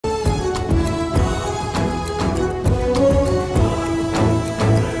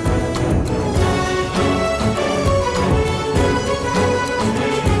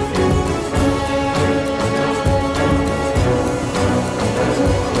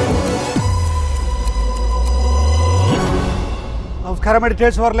നമസ്കാരം,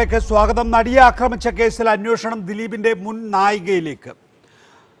 എഡിറ്റേഴ്സ് വറിലേക്ക് സ്വാഗതം. നടിയെ ആക്രമിച്ച കേസിൽ അന്വേഷണം ദിലീപിന്റെ മുൻ നായികയിലേക്ക്.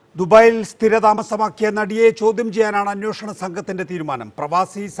 ദുബായിൽ സ്ഥിരതാമസമാക്കിയ നടിയെ ചോദ്യം ചെയ്യാനാണ് അന്വേഷണ സംഘത്തിന്റെ തീരുമാനം.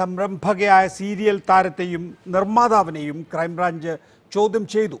 പ്രവാസി സംരംഭകയായ സീരിയൽ താരത്തെയും നിർമ്മാതാവിനെയും ക്രൈംബ്രാഞ്ച് ചോദ്യം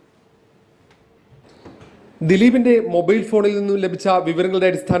ചെയ്തു. ദിലീപിന്റെ മൊബൈൽ ഫോണിൽ നിന്നും ലഭിച്ച വിവരങ്ങളുടെ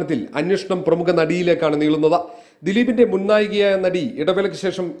അടിസ്ഥാനത്തിൽ അന്വേഷണം പ്രമുഖ നടിയിലേക്കാണ് നീളുന്നത്. ദിലീപിന്റെ മുൻനായികയായ നടി ഇടവേളയ്ക്ക്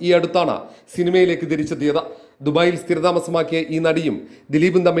ശേഷം ഈ അടുത്താണ് സിനിമയിലേക്ക് തിരിച്ചെത്തിയത്. ദുബായിൽ സ്ഥിരതാമസമാക്കിയ ഈ നടിയും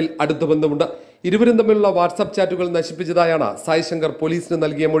ദിലീപും തമ്മിൽ അടുത്ത ബന്ധമുണ്ട്. ഇരുവരും തമ്മിലുള്ള വാട്സാപ്പ് ചാറ്റുകൾ നശിപ്പിച്ചതായാണ് സായ് ശങ്കർ പോലീസിന്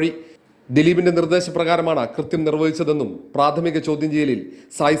നൽകിയ മൊഴി. ദിലീപിന്റെ നിർദ്ദേശപ്രകാരമാണ് കൃത്യം നിർവഹിച്ചതെന്നും പ്രാഥമിക ചോദ്യം ചെയ്യലിൽ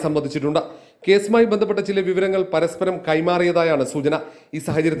സായ് സമ്മതിച്ചിട്ടുണ്ട്. കേസുമായി ബന്ധപ്പെട്ട ചില വിവരങ്ങൾ പരസ്പരം കൈമാറിയതായാണ് സൂചന. ഈ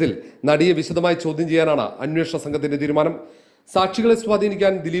സാഹചര്യത്തിൽ നടിയെ വിശദമായി ചോദ്യം ചെയ്യാനാണ് അന്വേഷണ സംഘത്തിന്റെ തീരുമാനം. സാക്ഷികളെ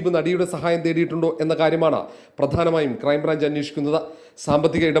സ്വാധീനിക്കാൻ ദിലീപ് നടിയുടെ സഹായം തേടിയിട്ടുണ്ടോ എന്ന കാര്യമാണ് പ്രധാനമായും ക്രൈംബ്രാഞ്ച് അന്വേഷിക്കുന്നത്.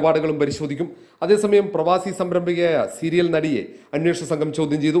 സാമ്പത്തിക ഇടപാടുകളും പരിശോധിക്കും. അതേസമയം പ്രവാസി സംരംഭകയായ സീരിയൽ നടിയെ അന്വേഷണ സംഘം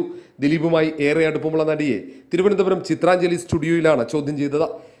ചോദ്യം ചെയ്തു. ദിലീപുമായി ഏറെ അടുപ്പമുള്ള നടിയെ തിരുവനന്തപുരം ചിത്രാഞ്ജലി സ്റ്റുഡിയോയിലാണ് ചോദ്യം ചെയ്തത്.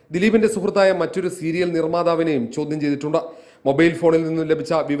 ദിലീപിന്റെ സുഹൃത്തായ മറ്റൊരു സീരിയൽ നിർമ്മാതാവിനെയും ചോദ്യം ചെയ്തിട്ടുണ്ട്. മൊബൈൽ ഫോണിൽ നിന്നും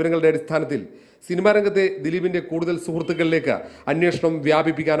ലഭിച്ച വിവരങ്ങളുടെ അടിസ്ഥാനത്തിൽ സിനിമാ രംഗത്തെ ദിലീപിന്റെ കൂടുതൽ സുഹൃത്തുക്കളിലേക്ക് അന്വേഷണം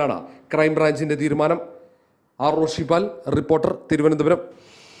വ്യാപിപ്പിക്കാനാണ് ക്രൈംബ്രാഞ്ചിന്റെ തീരുമാനം. R Roshipal, reporter, Thiruvananthapuram.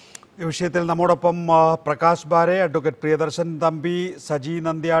 ഈ വിഷയത്തിൽ നമ്മോടൊപ്പം Prakash Bare, advocate Priyadarshan Thampi, Saji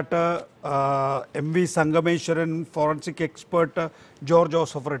Nandyat, MV Sangameswaran, forensic expert George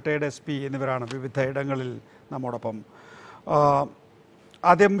Joseph, retired SP എന്നിവരാണ് വിവിധ ഇടങ്ങളിൽ നമ്മോടൊപ്പം.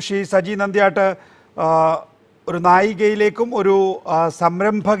 ആദ്യം ശ്രീ സജി നന്ദ്യാട്ട്, ഒരു നായികയിലേക്കും ഒരു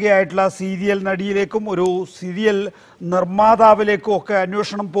സംരംഭകയായിട്ടുള്ള സീരിയൽ നടിയിലേക്കും ഒരു സീരിയൽ നിർമ്മാതാവിലേക്കും ഒക്കെ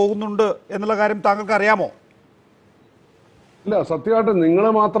അന്വേഷണം പോകുന്നുണ്ട് എന്നുള്ള കാര്യം താങ്കൾക്ക് അറിയാമോ? ഇല്ല, സത്യമായിട്ട് നിങ്ങൾ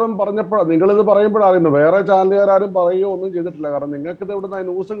മാത്രം പറഞ്ഞപ്പോഴാണ്, നിങ്ങളിത് പറയുമ്പോഴാണ്, വേറെ ചാനലുകാരും പറയുകയോ ഒന്നും ചെയ്തിട്ടില്ല. കാരണം നിങ്ങൾക്ക് ഇത് ഇവിടുന്ന്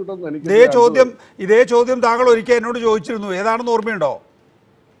ന്യൂസ് കിട്ടുന്നത് എനിക്ക് ഇതേ ചോദ്യം താങ്കൾ ഒരിക്കൽ എന്നോട് ചോദിച്ചിരുന്നു. ഏതാണെന്ന് ഓർമ്മയുണ്ടോ?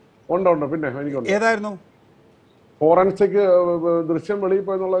 ഉണ്ട്, പിന്നെ എനിക്കുണ്ട്. ഏതായിരുന്നു? ഫോറൻസിക് ദൃശ്യം വെളിയിൽ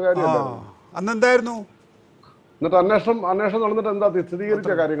പോയെന്നുള്ള കാര്യം അന്ന് എന്തായിരുന്നു? എന്നിട്ട് അന്വേഷണം നടന്നിട്ട് എന്താ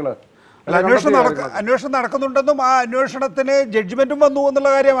സ്ഥിരീകരിച്ച കാര്യങ്ങള്? അന്വേഷണം നടക്കുന്നുണ്ടെന്നും ആ അന്വേഷണത്തിന് ജഡ്ജ്മെന്റും വന്നു എന്നുള്ള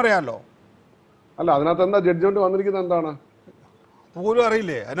കാര്യം അറിയാമല്ലോ. അല്ല, അതിനകത്ത് എന്താ ജഡ്ജ്മെന്റ് വന്നിരിക്കുന്നത്? എന്താണ് പോലും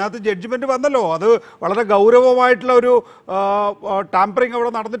അറിയില്ലേ? അതിനകത്ത് ജഡ്ജ്മെന്റ് വന്നല്ലോ. അത് വളരെ ഗൗരവമായിട്ടുള്ള ഒരു ടാമ്പറിങ്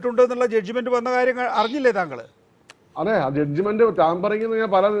അവിടെ നടന്നിട്ടുണ്ട് എന്നുള്ള ജഡ്ജ്മെന്റ് വന്ന കാര്യം അറിഞ്ഞില്ലേ താങ്കൾ? അതെ, ആ ജഡ്ജ്മെന്റ് ടാമ്പറിങ്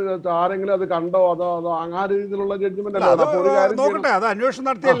പല ആരെങ്കിലും അത് കണ്ടോ? അതോ ആ രീതിയിലുള്ള ജഡ്ജ്മെന്റ് അല്ല. നോക്കട്ടെ, അത് അന്വേഷണം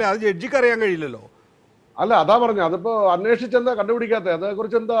നടത്തിയല്ലേ, അത് ജഡ്ജിക്ക് അറിയാൻ കഴിയില്ലല്ലോ. അല്ല, അതാ പറഞ്ഞത്. അതിപ്പോ അന്വേഷിച്ചെന്താ കണ്ടുപിടിക്കാത്ത?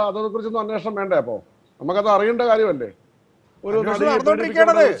 അതേക്കുറിച്ചൊന്നും അന്വേഷണം വേണ്ടേ? അപ്പോ നമുക്കത് അറിയേണ്ട കാര്യമല്ലേ? ഒരു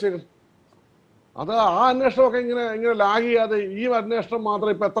അത് ആ അന്വേഷണമൊക്കെ ഇങ്ങനെ ലാഗ് ചെയ്യാതെ ഈ അന്വേഷണം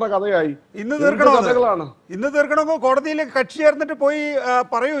മാത്രം ഇപ്പൊ എത്ര കഥയായി? ഇന്ന് തീർക്കണമോ? കോടതിയിലേക്ക് കക്ഷി ചേർന്നിട്ട് പോയി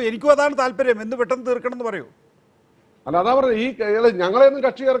പറയൂ, എനിക്കും അതാണ് താല്പര്യം, എന്ന് പെട്ടെന്ന് തീർക്കണം എന്ന് പറയൂ. അല്ല, അതാ പറഞ്ഞത്, ഞങ്ങളെയൊന്നും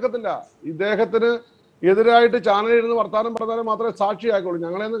കക്ഷി ചേർക്കത്തില്ല. ഇദ്ദേഹത്തിന് എതിരായിട്ട് ചാനലിൽ ഇരുന്ന് വർത്താനം പറഞ്ഞാലും മാത്രമേ സാക്ഷിയാക്കുള്ളൂ.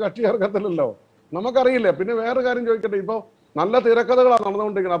 ഞങ്ങളെയൊന്നും കക്ഷി ചേർക്കത്തില്ലല്ലോ. നമുക്കറിയില്ല. പിന്നെ വേറെ കാര്യം ചോദിക്കട്ടെ, ഇപ്പൊ നല്ല തിരക്കഥകളാണ്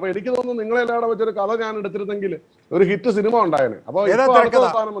നടന്നുകൊണ്ടിരിക്കുന്നത്. അപ്പൊ എനിക്ക് തോന്നുന്നു നിങ്ങളെല്ലാവരും വെച്ചൊരു കഥ ഞാൻ എടുത്തിരുന്നെങ്കിൽ ഒരു ഹിറ്റ് സിനിമ ഉണ്ടായേനെ. അപ്പൊ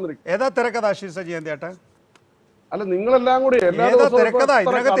അല്ല, നിങ്ങളെല്ലാം കൂടി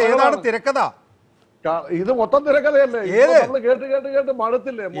ഇത് മൊത്തം തിരക്കഥയല്ലേ? നമ്മള് കേട്ട്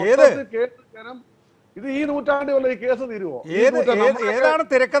മടുത്തില്ലേ? ഇത് ഈ നൂറ്റാണ്ട് വല്ല ഈ കേസ് തീരുവോ? ഏതാണ്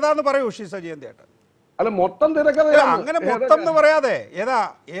തിരക്കഥ എന്ന് പറയൂ ശ്രീ സജീന്ദ്രേട്ടൻ. അല്ല, മൊത്തം തിരക്കഥയാണ്. അങ്ങനെ മൊത്തം എന്ന് പറയാതെ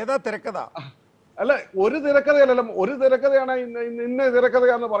ഏതാ തിരക്കഥ? അല്ല, ഒരു തിരക്കഥയല്ല, ഒരു തിരക്കഥയാണ് ഇന്ന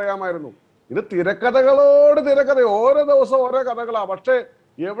തിരക്കഥയാന്ന് പറയാമായിരുന്നു. ഇത് തിരക്കഥകളോട് തിരക്കഥ, ഓരോ ദിവസവും ഓരോ കഥകളാ. പക്ഷെ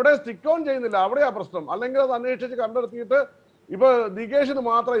എവിടെ സ്റ്റിക്ക് ഓൺ ചെയ്യുന്നില്ല, അവിടെയാ പ്രശ്നം. അല്ലെങ്കിൽ അത് അന്വേഷിച്ച് കണ്ടെടുത്തിയിട്ട് ഇപ്പൊ നികേഷിന്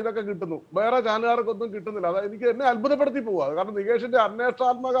മാത്രം ഇതൊക്കെ കിട്ടുന്നു, വേറെ ചാനലുകാർക്കൊന്നും കിട്ടുന്നില്ല. അത് എന്നെ അത്ഭുതപ്പെടുത്തി പോവുക. കാരണം നികേഷിന്റെ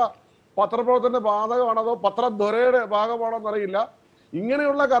അന്വേഷണാത്മക പത്രപ്രവർത്തനത്തിന്റെ ഭാഗമാണോ അതോ പത്രധ്വരയുടെ ഭാഗമാണോ എന്നറിയില്ല.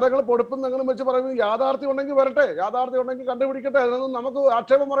 ഇങ്ങനെയുള്ള കഥകൾ പൊടുപ്പുന്നെങ്കിലും വെച്ച് പറയുന്നത് യാഥാർത്ഥ്യം ഉണ്ടെങ്കിൽ വരട്ടെ, യാഥാർത്ഥ്യം ഉണ്ടെങ്കിൽ കണ്ടുപിടിക്കട്ടെ. അതിനൊന്നും നമുക്ക്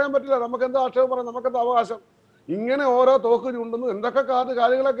ആക്ഷേപം പറയാൻ പറ്റില്ല. നമുക്ക് എന്താ ആക്ഷേപം പറയാം? നമുക്കെന്താ അവകാശം? ഇങ്ങനെ ഓരോ തോക്ക് ചൂണ്ടുന്നു, എന്തൊക്കെ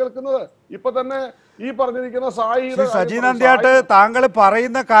കാര്യങ്ങളെ കേൾക്കുന്നത്. ഇപ്പൊ തന്നെ ഈ പറഞ്ഞിരിക്കുന്ന സജി നന്ദ്യാട്ട്, താങ്കൾ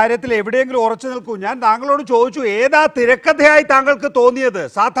പറയുന്ന കാര്യത്തിൽ എവിടെയെങ്കിലും ഉറച്ചു നിൽക്കൂ. ഞാൻ താങ്കളോട് ചോദിച്ചു, ഏതാ തിരക്കഥയായി താങ്കൾക്ക് തോന്നിയത്?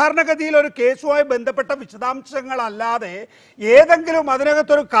 സാധാരണഗതിയിൽ ഒരു കേസുമായി ബന്ധപ്പെട്ട വിശദാംശങ്ങളല്ലാതെ ഏതെങ്കിലും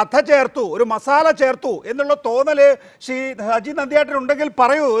അതിനകത്തൊരു കഥ ചേർത്തു, ഒരു മസാല ചേർത്തു എന്നുള്ള തോന്നല് ശ്രീ സജി നന്ദ്യാട്ടിനുണ്ടെങ്കിൽ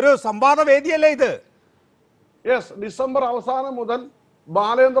പറയൂ. ഒരു സംവാദ വേദിയല്ലേ ഇത്? യെസ്, ഡിസംബർ അവസാനം മുതൽ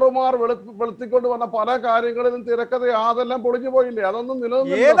ബാലേന്ദ്രകുമാർ വെളുത്തിക്കൊണ്ട് വന്ന പല കാര്യങ്ങളിലും തിരക്കഥ അതെല്ലാം പൊളിഞ്ഞു പോയില്ലേ? അതൊന്നും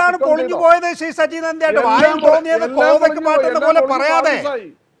നിലനിൽക്കുന്നു. ഏതാണ് പൊളിഞ്ഞു പോയത് ശ്രീ സജി നന്ദ്യാട്ട്?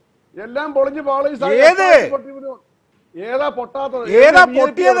 എല്ലാം പൊളിഞ്ഞു പാളീസായി. ഏതാ പൊട്ടാത്തത്? ഏതാ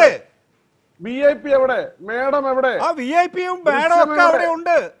പൊട്ടിയത്? VIP എവിടെ? മേഡം എവിടെ? ആ VIP-യും മേഡം ഒക്കെ അവിടെ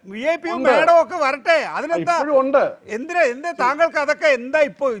ഉണ്ട്. VIP-യും മേഡം ഒക്കെ വരട്ടെ. അതിനെന്താ എന്തിനാ താങ്കൾക്ക് അതൊക്കെ എന്താ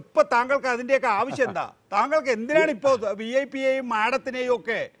ഇപ്പൊ താങ്കൾക്ക് അതിന്റെയൊക്കെ ആവശ്യം എന്താ? താങ്കൾക്ക് എന്തിനാണ് ഇപ്പോ VIP-യെയും മാഡത്തിനെയും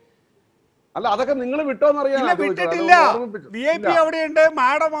ഒക്കെ? അല്ല, അതൊക്കെ നിങ്ങൾ വിട്ടോന്നറിയാം. വിട്ടിട്ടില്ല. VIP അവിടെയുണ്ട്,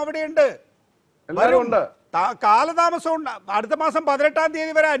 മാഡം അവിടെയുണ്ട്, എല്ലാവരും ഉണ്ട്. കാലതാമസം ഉണ്ട്. അടുത്ത മാസം 18-ാം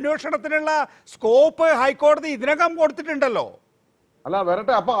തീയതി വരെ അന്വേഷണത്തിനുള്ള സ്കോപ്പ് ഹൈക്കോടതി ഇതിനകം കൊടുത്തിട്ടുണ്ടല്ലോ. അല്ല,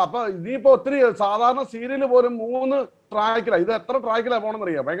 വരട്ടെ. അപ്പൊ ഇനിയിപ്പോ ഒത്തിരി സാധാരണ സീരിയല് പോലും 3 ട്രാക്കിലാ. ഇത് എത്ര ട്രാക്കിലാ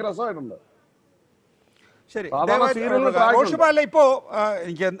പോണെന്നറിയാം. ഭയങ്കര രസമായിട്ടുണ്ട്. ശരി, റോഷിമല്ല, ഇപ്പോ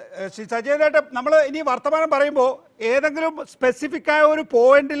എനിക്ക് ശ്രീ സജീവനായിട്ട് നമ്മൾ ഇനി വർത്തമാനം പറയുമ്പോൾ ഏതെങ്കിലും സ്പെസിഫിക് ആയ ഒരു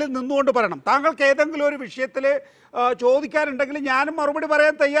പോയിന്റിൽ നിന്നുകൊണ്ട് പറയണം. താങ്കൾക്ക് ഏതെങ്കിലും ഒരു വിഷയത്തിൽ ചോദിക്കാനുണ്ടെങ്കിൽ ഞാനും മറുപടി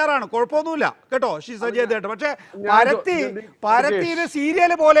പറയാൻ തയ്യാറാണ്, കുഴപ്പമൊന്നുമില്ല കേട്ടോ ശ്രീ സജീവനായിട്ട്. പക്ഷെ പരത്തിയില്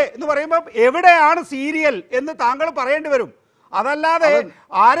സീരിയൽ പോലെ എന്ന് പറയുമ്പോൾ എവിടെയാണ് സീരിയൽ എന്ന് താങ്കൾ പറയേണ്ടി വരും. അതല്ലാതെ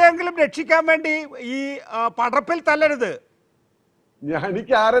ആരെങ്കിലും രക്ഷിക്കാൻ വേണ്ടി ഈ പടർപ്പിൽ തല്ലരുത്.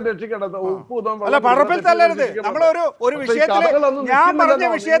 എനിക്ക് ആരും രക്ഷിക്കേണ്ടത് അല്ല, പടർപ്പിൽ തല്ലരുത്. നമ്മളൊരു വിഷയത്തില് ഞാൻ പറഞ്ഞ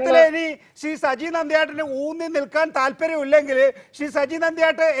വിഷയത്തില് ഇനി ശ്രീ സജി നന്ദിയാട്ടിന് ഊന്നി നിൽക്കാൻ താല്പര്യമില്ലെങ്കിൽ ശ്രീ സജി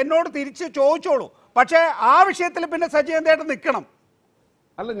നന്ദിയാട്ട് എന്നോട് തിരിച്ച് ചോദിച്ചോളൂ. പക്ഷെ ആ വിഷയത്തിൽ പിന്നെ സജി നന്ദിയാട്ട് നിൽക്കണം.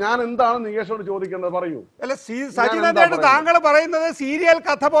 അല്ല, ഞാൻ എന്താണ് നികേഷോട് ചോദിക്കേണ്ടത് പറയൂ. അല്ല, സജി നന്ദിയാട്ട് താങ്കൾ പറയുന്നത് സീരിയൽ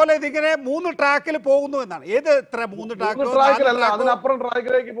കഥ പോലെ ഇതിങ്ങനെ 3 ട്രാക്കിൽ പോകുന്നു എന്നാണ്. ഏത് 3 ട്രാക്കിലല്ല, അതിനപ്പുറം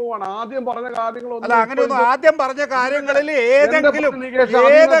ട്രാക്കിലേക്ക് പോവാണ്. ആദ്യം പറഞ്ഞ കാര്യങ്ങൾ അല്ല, അങ്ങനെയൊന്നും ആദ്യം പറഞ്ഞ കാര്യങ്ങളിൽ ഏതെങ്കിലും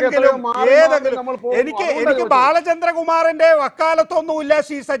എനിക്ക് ബാലചന്ദ്രകുമാറിന്റെ വക്കാലത്തൊന്നുമില്ല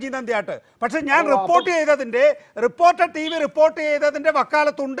ശ്രീ സജി നന്ദിയാട്ട്. പക്ഷെ ഞാൻ റിപ്പോർട്ടർ TV റിപ്പോർട്ട് ചെയ്തതിന്റെ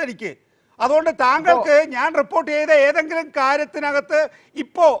വക്കാലത്തുണ്ട് എനിക്ക്. അതുകൊണ്ട് താങ്കൾക്ക് ഞാൻ റിപ്പോർട്ട് ചെയ്ത ഏതെങ്കിലും കാര്യത്തിനകത്ത്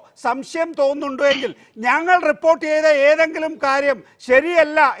ഇപ്പോ സംശയം തോന്നുന്നുണ്ടോ എങ്കിൽ, ഞങ്ങൾ റിപ്പോർട്ട് ചെയ്ത ഏതെങ്കിലും കാര്യം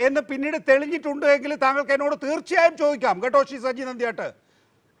ശരിയല്ല എന്ന് പിന്നീട് തെളിഞ്ഞിട്ടുണ്ടോ എങ്കിൽ താങ്കൾക്ക് എന്നോട് തീർച്ചയായും ചോദിക്കാം കേട്ടോ ശ്രീ സജി നന്ദിയാട്ട്.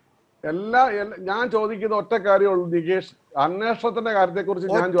 ഞാൻ ചോദിക്കുന്ന ഒറ്റ കാര്യമുള്ളൂ നികേഷ്, അന്വേഷണത്തിന്റെ കാര്യത്തെ കുറിച്ച്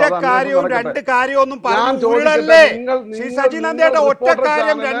ഞാൻ ഒറ്റ കാര്യം 2 കാര്യമൊന്നും പറഞ്ഞുള്ളല്ലേ ശ്രീ സജി നന്ദിയാട്ട്? ഒറ്റ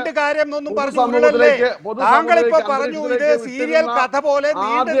കാര്യം 2 കാര്യം ഒന്നും പറഞ്ഞുള്ളല്ലേ? താങ്കൾ ഇപ്പൊ പറഞ്ഞു ഇത് സീരിയൽ കഥ പോലെ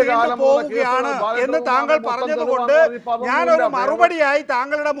നീണ്ടു പോവുകയാണ് എന്ന് താങ്കൾ പറഞ്ഞതുകൊണ്ട് ഞാനൊരു മറുപടിയായി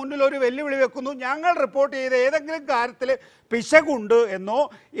താങ്കളുടെ മുന്നിൽ ഒരു വെല്ലുവിളി വെക്കുന്നു. ഞങ്ങൾ റിപ്പോർട്ട് ചെയ്ത ഏതെങ്കിലും കാര്യത്തിൽ പിശകുണ്ട് എന്നോ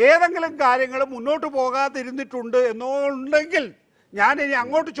ഏതെങ്കിലും കാര്യങ്ങൾ മുന്നോട്ട് പോകാതിരുന്നിട്ടുണ്ട് എന്നോ ഉണ്ടെങ്കിൽ ഞാൻ ഇനി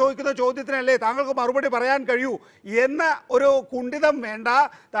അങ്ങോട്ട് ചോദിക്കുന്ന ചോദ്യത്തിനല്ലേ താങ്കൾക്ക് മറുപടി പറയാൻ കഴിയൂ എന്ന ഒരു കുണ്ഠിതം വേണ്ട.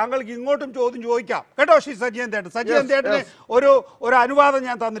 താങ്കൾക്ക് ഇങ്ങോട്ടും ചോദ്യം ചോദിക്കാം കേട്ടോ ശ്രീ സജി നന്ദിയാട്ടിന് ഒരു അനുവാദം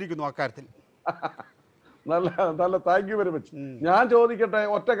ഞാൻ തന്നിരിക്കുന്നു അക്കാര്യത്തിൽ. നല്ല താങ്ക് യു വെരി മച്ച്. ഞാൻ ചോദിക്കട്ടെ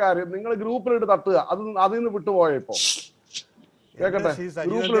ഒറ്റ കാര്യം, നിങ്ങൾ ഗ്രൂപ്പിലിട്ട് തട്ടുക, അതിൽ നിന്ന് വിട്ടുപോയ ഇപ്പൊ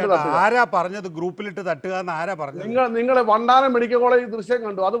ആരാ പറഞ്ഞത് ഗ്രൂപ്പിലിട്ട് തട്ടുക എന്ന്? ആരാ പറഞ്ഞത്? നിങ്ങൾ വണ്ടാനം മെഡിക്കൽ കോളേജ് ദൃശ്യം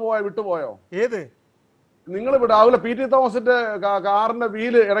കണ്ടു, അത് വിട്ടുപോയോ? ഏത്? നിങ്ങൾ രാവിലെ PT തോമസിന്റെ കാറിന്റെ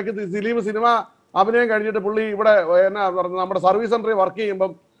വീല് ഇടയ്ക്ക് ദിലീപ് സിനിമ അഭിനയം കഴിഞ്ഞിട്ട് പുള്ളി ഇവിടെ എന്നാ നമ്മുടെ സർവീസ് സെന്ററിൽ വർക്ക്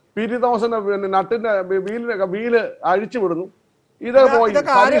ചെയ്യുമ്പം PT തോമസിന്റെ നട്ടിന്റെ വീല് അഴിച്ചു വിടുന്നു. ഇതൊക്കെ പോയി.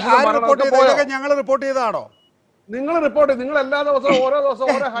 ഞങ്ങൾ റിപ്പോർട്ട് ചെയ്തതാണോ? നിങ്ങൾ റിപ്പോർട്ട്, നിങ്ങൾ എല്ലാ ദിവസവും ഓരോ ദിവസം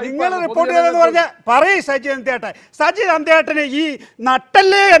നിങ്ങൾ റിപ്പോർട്ട് ചെയ്തെന്ന് പറഞ്ഞാൽ പറയ് സജി നന്ദിയാട്ടന് ഈ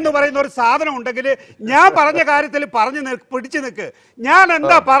നട്ടല്ലേ എന്ന് പറയുന്ന ഒരു സാധനം ഉണ്ടെങ്കിൽ ഞാൻ പറഞ്ഞ കാര്യത്തിൽ പിടിച്ചു നിൽക്ക്. ഞാൻ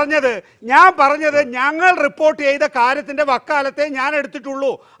എന്താ പറഞ്ഞത്? ഞാൻ പറഞ്ഞത് ഞങ്ങൾ റിപ്പോർട്ട് ചെയ്ത കാര്യത്തിന്റെ വക്കാലത്തെ ഞാൻ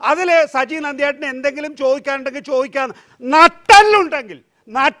എടുത്തിട്ടുള്ളൂ. അതില് സജി നന്ദിയാട്ടന് എന്തെങ്കിലും ചോദിക്കാനുണ്ടെങ്കിൽ ചോദിക്കാൻ. നട്ടല്ലുണ്ടെങ്കിൽ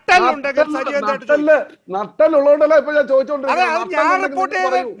നട്ടലുള്ളതുകൊണ്ടല്ലോ ഇപ്പൊ ഞാൻ ചോദിച്ചോണ്ടിരിക്കുന്നത്.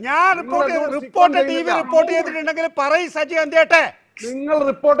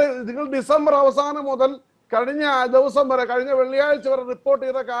 നിങ്ങൾ ഡിസംബർ അവസാനം മുതൽ കഴിഞ്ഞ ദിവസം വരെ, കഴിഞ്ഞ വെള്ളിയാഴ്ച വരെ റിപ്പോർട്ട്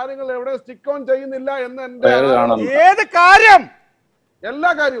ചെയ്ത കാര്യങ്ങൾ എവിടെ സ്റ്റിക്ക് ഓൺ ചെയ്യുന്നില്ല എന്ന് എന്റെ ഏത് കാര്യം? എല്ലാ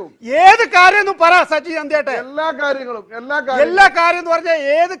കാര്യവും ഏത് കാര്യം പറ സജി നന്ദിയാട്ടെ. എല്ലാ കാര്യങ്ങളും എല്ലാ കാര്യം എന്ന് പറഞ്ഞാൽ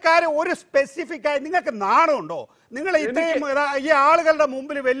ഏത് കാര്യം? ഒരു സ്പെസിഫിക് ആയി നിങ്ങൾക്ക് നാണമുണ്ടോ? നിങ്ങൾ ഇത്രയും ഈ ആളുകളുടെ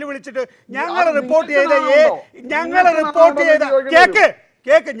മുമ്പിൽ വെല്ലുവിളിച്ചിട്ട് ഞങ്ങൾ റിപ്പോർട്ട് ചെയ്ത ഞങ്ങൾ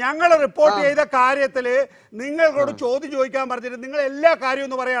റിപ്പോർട്ട് ചെയ്ത കാര്യത്തില് നിങ്ങളോട് ചോദ്യം ചോദിക്കാൻ പറഞ്ഞിട്ട് നിങ്ങൾ എല്ലാ കാര്യവും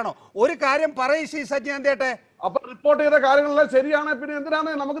എന്ന് പറയാണോ? ഒരു കാര്യം പറയ് ശ്രീ സജി നന്ദിയാട്ടെ. അപ്പൊ റിപ്പോർട്ട് ചെയ്ത കാര്യങ്ങളെല്ലാം ശരിയാണ്. പിന്നെ എന്തിനാണ്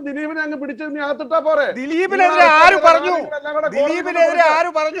നമുക്ക് ദിലീപിനെ അങ്ങ് പിടിച്ച് അകത്തിട്ടാ പോരെ? ദിലീപിനെതിരെ ആര് പറഞ്ഞു? ദിലീപിനെതിരെ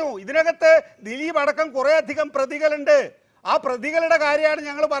ആര് പറഞ്ഞു? ഇതിനകത്ത് ദിലീപ് അടക്കം കുറെ അധികം പ്രതികളുണ്ട്. ആ പ്രതികളുടെ കാര്യമാണ്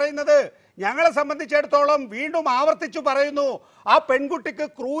ഞങ്ങൾ പറയുന്നത്. ഞങ്ങളെ സംബന്ധിച്ചിടത്തോളം വീണ്ടും ആവർത്തിച്ചു പറയുന്നു, ആ പെൺകുട്ടിക്ക്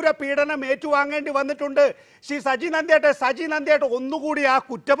ക്രൂര പീഡനം ഏറ്റുവാങ്ങേണ്ടി വന്നിട്ടുണ്ട്. ശ്രീ സജി നന്ദിയാട്ടെ ഒന്നുകൂടി ആ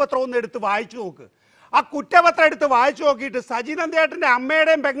കുറ്റപത്രം ഒന്ന് എടുത്ത് വായിച്ചു നോക്ക്. ആ കുറ്റപത്രം എടുത്ത് വായിച്ചു നോക്കിയിട്ട് സജി നന്ദിയാട്ടിന്റെ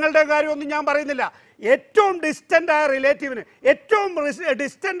അമ്മയുടെയും പെങ്ങളുടെയും കാര്യമൊന്നും ഞാൻ പറയുന്നില്ല. ഏറ്റവും ഡിസ്റ്റന്റ് ആയ റിലേറ്റീവിന്, ഏറ്റവും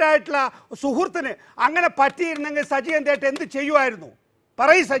ഡിസ്റ്റന്റ് ആയിട്ടുള്ള സുഹൃത്തിന് അങ്ങനെ പറ്റിയിരുന്നെങ്കിൽ സജി നന്ദിയാട്ട് എന്ത് ചെയ്യുമായിരുന്നു?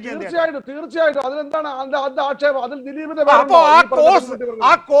 പറയൂ സജീവൻ. തീർച്ചയായിട്ടും അതിലെന്താണ് അതിന്റെ ആക്ഷേപം? അതിൽ ദിലീപിന്റെ അപ്പോ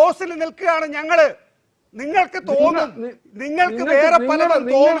ആ കോഴ്സിൽ നിൽക്കുകയാണ് ഞങ്ങള്. നിങ്ങൾക്ക് തോന്നും, നിങ്ങൾക്ക് വേറെ പലതും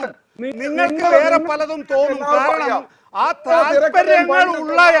തോന്നും, നിങ്ങൾക്ക് വേറെ പലതും തോന്നും. കാരണം ആ താല്പര്യങ്ങൾ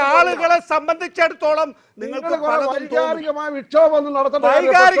ഉള്ള ആളുകളെ സംബന്ധിച്ചിടത്തോളം നിങ്ങൾക്ക് വൈകാരികത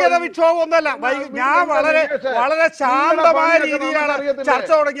വിക്ഷോഭമൊന്നുമല്ല. ഞാൻ വളരെ ശാന്തമായ രീതിയിലാണ്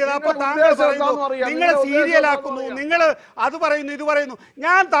ചർച്ച തുടങ്ങിയത്. അപ്പൊ താങ്കൾ പറയുന്നു നിങ്ങൾ സീരിയലാക്കുന്നു, നിങ്ങൾ അത് പറയുന്നു, ഇത് പറയുന്നു.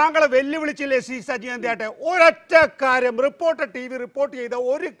 ഞാൻ താങ്കളെ വെല്ലുവിളിച്ചില്ലേ ശ്രീ സജീവൻ ചേട്ടെ? ഒരൊറ്റ കാര്യം TV റിപ്പോർട്ട് ചെയ്ത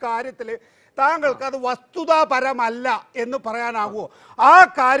ഒരു കാര്യത്തില് താങ്കൾക്ക് അത് വസ്തുതാപരമല്ല എന്ന് പറയാനാകുമോ? ആ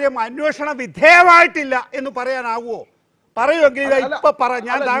കാര്യം അന്വേഷണ വിധേയമായിട്ടില്ല എന്ന് പറയാനാകുമോ? പറയുമെങ്കിൽ ഇപ്പൊ പറ.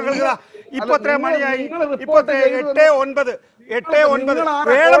 ഞാൻ താങ്കൾക്ക് ഇപ്പൊ എത്ര മണിയായി? ഇപ്പൊ 8:09.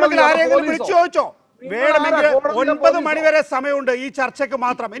 വേണമെങ്കിൽ ആരെങ്കിലും വിളിച്ചു ചോദിച്ചോ? വേണമെങ്കിൽ 9 മണി വരെ സമയമുണ്ട് ഈ ചർച്ചയ്ക്ക്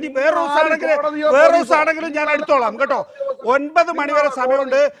മാത്രം. ഇനി വേറെ ദിവസമാണെങ്കിലും ഞാൻ എടുത്തോളാം കേട്ടോ. 9 മണി വരെ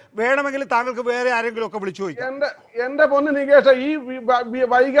സമയമുണ്ട്. വേണമെങ്കിൽ താങ്കൾക്ക് വേറെ ആരെങ്കിലും ഒക്കെ വിളിച്ചു ചോദിക്കാം. എന്റെ പൊന്ന് നികേഷ്, ഈ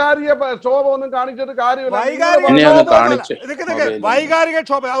വൈകാരിക ക്ഷോഭ ഒന്നും കാണിച്ചിട്ട് കാര്യമില്ല. വൈകാരിക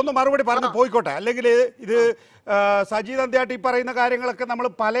ക്ഷോഭ അതൊന്ന് മറുപടി പറഞ്ഞു പോയിക്കോട്ടെ. അല്ലെങ്കിൽ ഇത് സജീവൻ അന്ത്യാട്ട് ഈ പറയുന്ന കാര്യങ്ങളൊക്കെ നമ്മൾ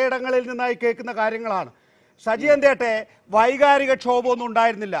പലയിടങ്ങളിൽ നിന്നായി കേൾക്കുന്ന കാര്യങ്ങളാണ്. സജീവൻ അന്ത്യാട്ടെ, വൈകാരിക ക്ഷോഭമൊന്നും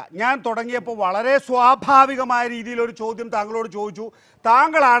ഉണ്ടായിരുന്നില്ല. ഞാൻ തുടങ്ങിയപ്പോൾ വളരെ സ്വാഭാവികമായ രീതിയിൽ ഒരു ചോദ്യം താങ്കളോട് ചോദിച്ചു.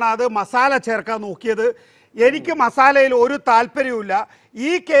 താങ്കളാണ് അത് മസാല ചേർക്കാൻ നോക്കിയത്. എനിക്ക് മസാലയിൽ ഒരു താല്പര്യവുമില്ല.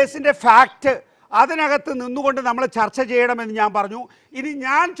 ഈ കേസിൻ്റെ ഫാക്റ്റ് അതിനകത്ത് നിന്നുകൊണ്ട് നമ്മൾ ചർച്ച ചെയ്യണമെന്ന് ഞാൻ പറഞ്ഞു. ഇനി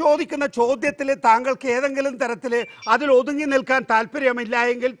ഞാൻ ചോദിക്കുന്ന ചോദ്യത്തിൽ താങ്കൾക്ക് ഏതെങ്കിലും തരത്തിൽ അതിൽ ഒതുങ്ങി നിൽക്കാൻ താല്പര്യമില്ല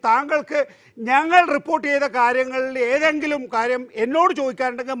എങ്കിൽ താങ്കൾക്ക് ഞങ്ങൾ റിപ്പോർട്ട് ചെയ്ത കാര്യങ്ങളിൽ ഏതെങ്കിലും കാര്യം എന്നോട്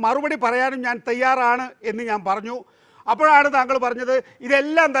ചോദിക്കാനുണ്ടെങ്കിൽ മറുപടി പറയാനും ഞാൻ തയ്യാറാണ് എന്ന് ഞാൻ പറഞ്ഞു. അപ്പോഴാണ് താങ്കൾ പറഞ്ഞത്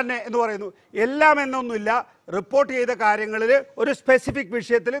ഇതെല്ലാം തന്നെ എന്ന് പറയുന്നു. എല്ലാം എന്നൊന്നുമില്ല, റിപ്പോർട്ട് ചെയ്ത കാര്യങ്ങളിൽ ഒരു സ്പെസിഫിക്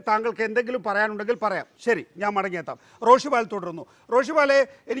വിഷയത്തിൽ താങ്കൾക്ക് എന്തെങ്കിലും പറയാനുണ്ടെങ്കിൽ പറയാം. ശരി, ഞാൻ മടങ്ങിയെത്താം. റോഷിപാൽ തുടരുന്നു. റോഷിപാലെ,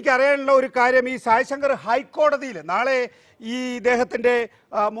 എനിക്കറിയാനുള്ള ഒരു കാര്യം, ഈ സായ്ശങ്കർ ഹൈക്കോടതിയിൽ നാളെ ഈ ഇദ്ദേഹത്തിൻ്റെ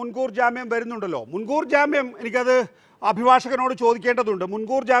മുൻകൂർ ജാമ്യം വരുന്നുണ്ടല്ലോ. മുൻകൂർ ജാമ്യം എനിക്കത് അഭിഭാഷകനോട് ചോദിക്കേണ്ടതുണ്ട്.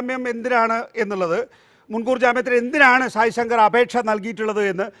 മുൻകൂർ ജാമ്യം എന്തിനാണ് എന്നുള്ളത്, മുൻകൂർ ജാമ്യത്തിന് എന്തിനാണ് സായ്ശങ്കർ അപേക്ഷ നൽകിയിട്ടുള്ളത്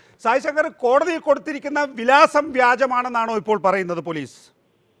എന്ന്. സായ്ശങ്കർ കോടതിയിൽ കൊടുത്തിരിക്കുന്ന വിലാസം വ്യാജമാണെന്നാണോ ഇപ്പോൾ പറയുന്നത് പോലീസ്?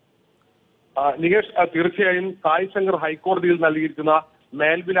 നികേഷ്, തീർച്ചയായും സായ്ശങ്കർ ഹൈക്കോടതിയിൽ നൽകിയിരിക്കുന്ന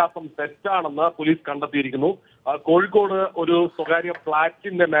മേൽവിലാസം തെറ്റാണെന്ന് പോലീസ് കണ്ടെത്തിയിരിക്കുന്നു. കോഴിക്കോട് ഒരു സ്വകാര്യ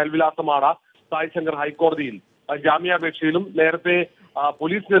ഫ്ളാറ്റിന്റെ മേൽവിലാസമാണ് സായ്ശങ്കർ ഹൈക്കോടതിയിൽ ജാമ്യാപേക്ഷയിലും നേരത്തെ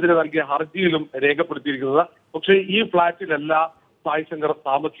പോലീസിനെതിരെ നൽകിയ ഹർജിയിലും രേഖപ്പെടുത്തിയിരിക്കുന്നത്. പക്ഷേ ഈ ഫ്ളാറ്റിലല്ല സായ്ശങ്കർ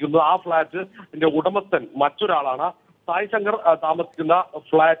താമസിക്കുന്നത്. ആ ഫ്ളാറ്റിന്റെ ഉടമസ്ഥൻ മറ്റൊരാളാണ്. സായ്ശങ്കർ താമസിക്കുന്ന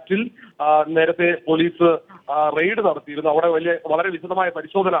ഫ്ളാറ്റിൽ നേരത്തെ പോലീസ് റെയ്ഡ് നടത്തിയിരുന്നു. അവിടെ വളരെ വിശദമായ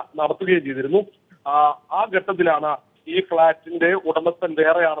പരിശോധന നടത്തുകയും ചെയ്തിരുന്നു. ആ ഘട്ടത്തിലാണ് ഈ ഫ്ളാറ്റിന്റെ ഉടമസ്ഥൻ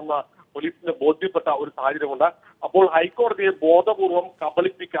വേറെയാണെന്ന് പോലീസിന് ബോധ്യപ്പെട്ട ഒരു സാഹചര്യമുണ്ട്. അപ്പോൾ ഹൈക്കോടതിയെ ബോധപൂർവം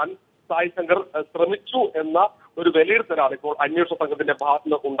കബളിപ്പിക്കാൻ സായ്ശങ്കർ ശ്രമിച്ചു എന്ന ഒരു വിലയിരുത്തലാണ് ഇപ്പോൾ അന്വേഷണ സംഘത്തിന്റെ ഭാഗത്ത്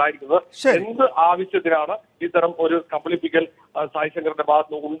നിന്ന് ഉണ്ടായിരിക്കുന്നത്. എന്ത് ആവശ്യത്തിനാണ് ഇത്തരം ഒരു കബളിപ്പിക്കൽ സായ്ശങ്കറിന്റെ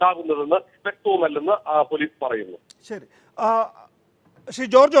ഭാഗത്ത് നിന്ന് ഉണ്ടാകുന്നതെന്ന് വ്യക്തവുമല്ലെന്ന് പോലീസ് പറയുന്നു. ശരി, Shri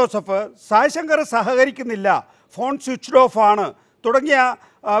George Joseph, സായ്ശങ്കർ സഹകരിക്കുന്നില്ല, phone switched off ആണ് തുടങ്ങിയ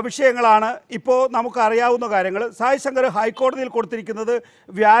വിഷയങ്ങളാണ് ഇപ്പോൾ നമുക്കറിയാവുന്ന കാര്യങ്ങൾ. സായ്ശങ്കർ ഹൈക്കോടതിയിൽ കൊടുത്തിരിക്കുന്നത്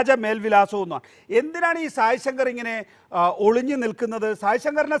വ്യാജ മേൽവിലാസവുമാണ്. എന്തിനാണ് ഈ സായ്ശങ്കർ ഇങ്ങനെ ഒളിഞ്ഞു നിൽക്കുന്നത്?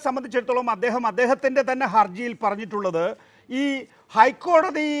 സായ്ശങ്കറിനെ സംബന്ധിച്ചിടത്തോളം അദ്ദേഹത്തിൻ്റെ തന്നെ ഹർജിയിൽ പറഞ്ഞിട്ടുള്ളത് ഈ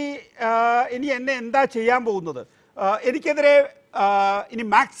ഹൈക്കോടതി ഇനി എന്നെ എന്താ ചെയ്യാൻ പോകുന്നത്, എനിക്കെതിരെ ഇനി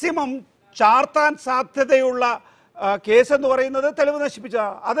മാക്സിമം ചാർത്താൻ സാധ്യതയുള്ള കേസെന്ന് പറയുന്നത് തെളിവ് നശിപ്പിച്ച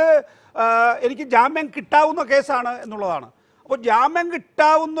അത് എനിക്ക് ജാമ്യം കിട്ടാവുന്ന കേസാണ് എന്നുള്ളതാണ്. അപ്പോൾ ജാമ്യം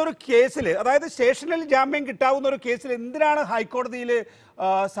കിട്ടാവുന്ന ഒരു കേസിൽ, അതായത് സ്റ്റേഷനിൽ ജാമ്യം കിട്ടാവുന്ന ഒരു കേസിൽ എന്തിനാണ് ഹൈക്കോടതിയിൽ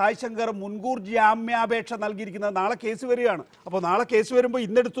സായ്ശങ്കർ മുൻകൂർ ജാമ്യാപേക്ഷ നൽകിയിരിക്കുന്നത്? നാളെ കേസ് വരികയാണ്. അപ്പോൾ നാളെ കേസ് വരുമ്പോൾ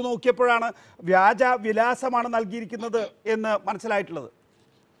ഇന്നെടുത്ത് നോക്കിയപ്പോഴാണ് വ്യാജ വിലാസമാണ് നൽകിയിരിക്കുന്നത് എന്ന് മനസ്സിലായിട്ടുള്ളത്.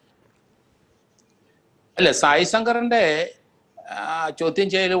 അല്ല, സായ്ശങ്കറിന്റെ ചോദ്യം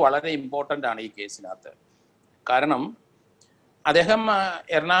ചെയ്യൽ വളരെ ഇമ്പോർട്ടൻ്റ് ആണ് ഈ കേസിനകത്ത്. കാരണം അദ്ദേഹം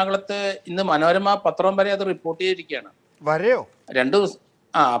എറണാകുളത്ത് ഇന്ന് മനോരമ പത്രം വരെ അത് റിപ്പോർട്ട് ചെയ്തിരിക്കുകയാണ്. വരെയോ? 2 ദിവസം.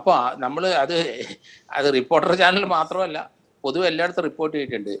 അപ്പോൾ നമ്മൾ അത് റിപ്പോർട്ടർ ചാനൽ മാത്രമല്ല, പൊതുവെ എല്ലായിടത്തും റിപ്പോർട്ട്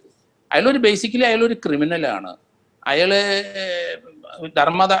ചെയ്തിട്ടുണ്ട്. അയാളൊരു ക്രിമിനലാണ്. അയാള്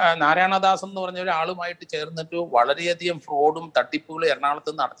നാരായണദാസ് എന്ന് പറഞ്ഞ ഒരാളുമായിട്ട് ചേർന്നിട്ട് വളരെയധികം ഫ്രോഡും തട്ടിപ്പുകളും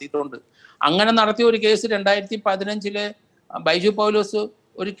എറണാകുളത്ത് നടത്തിയിട്ടുണ്ട്. അങ്ങനെ നടത്തിയ ഒരു കേസ് 2015 ബൈജു പൗലോസ്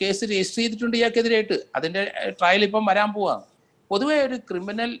ഒരു കേസ് രജിസ്റ്റർ ചെയ്തിട്ടുണ്ട് ഇയാൾക്കെതിരായിട്ട്. അതിന്റെ ട്രയൽ ഇപ്പം വരാൻ പോവാണ്. പൊതുവെ ഒരു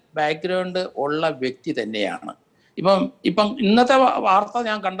ക്രിമിനൽ ബാക്ക്ഗ്രൗണ്ട് ഉള്ള വ്യക്തി തന്നെയാണ്. ഇപ്പം ഇന്നത്തെ വാർത്ത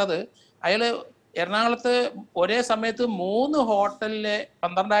ഞാൻ കണ്ടത്, അയാള് എറണാകുളത്ത് ഒരേ സമയത്ത് 3 ഹോട്ടലിലെ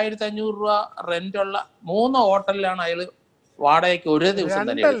 12,500 രൂപ റെന്റുള്ള 3 ഹോട്ടലിലാണ് അയാൾ വാടകയ്ക്ക് ഒരേ ദിവസം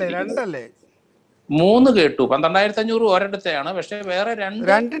തന്നെ എടുത്തിരിക്കുന്നത്. 3 കേട്ടു. 12,500 ഒരിടത്തെയാണ്. പക്ഷെ വേറെ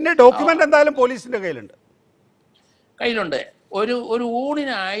രണ്ടിന്റെ ഡോക്യുമെന്റ് എന്തായാലും പോലീസിന്റെ കയ്യിലുണ്ട്. ഒരു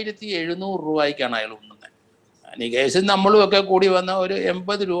ഊണിന് 1,700 രൂപയ്ക്കാണ് അയാൾ ഉണ്ണുന്നത്. നികേഷും നമ്മളും ഒക്കെ കൂടി വന്ന ഒരു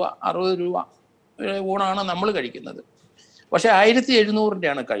 80 രൂപ 60 രൂപ ഊണാണ് നമ്മൾ കഴിക്കുന്നത്. പക്ഷെ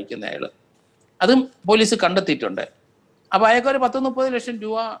 1,700-ൻ്റെയാണ് കഴിക്കുന്നത് അയാൾ. അതും പോലീസ് കണ്ടെത്തിയിട്ടുണ്ട്. അപ്പൊ അയാൾക്ക് ഒരു 10-30 ലക്ഷം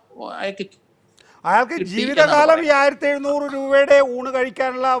രൂപ അയാൾക്ക് ജീവിതകാലം ഈ 1,700 രൂപയുടെ ഊണ്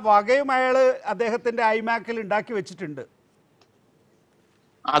കഴിക്കാനുള്ള വകയും അയാൾ അദ്ദേഹത്തിന്റെ ഐമാക്കിൽ ഉണ്ടാക്കി വെച്ചിട്ടുണ്ട്.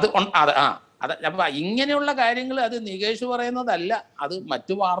 അപ്പൊ ഇങ്ങനെയുള്ള കാര്യങ്ങൾ അത് നികേഷ് പറയുന്നതല്ല, അത്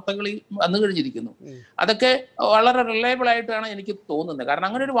മറ്റു വാർത്തകളിൽ വന്നു കഴിഞ്ഞിരിക്കുന്നു. അതൊക്കെ വളരെ റിലയബിൾ ആയിട്ടാണ് എനിക്ക് തോന്നുന്നത്. കാരണം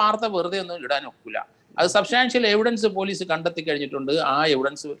അങ്ങനെ ഒരു വാർത്ത വെറുതെ ഒന്നും ഇടാൻ ഒക്കില്ല. അത് സബ്സ്റ്റാൻഷ്യൽ എവിഡൻസ് പോലീസ് കണ്ടെത്തി കഴിഞ്ഞിട്ടുണ്ട്. ആ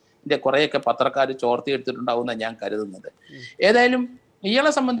എവിഡൻസിന്റെ കുറേയൊക്കെ പത്രക്കാർ ചോർത്തിയെടുത്തിട്ടുണ്ടാവുന്ന ഞാൻ കരുതുന്നത്. ഏതായാലും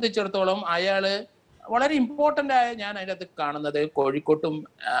ഇയാളെ സംബന്ധിച്ചിടത്തോളം അയാള് വളരെ ഇമ്പോർട്ടൻ്റ് ആയ ഞാൻ അതിനകത്ത് കാണുന്നത് കോഴിക്കോട്ടും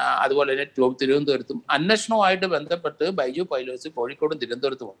അതുപോലെ തന്നെ തിരുവനന്തപുരത്തും അന്വേഷണവുമായിട്ട് ബന്ധപ്പെട്ട് ബൈജു പൈലോസ് കോഴിക്കോട്ടും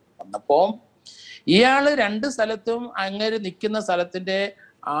തിരുവനന്തപുരത്തും വന്നപ്പോൾ ഇയാള് 2 സ്ഥലത്തും അങ്ങനെ നിൽക്കുന്ന സ്ഥലത്തിന്റെ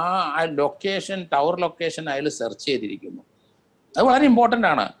ആ ലൊക്കേഷൻ, ടവർ ലൊക്കേഷൻ അയാൾ സെർച്ച് ചെയ്തിരിക്കുന്നു. അത് വളരെ ഇമ്പോർട്ടൻ്റ്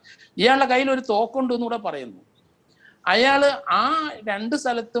ആണ്. ഇയാളുടെ കയ്യിൽ ഒരു തോക്കുണ്ട് എന്നുകൂടെ പറയുന്നു. അയാള് ആ 2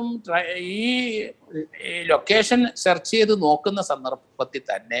 സ്ഥലത്തും ഈ ലൊക്കേഷൻ സെർച്ച് ചെയ്ത് നോക്കുന്ന സന്ദർഭത്തിൽ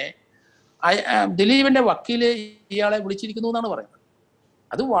തന്നെ ദിലീപിന്റെ വക്കീല് ഇയാളെ വിളിച്ചിരിക്കുന്നു എന്നാണ് പറയുന്നത്.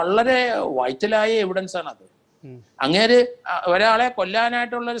 അത് വളരെ വൈറ്റലായ എവിഡൻസ് ആണ്. അത് അങ്ങേര് ഒരാളെ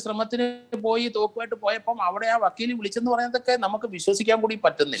കൊല്ലാനായിട്ടുള്ള ഒരു ശ്രമത്തിന് പോയി തോക്കുമായിട്ട് പോയപ്പം അവിടെ ആ വക്കീല് വിളിച്ചെന്ന് പറയുന്നതൊക്കെ നമുക്ക് വിശ്വസിക്കാൻ കൂടി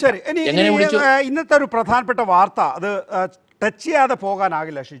പറ്റുന്നില്ല. എങ്ങനെ വിളിച്ചു? ഇന്നത്തെ ഒരു പ്രധാനപ്പെട്ട വാർത്ത, അത് ടച്ച് ചെയ്യാതെ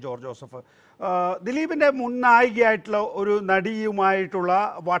പോകാനാകില്ല ഷി ജോർജ് ജോസഫ്. ദിലീപിന്റെ മുൻ നായികയായിട്ടുള്ള ഒരു നടിയുമായിട്ടുള്ള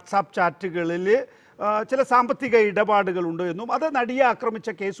വാട്സാപ്പ് ചാറ്റുകളിൽ ചില സാമ്പത്തിക ഇടപാടുകളുണ്ട് എന്നും അത് നടിയെ ആക്രമിച്ച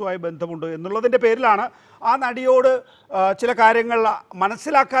കേസുമായി ബന്ധമുണ്ട് എന്നുള്ളതിൻ്റെ പേരിലാണ് ആ നടിയോട് ചില കാര്യങ്ങൾ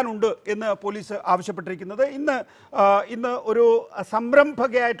മനസ്സിലാക്കാനുണ്ട് എന്ന് പോലീസ് ആവശ്യപ്പെട്ടിരിക്കുന്നത്. ഇന്ന് ഒരു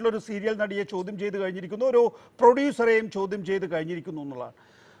സംരംഭകയായിട്ടുള്ളൊരു സീരിയൽ നടിയെ ചോദ്യം ചെയ്ത് കഴിഞ്ഞിരിക്കുന്നു, ഒരു പ്രൊഡ്യൂസറെയും ചോദ്യം ചെയ്ത് കഴിഞ്ഞിരിക്കുന്നു എന്നുള്ളതാണ്.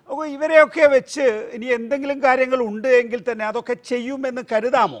 അപ്പോൾ ഇവരെയൊക്കെ വെച്ച് ഇനി എന്തെങ്കിലും കാര്യങ്ങൾ ഉണ്ട് എങ്കിൽ തന്നെ അതൊക്കെ ചെയ്യുമെന്ന്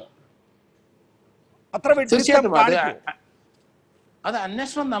കരുതാമോ? അത്ര തീർച്ചയായിട്ടും അത്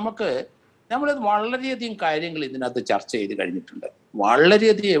അന്വേഷണം നമ്മളത് വളരെയധികം കാര്യങ്ങൾ ഇതിനകത്ത് ചർച്ച ചെയ്ത് കഴിഞ്ഞിട്ടുണ്ട്.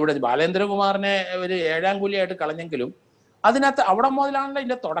 വളരെയധികം ഇവിടെ ബാലേന്ദ്രകുമാറിനെ ഒരു 7ാം കൂലിയായിട്ട് കളഞ്ഞെങ്കിലും അതിനകത്ത് അവിടെ മുതലാണല്ലോ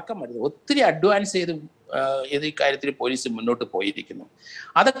ഇതിന്റെ തുടക്കം വരുന്നത്. ഒത്തിരി അഡ്വാൻസ് ചെയ്ത് ഈ കാര്യത്തിൽ പോലീസ് മുന്നോട്ട് പോയിരിക്കുന്നു.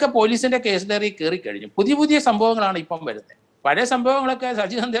 അതൊക്കെ പോലീസിന്റെ കേസ് ഡയറി കയറി കഴിഞ്ഞു. പുതിയ സംഭവങ്ങളാണ് ഇപ്പം വരുന്നത്. പഴയ സംഭവങ്ങളൊക്കെ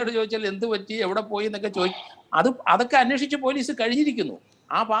സച്ചിദാനന്ദയോട് ചോദിച്ചാൽ എന്ത് പറ്റി, എവിടെ പോയി എന്നൊക്കെ അതൊക്കെ അന്വേഷിച്ച് പോലീസ് കഴിഞ്ഞിരിക്കുന്നു.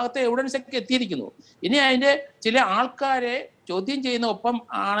 ആ ഭാഗത്തെ എവിഡൻസ് ഒക്കെ എത്തിയിരിക്കുന്നു. ഇനി അതിന്റെ ചില ആൾക്കാരെ ചോദ്യം ചെയ്യുന്ന ഒപ്പം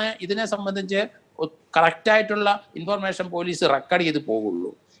ആണ് ഇതിനെ സംബന്ധിച്ച് കറക്റ്റായിട്ടുള്ള ഇൻഫർമേഷൻ പോലീസ് റെക്കോർഡ് ചെയ്ത്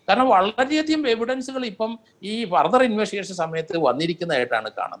പോകുള്ളൂ. കാരണം വളരെയധികം എവിഡൻസുകൾ ഇപ്പം ഈ ഫർദർ ഇൻവെസ്റ്റിഗേഷൻ സമയത്ത് വന്നിരിക്കുന്നതായിട്ടാണ്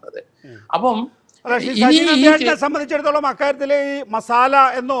കാണുന്നത്. അപ്പം സംബന്ധിച്ചിടത്തോളം അക്കാര്യത്തിൽ ഈ മസാല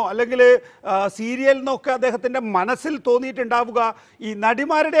എന്നോ അല്ലെങ്കിൽ സീരിയൽ എന്നൊക്കെ അദ്ദേഹത്തിന്റെ മനസ്സിൽ തോന്നിയിട്ടുണ്ടാവുക ഈ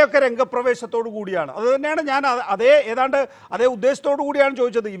നടിമാരുടെയൊക്കെ രംഗപ്രവേശത്തോടു കൂടിയാണ്. അത് തന്നെയാണ് ഞാൻ ഏതാണ്ട് അതേ ഉദ്ദേശത്തോടു കൂടിയാണ്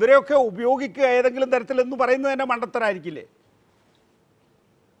ചോദിച്ചത്. ഇവരെയൊക്കെ ഉപയോഗിക്കുക ഏതെങ്കിലും തരത്തിൽ എന്ന് പറയുന്നത് തന്നെ മണ്ടത്തരായിരിക്കില്ലേ?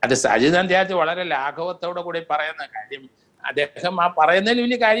 അത് സച്ചിദാനന്ദ വളരെ ലാഘവത്തോടെ കൂടി പറയുന്ന കാര്യം അദ്ദേഹം ആ പറയുന്നതിൽ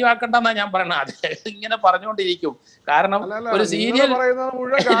വലിയ കാര്യമാക്കണ്ടെന്നാ ഞാൻ പറയണത്. അദ്ദേഹം ഇങ്ങനെ പറഞ്ഞുകൊണ്ടിരിക്കും. കാരണം ഒരു സീരിയൽ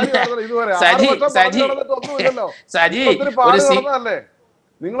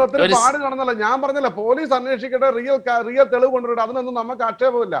നിങ്ങൾ ഒത്തിരി പാട് നടന്നല്ലോ. ഞാൻ പറഞ്ഞല്ലോ പോലീസ് അന്വേഷിക്കട്ടെ, റിയൽ തെളിവ് കൊണ്ടുവരട്ടെ, അതിനൊന്നും നമുക്ക്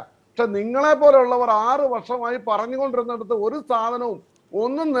ആക്ഷേപമില്ല. പക്ഷെ നിങ്ങളെ പോലെയുള്ളവർ 6 വർഷമായി പറഞ്ഞുകൊണ്ടിരുന്നിടത്ത് ഒരു സാധനവും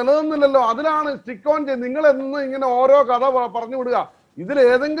ഒന്നും നിലനിന്നില്ലല്ലോ. അതിലാണ് സ്റ്റിക്ക് ഓൺ ചെയ്ത് നിങ്ങൾ എന്നും ഇങ്ങനെ ഓരോ കഥ പറഞ്ഞു വിടുക. ഇതിൽ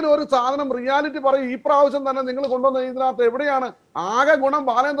ഏതെങ്കിലും ഒരു സാധനം റിയാലിറ്റി പറയും. ഈ പ്രാവശ്യം തന്നെ നിങ്ങൾ കൊണ്ടുവന്ന ഇതിനകത്ത് എവിടെയാണ് ആകെ ഗുണം?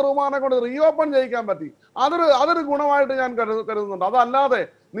 ബാലേന്ദ്രകുമാറിനെ കൊണ്ട് റീഓപ്പൺ ചെയ്യിക്കാൻ പറ്റി. അതൊരു ഗുണമായിട്ട് ഞാൻ കരുതുന്നുണ്ട്. അതല്ലാതെ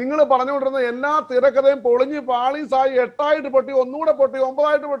നിങ്ങൾ പറഞ്ഞുകൊണ്ടിരുന്ന എല്ലാ തിരക്കഥയും പൊളിഞ്ഞ് പാളീസായി 8ആയിട്ട് പൊട്ടി, 1 പൊട്ടി,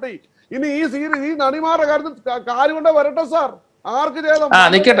 9ആയിട്ട് പൊട്ടി. ഇനി ഈ നടിമാരുടെ കാര്യത്തിൽ കാര്യം കൊണ്ട് വരട്ടെ സാർ. ആർക്ക് ചെയ്ത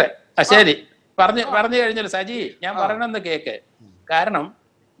നിക്കട്ടെ. ശരി, പറഞ്ഞു കഴിഞ്ഞല്ലോ സജി, ഞാൻ പറയണമെന്ന് കേക്ക്. കാരണം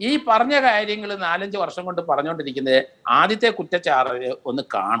ഈ പറഞ്ഞ കാര്യങ്ങൾ 4-5 വർഷം കൊണ്ട് പറഞ്ഞുകൊണ്ടിരിക്കുന്നത് ആദ്യത്തെ കുറ്റച്ചാർജ് ഒന്ന്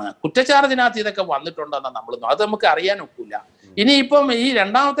കാണുക. കുറ്റച്ചാർജിനകത്ത് ഇതൊക്കെ വന്നിട്ടുണ്ടോന്നാ നമ്മളൊന്നും അത് നമുക്ക് അറിയാൻ ഒക്കില്ല. ഇനിയിപ്പം ഈ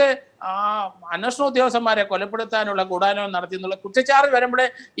രണ്ടാമത്തെ അന്വേഷണ ഉദ്യോഗസ്ഥന്മാരെ കൊലപ്പെടുത്താനുള്ള ഗൂഢാലോചന നടത്തി എന്നുള്ള കുറ്റച്ചാർജ് വരുമ്പോഴേ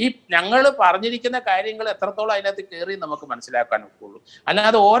ഈ ഞങ്ങൾ പറഞ്ഞിരിക്കുന്ന കാര്യങ്ങൾ എത്രത്തോളം അതിനകത്ത് കയറി നമുക്ക് മനസ്സിലാക്കാൻ ഒക്കുള്ളൂ.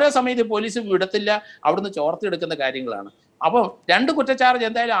 അല്ലാതെ ഓരോ സമയത്ത് പോലീസ് വിടത്തില്ല, അവിടുന്ന് ചോർത്തിയെടുക്കുന്ന കാര്യങ്ങളാണ്. അപ്പം 2 കുറ്റച്ചാർജ്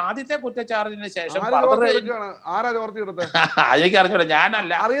എന്തായാലും ആദ്യത്തെ കുറ്റച്ചാർജിന് ശേഷം ആരാ ചോർത്തിയെടുത്തത്? അതെനിക്ക് അറിഞ്ഞൂടാ.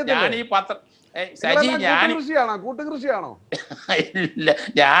 ഞാനല്ല, സജി കൂട്ടുകൃഷിയാണോ? ഇല്ല,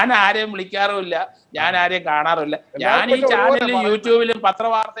 ഞാൻ ആരെയും വിളിക്കാറുമില്ല, ഞാൻ ആരെയും കാണാറുമില്ല. ഞാൻ ഈ ചാനലിലും യൂട്യൂബിലും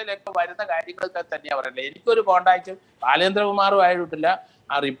പത്രവാർത്തയിലൊക്കെ വരുന്ന കാര്യങ്ങളൊക്കെ തന്നെയാ പറയുന്നത്. എനിക്കൊരു കോണ്ടാക്റ്റും ബാലേന്ദ്രകുമാറുമായിട്ടില്ല,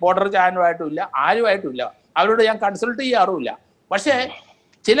 ആ റിപ്പോർട്ടർ ചാനലുമായിട്ടുമില്ല, ആരുമായിട്ടുമില്ല. അവരോട് ഞാൻ കൺസൾട്ട് ചെയ്യാറുമില്ല. പക്ഷേ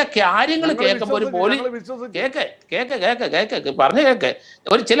ചില കാര്യങ്ങൾ കേൾക്കുമ്പോൾ ഒരു പോലീസ്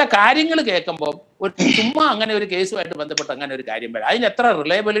ഒരു ചില കാര്യങ്ങൾ കേൾക്കുമ്പോൾ ഒരു ചുമ്മാ അങ്ങനെ ഒരു കേസുമായിട്ട് ബന്ധപ്പെട്ട് അങ്ങനെ ഒരു കാര്യം വരാം. അതിന് എത്ര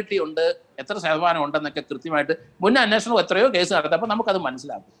റിലയബിലിറ്റി ഉണ്ട്, എത്ര ശതമാനം ഉണ്ടെന്നൊക്കെ കൃത്യമായിട്ട് മുൻ അന്വേഷണം എത്രയോ കേസ് നടത്തും. അപ്പൊ നമുക്കത്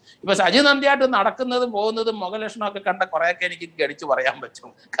മനസ്സിലാകും. ഇപ്പൊ സജി നന്ദിയായിട്ട് നടക്കുന്നതും പോകുന്നതും മുഖലക്ഷണമൊക്കെ കണ്ട കുറെയൊക്കെ എനിക്ക് ഗണിച്ചു പറയാൻ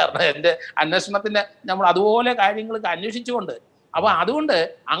പറ്റും. കാരണം എന്റെ അന്വേഷണത്തിന്റെ നമ്മൾ അതുപോലെ കാര്യങ്ങളൊക്കെ അന്വേഷിച്ചുകൊണ്ട്. അപ്പൊ അതുകൊണ്ട്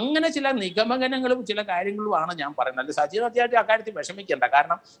അങ്ങനെ ചില നിഗമനങ്ങളും ചില കാര്യങ്ങളുമാണ് ഞാൻ പറയുന്നത്. അല്ല, സജി നന്ദിയായിട്ട് അക്കാര്യത്തിൽ വിഷമിക്കേണ്ട.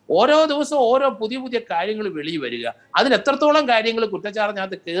 കാരണം ഓരോ ദിവസവും ഓരോ പുതിയ പുതിയ കാര്യങ്ങൾ വെളി വരിക, അതിൽ എത്രത്തോളം കാര്യങ്ങൾ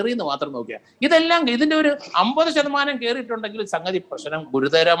കുറ്റച്ചാർജിനകത്ത് കയറിയെന്ന് മാത്രം നോക്കുക. ഇതെല്ലാം ഇതിന്റെ ഒരു 50% കയറിയിട്ടുണ്ടെങ്കിൽ സംഗതി പ്രശ്നം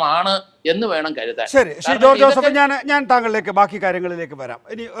ഗുരുതരമാണ് എന്ന് വേണം കരുതാൻ. ശരി, ജോർജ് ജോസഫ്, ഞാൻ താങ്കളിലേക്ക് ബാക്കി കാര്യങ്ങളിലേക്ക് വരാം.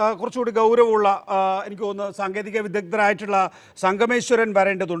 ഇനി കുറച്ചുകൂടി ഗൗരവമുള്ള, എനിക്ക് തോന്നുന്നു സാങ്കേതിക വിദഗ്ധരായിട്ടുള്ള സംഗമേശ്വരൻ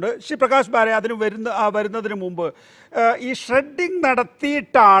വരേണ്ടതുണ്ട്. ശ്രീ പ്രകാശ് ബാരെ, അതിന് വരുന്നതിന് മുമ്പ് ഈ ഷ്രെഡിങ്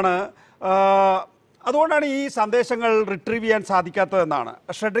നടത്തിയിട്ടാണ്, അതുകൊണ്ടാണ് ഈ സന്ദേശങ്ങൾ റിട്രീവ് ചെയ്യാൻ സാധിക്കാത്തതെന്നാണ്.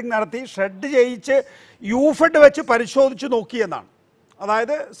 ഷ്രെഡിങ് നടത്തി, ഷ്രെഡ് ചെയ്യിച്ച് യൂഫെഡ് വെച്ച് പരിശോധിച്ച് നോക്കിയെന്നാണ്.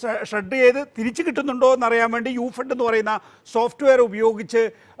 അതായത് ഷ്രെഡ് ചെയ്ത് തിരിച്ചു കിട്ടുന്നുണ്ടോ എന്നറിയാൻ വേണ്ടി യൂഫെഡ് എന്ന് പറയുന്ന സോഫ്റ്റ്വെയർ ഉപയോഗിച്ച്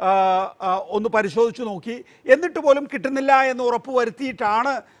ഒന്ന് പരിശോധിച്ച് നോക്കി. എന്നിട്ട് പോലും കിട്ടുന്നില്ല എന്ന് ഉറപ്പ്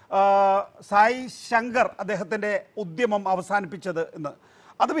വരുത്തിയിട്ടാണ് സായി ശങ്കർ അദ്ദേഹത്തിൻ്റെ ഉദ്യമം അവസാനിപ്പിച്ചത് എന്ന്.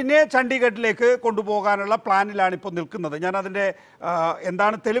 അത് പിന്നെ ചണ്ഡീഗഡിലേക്ക് കൊണ്ടുപോകാനുള്ള പ്ലാനിലാണ് ഇപ്പോൾ നിൽക്കുന്നത്. ഞാൻ അതിൻ്റെ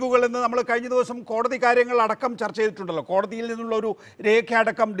എന്താണ് തെളിവുകളെന്ന് നമ്മൾ കഴിഞ്ഞ ദിവസം കോടതി കാര്യങ്ങൾ അടക്കം ചർച്ച ചെയ്തിട്ടുണ്ടല്ലോ. കോടതിയിൽ നിന്നുള്ള ഒരു രേഖ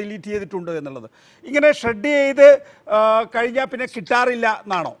അടക്കം ഡിലീറ്റ് ചെയ്തിട്ടുണ്ട് എന്നുള്ളത്. ഇങ്ങനെ ഷ്രെഡ് ചെയ്ത് കഴിഞ്ഞാൽ പിന്നെ കിട്ടാറില്ല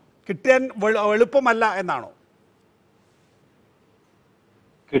എന്നാണോ? കിട്ടാൻ എളുപ്പമല്ല എന്നാണോ?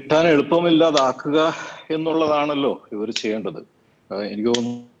 കിട്ടാൻ എളുപ്പമില്ലാതാക്കുക എന്നുള്ളതാണല്ലോ ഇവർ ചെയ്യേണ്ടത്. എനിക്ക്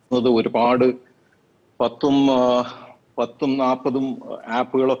തോന്നുന്നത് ഒരുപാട് 10-40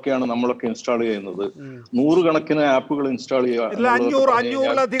 ആപ്പുകളൊക്കെയാണ് നമ്മളൊക്കെ ഇൻസ്റ്റാൾ ചെയ്യുന്നത്. 100 കണക്കിന് ആപ്പുകൾ ഇൻസ്റ്റാൾ ചെയ്യുക.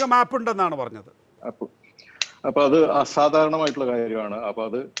 500-ലധികം ആപ്പ് ഉണ്ടെന്നാണ് പറഞ്ഞത്. അപ്പൊ അത് അസാധാരണമായിട്ടുള്ള കാര്യമാണ്. അപ്പൊ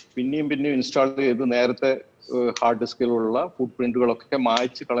അത് പിന്നെയും ഇൻസ്റ്റാൾ ചെയ്ത് നേരത്തെ ഹാർഡ് ഡിസ്കിലുള്ള ഫുട് പ്രിന്റുകളൊക്കെ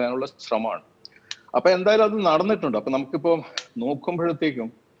മായ്ച്ച് കളയാനുള്ള ശ്രമമാണ്. അപ്പൊ എന്തായാലും അത് നടന്നിട്ടുണ്ട്. അപ്പൊ നമുക്കിപ്പോ നോക്കുമ്പോഴത്തേക്കും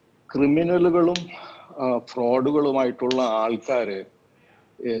ക്രിമിനലുകളും ഫ്രോഡുകളുമായിട്ടുള്ള ആൾക്കാര്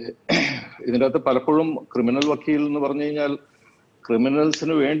ഇതിൻ്റെ അകത്ത് പലപ്പോഴും ക്രിമിനൽ വക്കീൽ എന്ന് പറഞ്ഞു കഴിഞ്ഞാൽ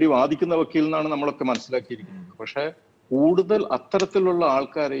ക്രിമിനൽസിന് വേണ്ടി വാദിക്കുന്ന വക്കീൽ എന്നാണ് നമ്മളൊക്കെ മനസ്സിലാക്കിയിരിക്കുന്നത്. പക്ഷെ കൂടുതൽ അത്തരത്തിലുള്ള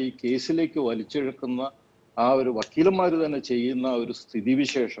ആൾക്കാരെ ഈ കേസിലേക്ക് വലിച്ചെടുക്കുന്ന ആ ഒരു വക്കീലന്മാർ തന്നെ ചെയ്യുന്ന ഒരു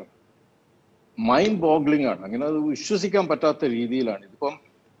സ്ഥിതിവിശേഷം മൈൻഡ് ബോഗ്ലിംഗ് ആണ്. അങ്ങനെ അത് വിശ്വസിക്കാൻ പറ്റാത്ത രീതിയിലാണ്. ഇതിപ്പം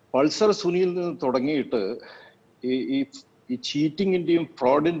പൾസർ സുനിയിൽ നിന്ന് തുടങ്ങിയിട്ട് ഈ ചീറ്റിങ്ങിന്റെയും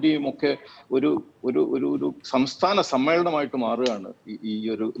ഫ്രോഡിന്റെയും ഒക്കെ ഒരു ഒരു ഒരു ഒരു സംസ്ഥാന സമ്മേളനമായിട്ട് മാറുകയാണ് ഈ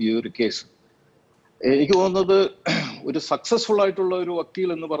ഒരു കേസ്. എനിക്ക് തോന്നുന്നത് ഒരു സക്സസ്ഫുൾ ആയിട്ടുള്ള ഒരു വക്കീൽ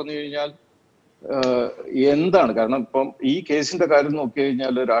എന്ന് പറഞ്ഞു കഴിഞ്ഞാൽ എന്താണ്, കാരണം ഇപ്പം ഈ കേസിന്റെ കാര്യം നോക്കി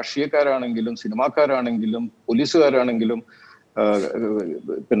കഴിഞ്ഞാൽ രാഷ്ട്രീയക്കാരാണെങ്കിലും സിനിമാക്കാരാണെങ്കിലും പോലീസുകാരാണെങ്കിലും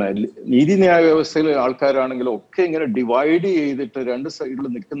പിന്നെ നീതിന്യായ വ്യവസ്ഥയിലെ ആൾക്കാരാണെങ്കിലും ഒക്കെ ഇങ്ങനെ ഡിവൈഡ് ചെയ്തിട്ട് രണ്ട് സൈഡിൽ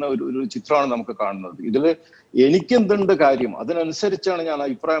നിൽക്കുന്ന ഒരു ചിത്രമാണ് നമുക്ക് കാണുന്നത്. ഇതില് എനിക്കെന്തുണ്ട് കാര്യം, അതിനനുസരിച്ചാണ് ഞാൻ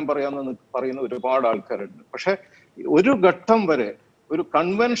അഭിപ്രായം പറയാമെന്ന് പറയുന്ന ഒരുപാട് ആൾക്കാരുണ്ട്. പക്ഷെ ഒരു ഘട്ടം വരെ ഒരു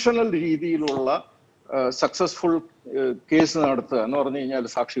കൺവെൻഷണൽ രീതിയിലുള്ള സക്സസ്ഫുൾ കേസ് നടത്തുക എന്ന് പറഞ്ഞു കഴിഞ്ഞാൽ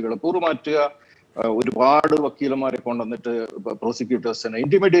സാക്ഷികളെ കൂറുമാറ്റുക, ഒരുപാട് വക്കീലന്മാരെ കൊണ്ടുവന്നിട്ട് പ്രോസിക്യൂട്ടേഴ്സിനെ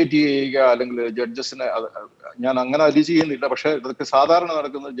ഇന്റിമിഡേറ്റ് ചെയ്യുക, അല്ലെങ്കിൽ ജഡ്ജസിനെ, ഞാൻ അങ്ങനെ അലി ചെയ്യുന്നില്ല, പക്ഷെ ഇതൊക്കെ സാധാരണ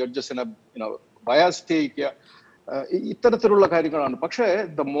നടക്കുന്ന ജഡ്ജസിനെ ബയാസ് ചെയ്യിക്കുക, ഇത്തരത്തിലുള്ള കാര്യങ്ങളാണ്. പക്ഷേ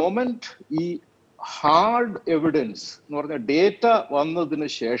ദ മൊമെന്റ് ഈ ഹാർഡ് എവിഡൻസ് എന്ന് പറഞ്ഞ ഡേറ്റ വന്നതിന്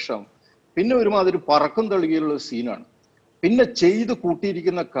ശേഷം പിന്നെ ഒരുമാതിരി പറക്കും തളികയുള്ള സീനാണ്. പിന്നെ ചെയ്ത്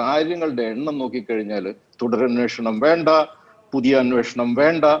കൂട്ടിയിരിക്കുന്ന കാര്യങ്ങളുടെ എണ്ണം നോക്കിക്കഴിഞ്ഞാൽ തുടരന്വേഷണം വേണ്ട, പുതിയ അന്വേഷണം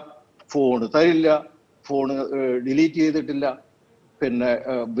വേണ്ട, ഫോണ് തരില്ല, ഫോണ് ഡിലീറ്റ് ചെയ്തിട്ടില്ല, പിന്നെ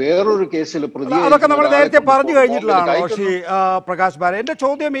വേറൊരു കേസിൽ അതൊക്കെ നമ്മൾ നേരത്തെ പറഞ്ഞു കഴിഞ്ഞിട്ടുള്ളതാണ് ശ്രീ പ്രകാശ് ബാല. എൻ്റെ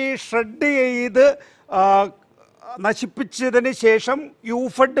ചോദ്യം, ഈ ഷ്രെഡ് ചെയ്ത് നശിപ്പിച്ചതിന് ശേഷം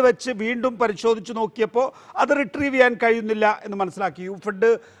യൂഫെഡ് വെച്ച് വീണ്ടും പരിശോധിച്ച് നോക്കിയപ്പോൾ അത് റിട്രീവ് ചെയ്യാൻ കഴിയുന്നില്ല എന്ന് മനസ്സിലാക്കി.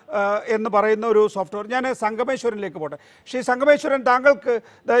 യൂഫെഡ് എന്ന് പറയുന്ന ഒരു സോഫ്റ്റ്വെയർ. ഞാൻ സംഗമേശ്വരനിലേക്ക് പോട്ടെ. ശ്രീ സംഗമേശ്വരൻ, താങ്കൾക്ക്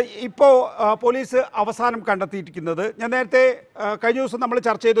ഇപ്പോൾ പോലീസ് അവസാനം കണ്ടെത്തിയിരിക്കുന്നത്, ഞാൻ നേരത്തെ കഴിഞ്ഞ ദിവസം നമ്മൾ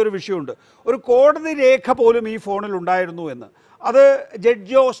ചർച്ച ചെയ്തൊരു വിഷയമുണ്ട്, ഒരു കോടതി രേഖ പോലും ഈ ഫോണിൽ ഉണ്ടായിരുന്നു എന്ന്. അത്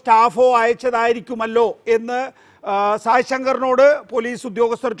ജഡ്ജോ സ്റ്റാഫോ അയച്ചതായിരിക്കുമല്ലോ എന്ന് സായ് ശങ്കറിനോട് പോലീസ്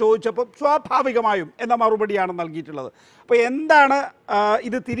ഉദ്യോഗസ്ഥർ ചോദിച്ചപ്പോൾ സ്വാഭാവികമായും എന്ന മറുപടിയാണ് നൽകിയിട്ടുള്ളത്. അപ്പോൾ എന്താണ്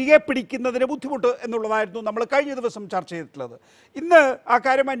ഇത് തിരികെ പിടിക്കുന്നതിന് ബുദ്ധിമുട്ട് എന്നുള്ളതായിരുന്നു നമ്മൾ കഴിഞ്ഞ ദിവസം ചർച്ച ചെയ്തിട്ടുള്ളത്. ഇന്ന് ആ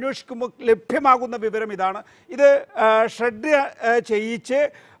കാര്യം അന്വേഷിക്കുമ്പോൾ ലഭ്യമാകുന്ന വിവരം ഇതാണ്. ഇത് ഷ്രെഡ് ചെയ്യിച്ച്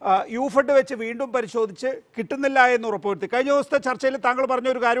യൂഫഡ് വെച്ച് വീണ്ടും പരിശോധിച്ച് കിട്ടുന്നില്ല എന്ന് ഉറപ്പുവരുത്തി. കഴിഞ്ഞ ദിവസത്തെ ചർച്ചയിൽ താങ്കൾ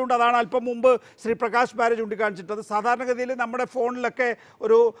പറഞ്ഞൊരു കാര്യമുണ്ട്, അതാണ് അല്പം മുമ്പ് ശ്രീ പ്രകാശ് ബാര ചൂണ്ടിക്കാണിച്ചിട്ടത്. സാധാരണഗതിയിൽ നമ്മുടെ ഫോണിലൊക്കെ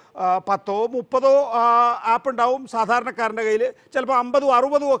ഒരു 10 or 30 ആപ്പ് ഉണ്ടാവും സാധാരണക്കാരൻ്റെ കയ്യിൽ, ചിലപ്പോൾ 50 or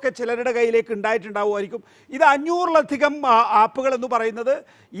 60 ഒക്കെ ചിലരുടെ കയ്യിലേക്ക് ഉണ്ടായിട്ടുണ്ടാവുമായിരിക്കും. ഇത് 500-ലധികം ആപ്പുകൾ എന്ന് പറയുന്നത്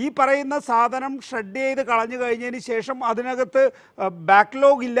ഈ പറയുന്ന സാധനം ഷ്രെഡ് ചെയ്ത് കളഞ്ഞു കഴിഞ്ഞതിന് ശേഷം അതിനകത്ത്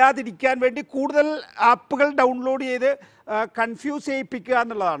ബാക്ക്ലോഗ് ഇല്ലാതിരിക്കാൻ വേണ്ടി കൂടുതൽ ആപ്പുകൾ ഡൗൺലോഡ് ചെയ്ത് കൺഫ്യൂസ് ചെയ്യിപ്പിക്കുക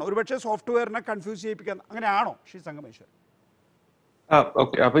എന്നുള്ളതാണ്. ഒരുപക്ഷെ സോഫ്റ്റ്വെയറിനെ കൺഫ്യൂസ് ചെയ്യിപ്പിക്കുക, അങ്ങനെയാണോ ശ്രീ സംഗമേശ്വർ?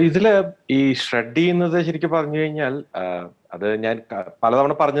 ഓക്കെ, അപ്പൊ ഇതില് ഈ ഷ്രെഡ് ചെയ്യുന്നത് ശരിക്കും പറഞ്ഞു കഴിഞ്ഞാൽ അത് ഞാൻ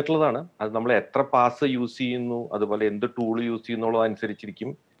പലതവണ പറഞ്ഞിട്ടുള്ളതാണ്. അത് നമ്മൾ എത്ര പാസ് യൂസ് ചെയ്യുന്നു, അതുപോലെ എന്ത് ടൂൾ യൂസ്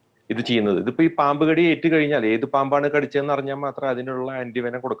ചെയ്യുന്നുള്ളതനുസരിച്ചിരിക്കും ഇത് ചെയ്യുന്നത്. ഇതിപ്പോ ഈ പാമ്പ് കടി ഏറ്റു കഴിഞ്ഞാൽ ഏത് പാമ്പാണ് കടിച്ചതെന്ന് അറിഞ്ഞാൽ മാത്രമേ അതിനുള്ള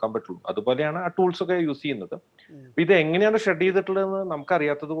ആന്റിവെനം കൊടുക്കാൻ പറ്റുള്ളൂ. അതുപോലെയാണ് ആ ടൂൾസ് ഒക്കെ യൂസ് ചെയ്യുന്നത്. ഇത് എങ്ങനെയാണ് ഷ്രെഡ് ചെയ്തിട്ടുള്ളതെന്ന് നമുക്ക്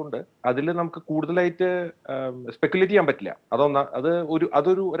അറിയാത്തത് കൊണ്ട് അതിൽ നമുക്ക് കൂടുതലായിട്ട് സ്പെക്കുലേറ്റ് ചെയ്യാൻ പറ്റില്ല.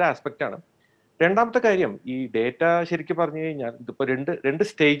 അതൊരു ആസ്പെക്ട് ആണ്. രണ്ടാമത്തെ കാര്യം, ഈ ഡേറ്റ ശരിക്കും പറഞ്ഞു കഴിഞ്ഞാൽ ഇതിപ്പോ രണ്ട്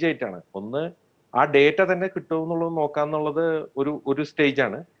സ്റ്റേജ് ആയിട്ടാണ്. ഒന്ന്, ആ ഡേറ്റ തന്നെ കിട്ടുമെന്നുള്ളത് നോക്കാന്നുള്ളത് ഒരു സ്റ്റേജ്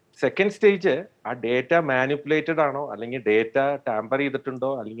ആണ്. സെക്കൻഡ് സ്റ്റേജ്, ആ ഡേറ്റ മാനിപ്പുലേറ്റഡ് ആണോ, അല്ലെങ്കിൽ ഡേറ്റ ടാമ്പർ ചെയ്തിട്ടുണ്ടോ,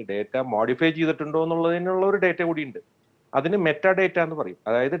 അല്ലെങ്കിൽ ഡേറ്റ മോഡിഫൈ ചെയ്തിട്ടുണ്ടോ എന്നുള്ളതിനുള്ള ഒരു ഡേറ്റ കൂടി ഉണ്ട്. അതിന് മെറ്റാ ഡേറ്റ എന്ന് പറയും.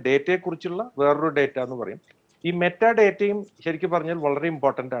 അതായത് ഡേറ്റയെ കുറിച്ചുള്ള വേറൊരു ഡേറ്റ എന്ന് പറയും. ഈ മെറ്റാ ഡേറ്റയും ശരിക്കും പറഞ്ഞാൽ വളരെ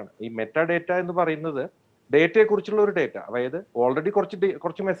ഇമ്പോർട്ടന്റ് ആണ്. ഈ മെറ്റാ ഡേറ്റ എന്ന് പറയുന്നത് ഡേറ്റയെ കുറിച്ചുള്ള ഒരു ഡേറ്റ. അതായത് ഓൾറെഡി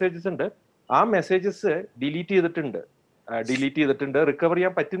കുറച്ച് മെസ്സേജസ് ഉണ്ട്, ആ മെസ്സേജസ് ഡിലീറ്റ് ചെയ്തിട്ടുണ്ട്, റിക്കവർ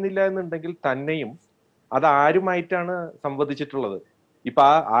ചെയ്യാൻ പറ്റുന്നില്ല എന്നുണ്ടെങ്കിൽ തന്നെയും അത് ആരുമായിട്ടാണ് സംവദിച്ചിട്ടുള്ളത്, ഇപ്പൊ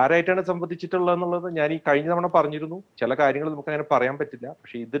ആരായിട്ടാണ് സംവദിച്ചിട്ടുള്ളത് എന്നുള്ളത് ഞാൻ ഈ കഴിഞ്ഞ തവണ പറഞ്ഞിരുന്നു. ചില കാര്യങ്ങൾ നമുക്ക് അങ്ങനെ പറയാൻ പറ്റില്ല.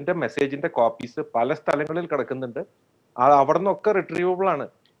 പക്ഷെ ഇതിന്റെ മെസ്സേജിന്റെ കോപ്പീസ് പല സ്ഥലങ്ങളിൽ കിടക്കുന്നുണ്ട്. അത് അവിടെ നിന്നൊക്കെ റിട്രീവബിൾ ആണ്.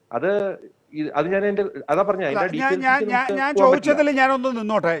 അത് ഞാൻ അതാ പറഞ്ഞ ഞാൻ ചോദിച്ചതിൽ ഞാനൊന്ന്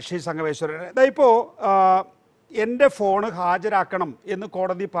നിന്നോട്ടെ ശ്രീ സംഗമേശ്വരൻ. ഇപ്പോ എൻ്റെ ഫോണ് ഹാജരാക്കണം എന്ന്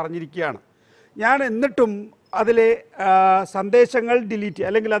കോടതി പറഞ്ഞിരിക്കുകയാണ്. ഞാൻ എന്നിട്ടും അതിലെ സന്ദേശങ്ങൾ ഡിലീറ്റ്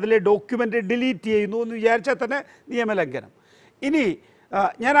അല്ലെങ്കിൽ അതിലെ ഡോക്യുമെൻ്റ് ഡിലീറ്റ് ചെയ്യുന്നു എന്ന് വിചാരിച്ചാൽ തന്നെ നിയമലംഘനം. ഇനി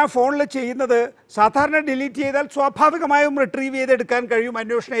ഞാൻ ആ ഫോണിൽ ചെയ്യുന്നത് സാധാരണ ഡിലീറ്റ് ചെയ്താൽ സ്വാഭാവികമായും റിട്രീവ് ചെയ്തെടുക്കാൻ കഴിയും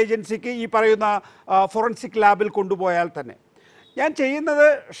അന്വേഷണ ഏജൻസിക്ക്, ഈ പറയുന്ന ഫോറൻസിക് ലാബിൽ കൊണ്ടുപോയാൽ തന്നെ. ഞാൻ ചെയ്യുന്നത്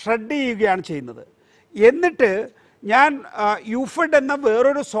ഷ്രെഡ് ചെയ്യുകയാണ് ചെയ്യുന്നത്. എന്നിട്ട് ഞാൻ യൂഫഡ് എന്ന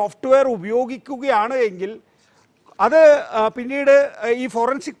വേറൊരു സോഫ്റ്റ്വെയർ ഉപയോഗിക്കുകയാണ് എങ്കിൽ അത് പിന്നീട് ഈ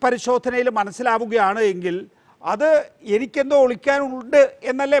ഫോറൻസിക് പരിശോധനയിൽ മനസ്സിലാവുകയാണ് എങ്കിൽ അത് എനിക്കെന്തോ ഒളിക്കാനുണ്ട്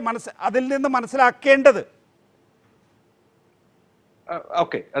എന്നല്ലേ അതിൽ നിന്ന് മനസ്സിലാക്കേണ്ടത്?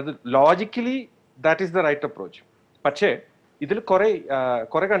 ഓക്കെ, അത് logically that is the right approach. പക്ഷേ ഇതിൽ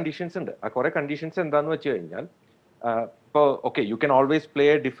കുറെ കണ്ടീഷൻസ് ഉണ്ട്. ആ കുറെ കണ്ടീഷൻസ് എന്താന്ന് വെച്ച് കഴിഞ്ഞാൽ, ഇപ്പോൾ okay, you can always play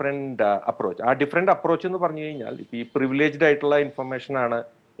A different approach. ആ ഡിഫറെന്റ് അപ്രോച്ച് എന്ന് പറഞ്ഞു കഴിഞ്ഞാൽ, ഇപ്പൊ ഈ പ്രിവിലേജ്ഡ് ആയിട്ടുള്ള ഇൻഫർമേഷൻ ആണ്,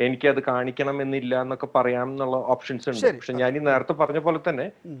 എനിക്കത് കാണിക്കണം എന്നില്ല എന്നൊക്കെ പറയാം എന്നുള്ള ഓപ്ഷൻസ് ഉണ്ട്. പക്ഷെ ഞാൻ ഈ നേരത്തെ പറഞ്ഞ പോലെ തന്നെ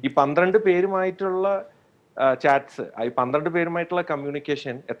ഈ 12 പേരുമായിട്ടുള്ള ചാറ്റ്സ്, ഈ 12 പേരുമായിട്ടുള്ള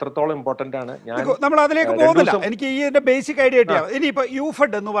കമ്മ്യൂണിക്കേഷൻ എത്രത്തോളം ഇമ്പോർട്ടന്റ് ആണ്. നമ്മൾ അതിലേക്ക് പോകുന്നില്ല, എനിക്ക് ഈ ബേസിക് ഐഡിയ കിട്ടിയാൽ. ഇനിയിപ്പോൾ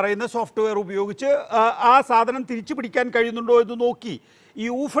യൂഫഡ് എന്ന് പറയുന്ന സോഫ്റ്റ്വെയർ ഉപയോഗിച്ച് ആ സാധനം തിരിച്ചു പിടിക്കാൻ കഴിയുന്നുണ്ടോ എന്ന് നോക്കി. ഈ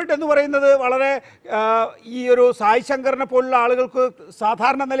യൂഫഡ് എന്ന് പറയുന്നത് വളരെ ഈ ഒരു സായ് ശങ്കറിനെ പോലുള്ള ആളുകൾക്ക്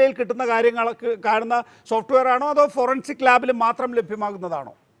സാധാരണ നിലയിൽ കിട്ടുന്ന കാര്യങ്ങളൊക്കെ കാണുന്ന സോഫ്റ്റ്വെയർ ആണോ, അതോ ഫോറൻസിക് ലാബിൽ മാത്രം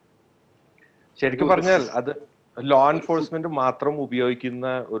ലഭ്യമാകുന്നതാണോ? ശരിക്കും പറഞ്ഞാൽ അത് ലോ എൻഫോഴ്സ്മെന്റ് മാത്രം ഉപയോഗിക്കുന്ന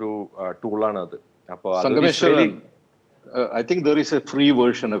ഒരു ടൂളാണ് അത്. I think there is a free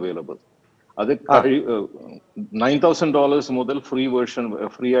version available. അത് $9,000 മുതൽ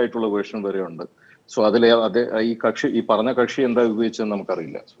ഫ്രീ ആയിട്ടുള്ള വേർഷൻ വരെ ഉണ്ട്. സോ അതിലെ ഈ പറഞ്ഞ കക്ഷി എന്താ ഉപയോഗിച്ചെന്ന്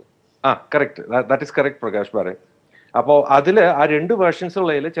നമുക്കറിയില്ല. Correct, that is correct Prakash Bare. അപ്പോൾ അതില് ആ 2 വേർഷൻസ്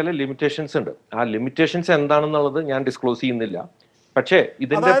ഉള്ളതിൽ ചില ലിമിറ്റേഷൻസ് ഉണ്ട്. ആ ലിമിറ്റേഷൻസ് എന്താണെന്നുള്ളത് ഞാൻ ഡിസ്ക്ലോസ് ചെയ്യുന്നില്ല. പക്ഷേ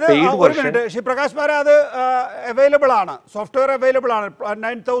ഇതിന്റെ പെയ്ഡ് വേർഷൻ ശ്രീ പ്രകാശ് ബാര, അത് അവൈലബിൾ ആണ്, സോഫ്റ്റ്വെയർ അവൈലബിൾ ആണ്.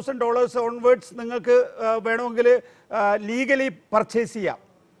 $9,000 ഓൺവേർഡ്സ് നിങ്ങൾക്ക് വേണമെങ്കിൽ ലീഗലി പർച്ചേസ് ചെയ്യാം.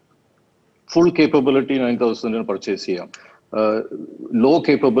 ഫുൾ കേപ്പബിലിറ്റി 9,000 പർച്ചേസ് ചെയ്യാം. ലോ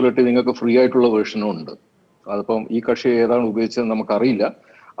കേപ്പബിലിറ്റി നിങ്ങൾക്ക് ഫ്രീ ആയിട്ടുള്ള വേർഷനും ഉണ്ട്. അതിപ്പം ഈ കക്ഷി ഏതാണ് ഉപയോഗിച്ചത് നമുക്കറിയില്ല.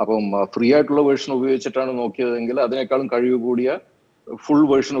 അപ്പം ഫ്രീ ആയിട്ടുള്ള വേർഷൻ ഉപയോഗിച്ചിട്ടാണ് നോക്കിയതെങ്കിൽ അതിനേക്കാളും കഴിവ് കൂടിയ ഫുൾ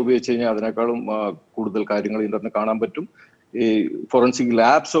വേർഷൻ ഉപയോഗിച്ച് കഴിഞ്ഞാൽ അതിനേക്കാളും കൂടുതൽ കാര്യങ്ങൾ ഇതിനകത്ത് കാണാൻ പറ്റും. ഈ ഫോറൻസിക്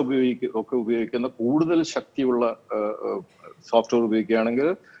ലാബ്സ് ഒക്കെ ഉപയോഗിക്കുന്ന കൂടുതൽ ശക്തിയുള്ള സോഫ്റ്റ്വെയർ ഉപയോഗിക്കുകയാണെങ്കിൽ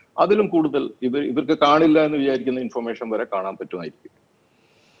അതിലും കൂടുതൽ ഇവർക്ക് കാണില്ല എന്ന് വിചാരിക്കുന്ന ഇൻഫർമേഷൻ വരെ കാണാൻ പറ്റുമായിരിക്കും.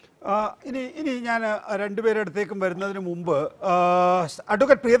 ഇനി ഞാൻ രണ്ടുപേരുടെ അടുത്തേക്കും വരുന്നതിന് മുമ്പ്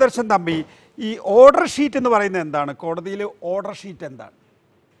അഡ്വക്കേറ്റ് പ്രിയദർശൻ തമ്പി, ഈ ഓർഡർ ഷീറ്റ് എന്ന് പറയുന്നത് എന്താണ്? കോടതിയിൽ ഓർഡർ ഷീറ്റ് എന്താണ്?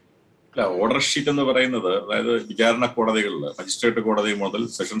 അല്ല, ഓർഡർ ഷീറ്റ് എന്ന് പറയുന്നത് അതായത് വിചാരണ കോടതികളിൽ മജിസ്ട്രേറ്റ് കോടതി മുതൽ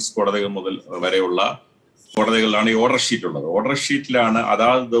സെഷൻസ് കോടതികൾ മുതൽ വരെയുള്ള കോടതികളിലാണ് ഈ ഓർഡർ ഷീറ്റ് ഉള്ളത്. ഓർഡർ ഷീറ്റിലാണ്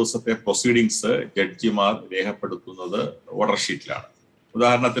അതാത് ദിവസത്തെ പ്രൊസീഡിങ്സ് ജഡ്ജിമാർ രേഖപ്പെടുത്തുന്നത്. ഓർഡർ ഷീറ്റിലാണ്.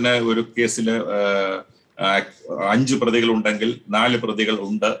 ഉദാഹരണത്തിന് ഒരു കേസിൽ 5 പ്രതികൾ ഉണ്ടെങ്കിൽ 4 പ്രതികൾ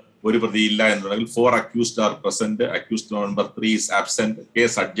ഉണ്ട്, ഒരു പ്രതി ഇല്ല എന്നുണ്ടെങ്കിൽ 4 accused are present, accused number 3 is absent,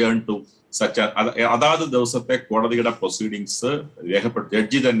 case adjourned to such അതാത് ദിവസത്തെ കോടതിയുടെ പ്രൊസീഡിങ്സ് രേഖപ്പെടുത്തും.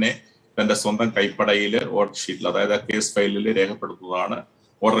 ജഡ്ജി തന്നെ തന്റെ സ്വന്തം കൈപ്പടയിൽ ഓർഡർ ഷീറ്റിൽ, അതായത് കേസ് ഫയലിൽ രേഖപ്പെടുത്തുന്നതാണ്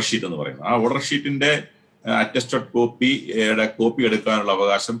ഓർഡർ ഷീറ്റ് എന്ന് പറയുന്നത്. ആ ഓർഡർ ഷീറ്റിന്റെ അറ്റസ്റ്റഡ് കോപ്പി എടുക്കാനുള്ള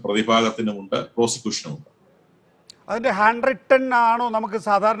അവകാശം പ്രതിഭാഗത്തിനുമുണ്ട്, പ്രോസിക്യൂഷനുമുണ്ട്. അതിന്റെ ഹാൻഡ് റിട്ടൺ ആണോ നമുക്ക്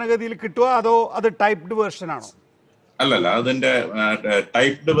സാധാരണഗതിയിൽ കിട്ടുക, അതോ അത് ടൈപ്ഡ് വേർഷൻ ആണോ? അല്ലല്ല, അതിന്റെ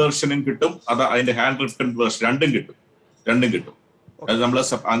ടൈപ്ഡ് വേർഷനും കിട്ടും, അത് അതിന്റെ ഹാൻഡ് റിട്ടൺ വേർഷൻ രണ്ടും കിട്ടും. അത്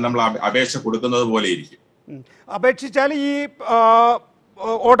നമ്മൾ അപേക്ഷ കൊടുക്കുന്നത് പോലെ ഇരിക്കും. അപേക്ഷിച്ചാൽ ഈ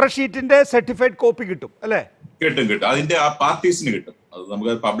ഓർഡർ ഷീറ്റിന്റെ സർട്ടിഫൈഡ് കോപ്പി കിട്ടും അല്ലേ? കിട്ടും. അതിന്റെ ആ പാർട്ടീസിന് കിട്ടും. അത്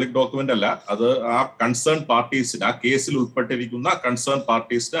നമുക്ക് പബ്ലിക് ഡോക്യുമെന്റ് അല്ല, അത് ആ കൺസേൺ പാർട്ടീസിന്, ആ കേസിൽ ഉൾപ്പെട്ടിരിക്കുന്ന കൺസേൺ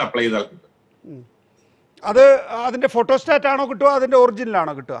പാർട്ടീസിന് അപ്ലൈ ചെയ്താൽ കിട്ടും. അത് അതിന്റെ ഫോട്ടോസ്റ്റാറ്റ് ആണോ കിട്ടുക, അതിന്റെ ഒറിജിനൽ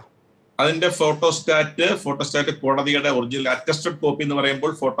ആണോ കിട്ടുക? അതിന്റെ ഫോട്ടോസ്റ്റാറ്റ് കോടതിയുടെ ഒറിജിനൽ അറ്റസ്റ്റഡ് കോപ്പി എന്ന്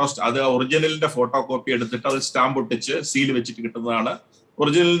പറയുമ്പോൾ അത് ഒറിജിനലിന്റെ ഫോട്ടോ കോപ്പി എടുത്തിട്ട് അത് സ്റ്റാമ്പ് ഒട്ടിച്ച് സീൽ വെച്ചിട്ട് കിട്ടുന്നതാണ്.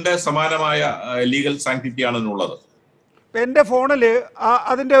 ഒറിജിനലിന്റെ സമാനമായ ലീഗൽ സാങ്ക്ടിറ്റി ആണ് ഇതിനുള്ളത്. എൻ്റെ ഫോണിൽ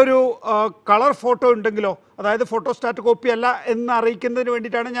അതിൻ്റെ ഒരു കളർ ഫോട്ടോ ഉണ്ടെങ്കിലോ, അതായത് ഫോട്ടോസ്റ്റാറ്റ് കോപ്പി അല്ല എന്ന് അറിയിക്കുന്നതിന്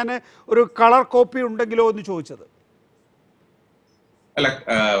വേണ്ടിയിട്ടാണ് ഞാൻ ഒരു കളർ കോപ്പി ഉണ്ടെങ്കിലോ എന്ന് ചോദിച്ചത്. അല്ല,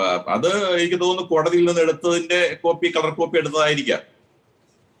 അത് എനിക്ക് തോന്നുന്നു കോടതിയിൽ നിന്ന് എടുത്തതിന്റെ കോപ്പി, കളർ കോപ്പി എടുത്തതായിരിക്കാം.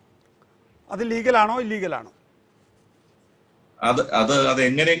 അത് ലീഗലാണോ ഇല്ലീഗലാണോ? അത്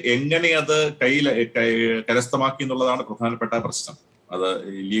എങ്ങനെ അത് കരസ്ഥമാക്കി എന്നുള്ളതാണ് പ്രധാനപ്പെട്ട പ്രശ്നം. അത്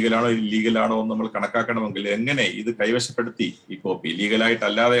ലീഗലാണോ ഇല്ലീഗലാണോ എന്ന് നമ്മൾ കണക്കാക്കണമെങ്കിൽ എങ്ങനെ ഇത് കൈവശപ്പെടുത്തി, ഈ കോപ്പി ലീഗലായിട്ട്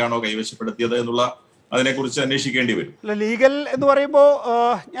അല്ലാതെയാണോ കൈവശപ്പെടുത്തിയത് എന്നുള്ള അതിനെക്കുറിച്ച് അന്വേഷിക്കേണ്ടി വരും. അല്ല, ലീഗൽ എന്ന് പറയുമ്പോൾ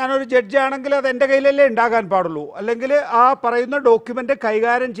ഞാനൊരു ജഡ്ജാണെങ്കിൽ അത് എൻ്റെ കയ്യിലല്ലേ ഉണ്ടാകാൻ പാടുള്ളൂ, അല്ലെങ്കിൽ ആ പറയുന്ന ഡോക്യുമെന്റ്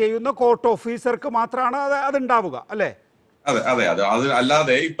കൈകാര്യം ചെയ്യുന്ന കോർട്ട് ഓഫീസർക്ക് മാത്രമാണ് അത് ഉണ്ടാവുക അല്ലേ? അതെ. അത്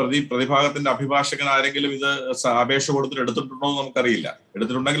അല്ലാതെ ഈ പ്രതിഭാഗത്തിന്റെ അഭിഭാഷകൻ ആരെങ്കിലും ഇത് അപേക്ഷ കൊടുത്തിട്ട് എടുത്തിട്ടുണ്ടോ എന്ന് നമുക്കറിയില്ല.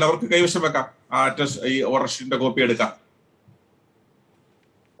 എടുത്തിട്ടുണ്ടെങ്കിൽ അവർക്ക് കൈവശം വെക്കാം, ഈ ഓർഡർ ഷീറ്റിന്റെ കോപ്പി എടുക്കാം.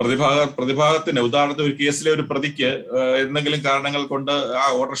 പ്രതിഭാഗത്തിന് ഉദാഹരണത്തിന് ഒരു കേസിലെ ഒരു പ്രതിക്ക് എന്തെങ്കിലും കാരണങ്ങൾ കൊണ്ട് ആ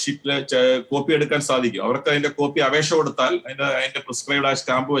ഓർഡർ ഷീറ്റിൽ കോപ്പി എടുക്കാൻ സാധിക്കും. അവർക്ക് അതിന്റെ കോപ്പി അപേക്ഷ കൊടുത്താൽ അതിന്റെ പ്രിസ്ക്രൈബ്ഡ് ആ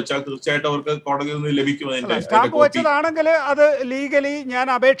സ്റ്റാമ്പ് വെച്ചാൽ തീർച്ചയായിട്ടും അവർക്ക് കോടതിയിൽ നിന്ന് ലഭിക്കും. സ്റ്റാമ്പ് വെച്ചതാണെങ്കിൽ അത് ലീഗലി ഞാൻ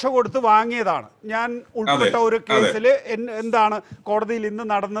അപേക്ഷ കൊടുത്ത് വാങ്ങിയതാണ്, ഞാൻ ഉൾപ്പെട്ട ഒരു കേസിൽ എന്താണ് കോടതിയിൽ ഇന്ന്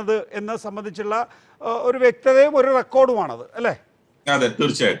നടന്നത് എന്ന് സംബന്ധിച്ചുള്ള ഒരു വ്യക്തതയും ഒരു റെക്കോർഡുമാണത് അല്ലേ? അതെ,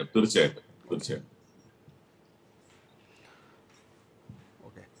 തീർച്ചയായിട്ടും.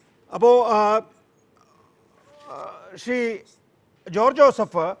 അപ്പോൾ ശ്രീ ജോർജ്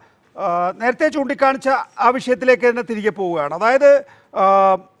ജോസഫ് നേരത്തെ ചൂണ്ടിക്കാണിച്ച ആ വിഷയത്തിലേക്ക് തന്നെ തിരികെ പോവുകയാണ്. അതായത്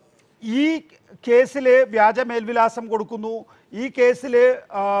ഈ കേസിൽ വ്യാജ മേൽവിലാസം കൊടുക്കുന്നു, ഈ കേസിൽ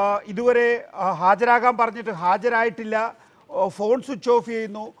ഇതുവരെ ഹാജരാകാൻ പറഞ്ഞിട്ട് ഹാജരായിട്ടില്ല, ഫോൺ സ്വിച്ച് ഓഫ്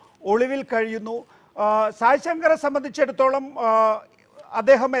ചെയ്യുന്നു, ഒളിവിൽ കഴിയുന്നു. സായ് ശങ്കറെ സംബന്ധിച്ചിടത്തോളം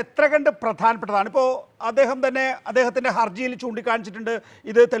അദ്ദേഹം എത്ര കണ്ട് പ്രധാനപ്പെട്ടതാണ്. ഇപ്പോൾ അദ്ദേഹം തന്നെ അദ്ദേഹത്തിൻ്റെ ഹർജിയിൽ ചൂണ്ടിക്കാണിച്ചിട്ടുണ്ട്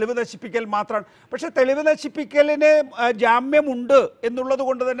ഇത് തെളിവ് നശിപ്പിക്കൽ മാത്രമാണ്. പക്ഷേ തെളിവ് നശിപ്പിക്കലിന് ജാമ്യമുണ്ട് എന്നുള്ളത്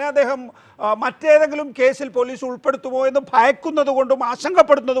കൊണ്ട് തന്നെ അദ്ദേഹം മറ്റേതെങ്കിലും കേസിൽ പോലീസ് ഉൾപ്പെടുത്തുമോ എന്ന് ഭയക്കുന്നത് കൊണ്ടും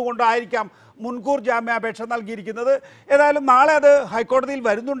ആശങ്കപ്പെടുന്നത് കൊണ്ടും ആയിരിക്കാം മുൻകൂർ ജാമ്യാപേക്ഷ നൽകിയിരിക്കുന്നത്. ഏതായാലും നാളെ അത് ഹൈക്കോടതിയിൽ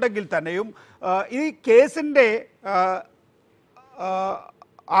വരുന്നുണ്ടെങ്കിൽ തന്നെയും ഈ കേസിൻ്റെ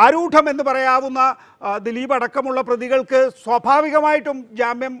ആരൂഢം എന്ന് പറയാവുന്ന ദിലീപ് അടക്കമുള്ള പ്രതികൾക്ക് സ്വാഭാവികമായിട്ടും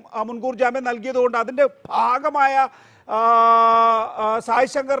മുൻകൂർ ജാമ്യം നൽകിയതുകൊണ്ട് അതിൻ്റെ ഭാഗമായ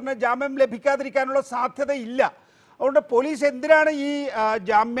സായ് ശങ്കറിന് ജാമ്യം ലഭിക്കാതിരിക്കാനുള്ള സാധ്യതയില്ല. അതുകൊണ്ട് പോലീസ് എന്തിനാണ് ഈ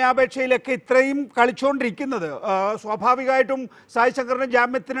ജാമ്യാപേക്ഷയിലൊക്കെ ഇത്രയും കളിച്ചുകൊണ്ടിരിക്കുന്നത്? സ്വാഭാവികമായിട്ടും സായ് ശങ്കറിന്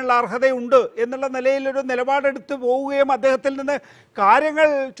ജാമ്യത്തിനുള്ള അർഹതയുണ്ട് എന്നുള്ള നിലയിലൊരു നിലപാടെടുത്ത് പോവുകയും അദ്ദേഹത്തിൽ നിന്ന് കാര്യങ്ങൾ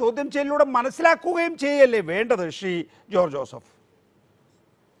ചോദ്യം ചെയ്യലിലൂടെ മനസ്സിലാക്കുകയും ചെയ്യല്ലേ വേണ്ടത് ശ്രീ ജോർജ് ജോസഫ്?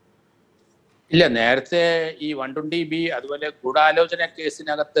 ഇല്ല, നേരത്തെ ഈ 120B അതുപോലെ ഗൂഢാലോചന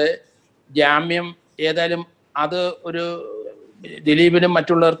കേസിനകത്ത് ജാമ്യം ഏതായാലും അത് ഒരു ദിലീപിനും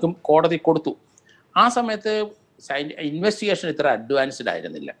മറ്റുള്ളവർക്കും കോടതി കൊടുത്തു. ആ സമയത്ത് ഇൻവെസ്റ്റിഗേഷൻ ഇത്ര അഡ്വാൻസ്ഡ്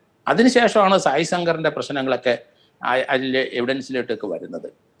ആയിരുന്നില്ല. അതിനുശേഷമാണ് സായ് ശങ്കറിന്റെ പ്രശ്നങ്ങളൊക്കെ അതിൽ എവിഡൻസിലോട്ടൊക്കെ വരുന്നത്.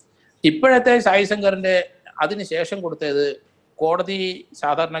 ഇപ്പോഴത്തെ സായ് ശങ്കറിന്റെ അതിനുശേഷം കൊടുത്തത് കോടതി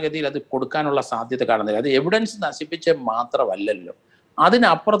സാധാരണഗതിയിൽ അത് കൊടുക്കാനുള്ള സാധ്യത കാണുന്നില്ല. അത് എവിഡൻസ് നശിപ്പിച്ച് മാത്രമല്ലല്ലോ,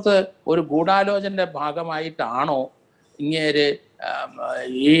 അതിനപ്പുറത്ത് ഒരു ഗൂഢാലോചനയുടെ ഭാഗമായിട്ടാണോ ഇങ്ങേര്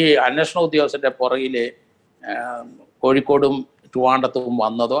ഈ അന്വേഷണ ഉദ്യോഗസ്ഥന്റെ പുറകില് കോഴിക്കോടും ട്രിവാൻഡ്രത്തും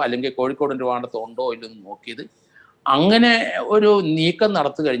വന്നതോ അല്ലെങ്കിൽ കോഴിക്കോടും ട്രിവാൻഡ്രത്തും ഉണ്ടോ ഇല്ലെന്ന് നോക്കിയത്. അങ്ങനെ ഒരു നീക്കം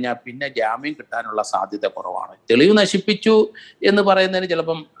നടത്തി കഴിഞ്ഞാൽ പിന്നെ ജാമ്യം കിട്ടാനുള്ള സാധ്യത കുറവാണ്. തെളിവ് നശിപ്പിച്ചു എന്ന് പറയുന്നതിന്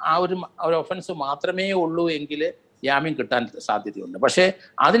ചിലപ്പം ആ ഒരു ഒഫൻസ് മാത്രമേ ഉള്ളൂ എങ്കിൽ ജാമ്യം കിട്ടാൻ സാധ്യതയുണ്ട്. പക്ഷേ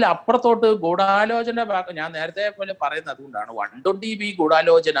അതിലപ്പുറത്തോട്ട് ഗൂഢാലോചന ഞാൻ നേരത്തെ പോലെ പറയുന്നത് അതുകൊണ്ടാണ് 120B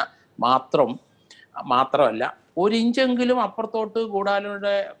ഗൂഢാലോചന മാത്രമല്ല, ഒരു ഇഞ്ചെങ്കിലും അപ്പുറത്തോട്ട്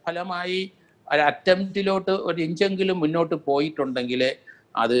ഗൂഢാലോചനയുടെ ഫലമായി ഒരു അറ്റംപ്റ്റിലോട്ട് ഒരു ഇഞ്ചെങ്കിലും മുന്നോട്ട് പോയിട്ടുണ്ടെങ്കിൽ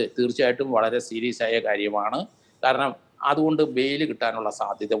അത് തീർച്ചയായിട്ടും വളരെ സീരിയസ് ആയ കാര്യമാണ്. കാരണം അതുകൊണ്ട് ബെയിൽ കിട്ടാനുള്ള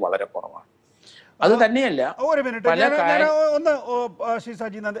സാധ്യത വളരെ കുറവാണ്. അത് തന്നെയല്ല, ഒരു മിനിറ്റ് ഒന്ന്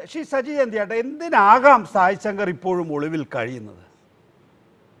ശ്രീ സജി എന്തിയാട്ടെ, എന്തിനാകാം സായ് ശങ്കർ ഇപ്പോഴും ഒളിവിൽ കഴിയുന്നത്?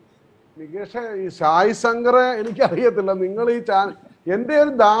 നികേഷ്, ഈ സായ് ശങ്കറെ എനിക്കറിയത്തില്ല. നിങ്ങൾ ഈ എന്റെ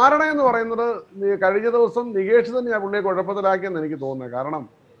ഒരു ധാരണ എന്ന് പറയുന്നത് കഴിഞ്ഞ ദിവസം നികേഷ് തന്നെ ആ പുള്ളിയെ കുഴപ്പത്തിലാക്കിയെന്ന് എനിക്ക് തോന്നുന്നത്. കാരണം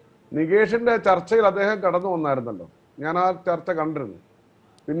നികേഷിന്റെ ചർച്ചയിൽ അദ്ദേഹം കടന്നു വന്നായിരുന്നല്ലോ, ഞാൻ ആ ചർച്ച കണ്ടിരുന്നു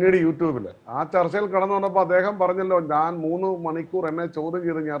പിന്നീട് യൂട്യൂബിൽ. ആ ചർച്ചയിൽ കടന്നു വന്നപ്പോൾ അദ്ദേഹം പറഞ്ഞല്ലോ, ഞാൻ 3 മണിക്കൂർ എന്നെ ചോദ്യം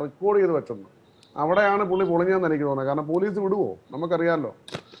ചെയ്ത് ഞാൻ റെക്കോർഡ് ചെയ്ത് വെച്ചെന്ന്. അവിടെയാണ് പുള്ളി പൊളിഞ്ഞതെന്ന് എനിക്ക് തോന്നുന്നത്. കാരണം പോലീസ് വിടുവോ നമുക്കറിയാമല്ലോ.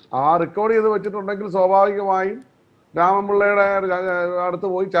 ആ റെക്കോർഡ് ചെയ്ത് വെച്ചിട്ടുണ്ടെങ്കിൽ സ്വാഭാവികമായും രാമൻപിള്ളയുടെ അടുത്ത്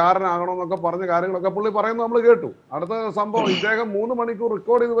പോയി ചാരനാകണമെന്നൊക്കെ പറഞ്ഞ കാര്യങ്ങളൊക്കെ പുള്ളി പറയുന്നത് നമ്മൾ കേട്ടു. അടുത്ത സംഭവം, ഇദ്ദേഹം 3 മണിക്കൂർ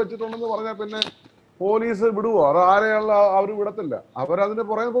റെക്കോർഡ് ചെയ്ത് വെച്ചിട്ടുണ്ടെന്ന് പറഞ്ഞാൽ പിന്നെ പോലീസ് വിടുവോ? അത് ആരെയുള്ള അവർ വിടത്തില്ല, അവരതിന്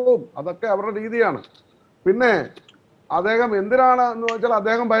പുറകെ പോകും. അതൊക്കെ അവരുടെ രീതിയാണ്. പിന്നെ അദ്ദേഹം എന്തിനാണ് എന്ന് വെച്ചാൽ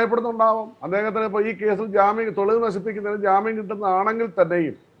അദ്ദേഹം ഭയപ്പെടുന്നുണ്ടാവും. അദ്ദേഹത്തിന് ഇപ്പോൾ ഈ കേസിൽ തെളിവ് നശിപ്പിക്കുന്നതിന് ജാമ്യം കിട്ടുന്നതാണെങ്കിൽ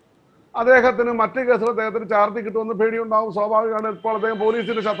തന്നെയും അദ്ദേഹത്തിന് മറ്റു കേസിൽ അദ്ദേഹത്തിന് ചാർത്തി കിട്ടുമെന്ന് പേടിയുണ്ടാവും. സ്വാഭാവികമാണ്. ഇപ്പോൾ അദ്ദേഹം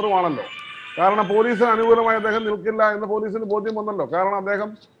പോലീസിന്റെ ശത്രുവാണല്ലോ. കാരണം പോലീസിന് അനുകൂലമായി അദ്ദേഹം നിൽക്കില്ല എന്ന് പോലീസിന് ബോധ്യം വന്നല്ലോ. കാരണം അദ്ദേഹം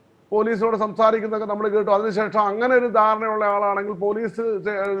പോലീസിനോട് സംസാരിക്കുന്നതൊക്കെ നമ്മൾ കേട്ടു. അതിനുശേഷം അങ്ങനെ ഒരു ധാരണയുള്ള ആളാണെങ്കിൽ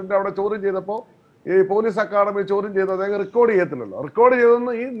പോലീസിന്റെ അവിടെ ചോദ്യം ചെയ്തപ്പോൾ ഈ പോലീസ് അക്കാദമി ചോദ്യം ചെയ്ത് അദ്ദേഹം റെക്കോർഡ് ചെയ്യത്തില്ലല്ലോ. റെക്കോർഡ്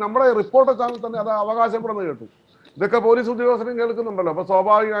ചെയ്തെന്ന് ഈ നമ്മുടെ റിപ്പോർട്ടർ ചാനൽ തന്നെ അത് അവകാശപ്പെടുന്നത് കേട്ടു. ഇതൊക്കെ പോലീസ് ഉദ്യോഗസ്ഥരും കേൾക്കുന്നുണ്ടല്ലോ. അപ്പൊ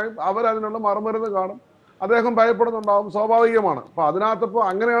സ്വാഭാവികമായും അവരതിനുള്ള മറുമരുന്ന് കാണും. അദ്ദേഹം ഭയപ്പെടുന്നുണ്ടാവും, സ്വാഭാവികമാണ്. അപ്പൊ അതിനകത്തിപ്പോ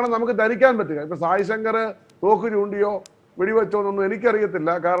അങ്ങനെയാണ് നമുക്ക് ധരിക്കാൻ പറ്റുക. ഇപ്പൊ സായ് ശങ്കർ തോക്ക് ചൂണ്ടിയോ വെടിവെച്ചോ എന്നൊന്നും എനിക്കറിയത്തില്ല.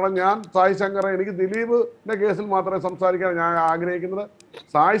 കാരണം ഞാൻ സായ് ശങ്കറെ, എനിക്ക് ദിലീപിന്റെ കേസിൽ മാത്രമേ സംസാരിക്കാൻ ഞാൻ ആഗ്രഹിക്കുന്നത്.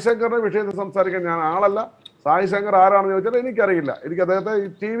 സായ് ശങ്കറിന്റെ വിഷയത്തിൽ സംസാരിക്കാൻ ഞാൻ ആളല്ല. സായ് ശങ്കർ ആരാണെന്ന് ചോദിച്ചാൽ എനിക്കറിയില്ല. എനിക്ക് അദ്ദേഹത്തെ ഈ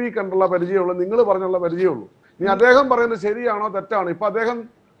TV കണ്ടുള്ള പരിചയമുള്ളൂ, നിങ്ങൾ പറഞ്ഞുള്ള പരിചയമുള്ളൂ. ഇനി അദ്ദേഹം പറയുന്നത് ശരിയാണോ തെറ്റാണോ? ഇപ്പൊ അദ്ദേഹം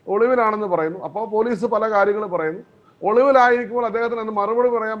ഒളിവിലാണെന്ന് പറയുന്നു. അപ്പോൾ പോലീസ് പല കാര്യങ്ങൾ പറയുന്നു. ഒളിവിലായിരിക്കുമ്പോൾ അദ്ദേഹത്തിന് അന്ന് മറുപടി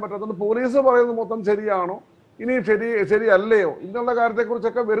പറയാൻ പറ്റാത്തത് പോലീസ് പറയുന്നത് മൊത്തം ശരിയാണോ ഇനി ശരിയല്ലയോ എന്നുള്ള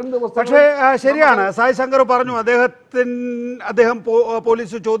കാര്യത്തെക്കുറിച്ചൊക്കെ വരും ദിവസം. പക്ഷേ ശരിയാണ്, സായ് ശങ്കർ പറഞ്ഞു അദ്ദേഹം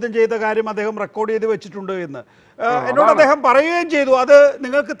പോലീസ് ചോദ്യം ചെയ്ത കാര്യം അദ്ദേഹം റെക്കോർഡ് ചെയ്ത് വെച്ചിട്ടുണ്ട് എന്ന് എന്നോട് അദ്ദേഹം പറയുകയും ചെയ്തു. അത്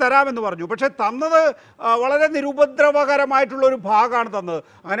നിങ്ങൾക്ക് തരാമെന്ന് പറഞ്ഞു. പക്ഷെ തന്നത് വളരെ നിരുപദ്രവകരമായിട്ടുള്ള ഒരു ഭാഗമാണ് തന്നത്.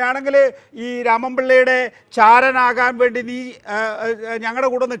 അങ്ങനെയാണെങ്കിൽ ഈ രാമൻപിള്ളയുടെ ചാരനാകാൻ വേണ്ടി നീ ഞങ്ങളുടെ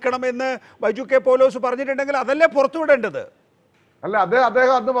കൂടെ നിൽക്കണമെന്ന് ബൈജു കെ പൗലോസ് പറഞ്ഞിട്ടുണ്ടെങ്കിൽ അതല്ലേ പുറത്തുവിടേണ്ടത്? അല്ല,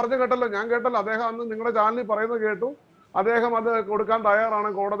 അദ്ദേഹം അന്ന് പറഞ്ഞു കേട്ടല്ലോ, ഞാൻ കേട്ടല്ലോ. അദ്ദേഹം അന്ന് നിങ്ങളുടെ ചാനലിൽ പറയുന്നത് കേട്ടു. അദ്ദേഹം അത് കൊടുക്കാൻ തയ്യാറാണ്.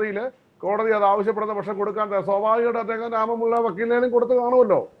 കോടതി അത് ആവശ്യപ്പെടുന്ന പക്ഷെ കൊടുക്കാൻ സ്വാഭാവികമായിട്ട് അദ്ദേഹം രാമൻപിള്ള വക്കീലിനും കൊടുത്ത്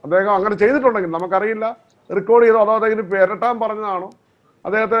കാണുമല്ലോ. അദ്ദേഹം അങ്ങനെ ചെയ്തിട്ടുണ്ടെങ്കിൽ നമുക്കറിയില്ല. റെക്കോർഡ് ചെയ്തോ അതോ അദ്ദേഹത്തിന് പെരട്ടാൻ പറഞ്ഞതാണോ,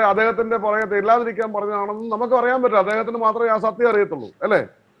 അദ്ദേഹത്തിന്റെ പുറകെ ഇല്ലാതിരിക്കാൻ പറഞ്ഞതാണെന്ന് നമുക്ക് അറിയാൻ പറ്റില്ല. അദ്ദേഹത്തിന് മാത്രമേ ആ സത്യം അറിയത്തുള്ളൂ, അല്ലേ?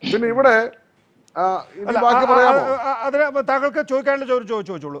 പിന്നെ ഇവിടെ അതിന് താങ്കൾക്ക് ചോദിക്കാനുള്ള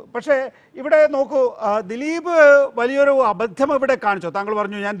ചോദിച്ചോളൂ. പക്ഷേ ഇവിടെ നോക്കൂ, ദിലീപ് വലിയൊരു അബദ്ധം ഇവിടെ കാണിച്ചോ? താങ്കൾ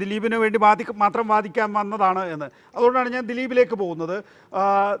പറഞ്ഞു ഞാൻ ദിലീപിന് വേണ്ടി മാത്രം വാദിക്കാൻ വന്നതാണ് എന്ന്. അതുകൊണ്ടാണ് ഞാൻ ദിലീപിലേക്ക് പോകുന്നത്.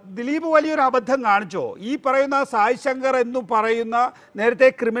 ദിലീപ് വലിയൊരു അബദ്ധം കാണിച്ചോ? ഈ പറയുന്ന സായ് ശങ്കർ എന്ന് പറയുന്ന നേരത്തെ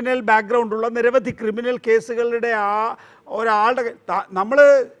ക്രിമിനൽ ബാക്ക്ഗ്രൗണ്ടുള്ള നിരവധി ക്രിമിനൽ കേസുകളുടെ ഒരാളുടെ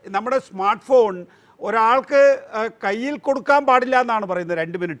നമ്മുടെ സ്മാർട്ട് ഫോൺ ഒരാൾക്ക് കയ്യിൽ കൊടുക്കാൻ പാടില്ല എന്നാണ് പറയുന്നത്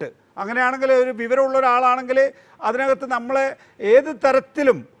 2 മിനിറ്റ്. അങ്ങനെയാണെങ്കിൽ ഒരു വിവരമുള്ള ഒരാളാണെങ്കിൽ അതിനകത്ത് നമ്മളെ ഏത്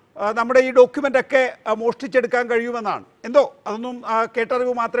തരത്തിലും നമ്മുടെ ഈ ഡോക്യുമെൻ്റൊക്കെ മോഷ്ടിച്ചെടുക്കാൻ കഴിയുമെന്നാണ്. എന്തോ അതൊന്നും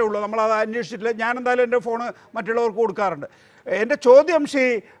കേട്ടറിവ് മാത്രമേ ഉള്ളൂ, നമ്മളത് അന്വേഷിച്ചിട്ടില്ല. ഞാൻ എന്തായാലും എൻ്റെ ഫോണ് മറ്റുള്ളവർക്ക് കൊടുക്കാറുണ്ട്. എൻ്റെ ചോദ്യം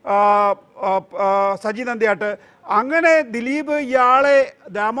സജി നന്ദിയാട്ട്, അങ്ങനെ ദിലീപ് ഇയാളെ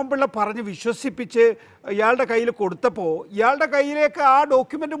രാമൻപിള്ള പറഞ്ഞ് വിശ്വസിപ്പിച്ച് ഇയാളുടെ കയ്യിൽ കൊടുത്തപ്പോൾ ഇയാളുടെ കയ്യിലേക്ക് ആ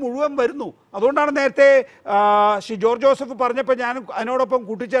ഡോക്യുമെൻ്റ് മുഴുവൻ വരുന്നു. അതുകൊണ്ടാണ് നേരത്തെ ശ്രീ ജോർജ് ജോസഫ് പറഞ്ഞപ്പോൾ ഞാൻ അതിനോടൊപ്പം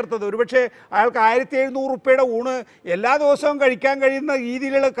കൂട്ടിച്ചേർത്തത്. ഒരുപക്ഷെ അയാൾക്ക് 1700 രൂപയുടെ ഊണ് എല്ലാ ദിവസവും കഴിക്കാൻ കഴിയുന്ന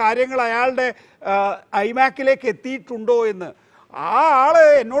രീതിയിലുള്ള കാര്യങ്ങൾ അയാളുടെ ഐമാക്കിലേക്ക് എത്തിയിട്ടുണ്ടോ എന്ന്. ആ ആള്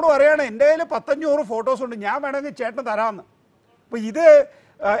എന്നോട് പറയുകയാണ്, എൻ്റെ കയ്യിൽ 1500 ഫോട്ടോസ് ഉണ്ട്, ഞാൻ വേണമെങ്കിൽ ചേട്ടൻ തരാമെന്ന്. അപ്പോൾ ഇത്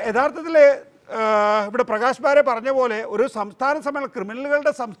യഥാർത്ഥത്തിൽ ഇവിടെ പ്രകാശ് ബാരെ പറഞ്ഞ പോലെ ഒരു സംസ്ഥാന സമ്മേളനം,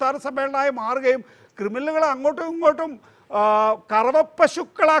 ക്രിമിനലുകളുടെ സംസ്ഥാന സമ്മേളനമായി മാറുകയും ക്രിമിനലുകളെ അങ്ങോട്ടും ഇങ്ങോട്ടും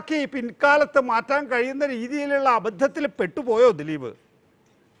കറവപ്പശുക്കളാക്കി പിൻകാലത്ത് മാറ്റാൻ കഴിയുന്ന രീതിയിലുള്ള അബദ്ധത്തിൽ പെട്ടുപോയോ ദിലീപ്?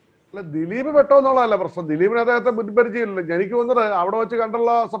 അല്ല, ദിലീപ് പെട്ടോ എന്നുള്ളതല്ല പ്രശ്നം. ദിലീപിന് അദ്ദേഹത്തെ മുൻപരിചയമില്ല. എനിക്ക് തോന്നുന്നത് അവിടെ വെച്ച്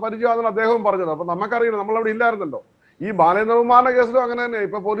കണ്ടുള്ള പരിചയമാണെന്ന് അദ്ദേഹവും പറഞ്ഞത്. അപ്പൊ നമുക്കറിയില്ല, നമ്മളവിടെ ഇല്ലായിരുന്നല്ലോ. ഈ ബാലചന്ദ്രകുമാറിന്റെ കേസിലും അങ്ങനെ തന്നെ.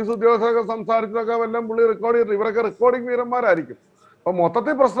 ഇപ്പൊ പോലീസ് ഉദ്യോഗസ്ഥരൊക്കെ സംസാരിച്ചതൊക്കെ വല്ലതും പുള്ളി റെക്കോർഡ് ചെയ്തിട്ട് ഇവരൊക്കെ റെക്കോർഡിംഗ് വീരന്മാരായിരിക്കും. അപ്പൊ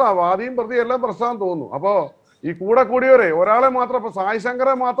മൊത്തത്തിൽ പ്രശ്നമാണ്, വാദിയും പ്രതി എല്ലാം പ്രശ്നമാണെന്ന് തോന്നുന്നു. അപ്പോ ഈ കൂടെ കൂടിയവരെ ഒരാളെ മാത്രം, ഇപ്പൊ സായി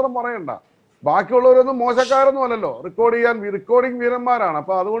ശങ്കറെ മാത്രം പറയണ്ട, ബാക്കിയുള്ളവരൊന്നും മോശക്കാരൊന്നും അല്ലല്ലോ, റെക്കോർഡിംഗ് വീരന്മാരാണ്.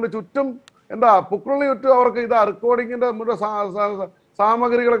 അപ്പൊ അതുകൊണ്ട് ചുറ്റും പുക്രുള്ളി ചുറ്റും അവർക്ക് റെക്കോർഡിങ്ങിന്റെ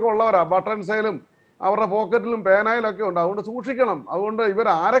സാമഗ്രികളൊക്കെ ഉള്ളവരാ. ബട്ടൺ സൈലും അവരുടെ പോക്കറ്റിലും പേനായിലൊക്കെ ഉണ്ട്. അതുകൊണ്ട് സൂക്ഷിക്കണം. അതുകൊണ്ട് ഇവർ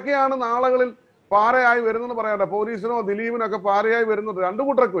ആരൊക്കെയാണ് നാളുകളിൽ പാരയായി വരുന്നെന്ന് പറയാതെ, പോലീസിനോ ദിലീപിനൊക്കെ പാരയായി വരുന്നത് രണ്ടു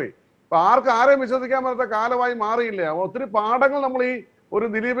കൂട്ടർക്ക് പോയി. അപ്പൊ ആരെയും വിശ്വസിക്കാൻ പറ്റാത്ത കാലമായി മാറിയില്ലേ. ഒത്തിരി പാഠങ്ങൾ നമ്മൾ ഈ ഒരു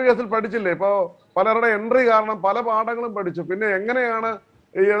ദിലീപ് കേസിൽ പഠിച്ചില്ലേ. ഇപ്പൊ പലരുടെ എൻട്രി കാരണം പല പാഠങ്ങളും പഠിച്ചു. പിന്നെ എങ്ങനെയാണ്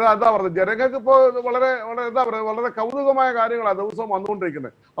എന്താ പറയുന്നത്, ജനങ്ങൾക്ക് ഇപ്പോൾ വളരെ വളരെ കൗതുകമായ കാര്യങ്ങളാണ് ദിവസവും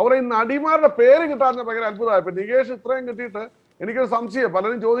വന്നുകൊണ്ടിരിക്കുന്നത്. അതുപോലെ ഈ നടിമാരുടെ പേര് കിട്ടാൻ ഭയങ്കര അത്ഭുതമായി. ഇപ്പൊ നികേഷ് ഇത്രയും കിട്ടിയിട്ട് എനിക്കൊരു സംശയം,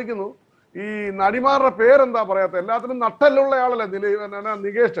 പലരും ചോദിക്കുന്നു ഈ നടിമാരുടെ പേരെന്താ പറയാത്ത. എല്ലാത്തിനും നട്ടലുള്ള ആളല്ലേ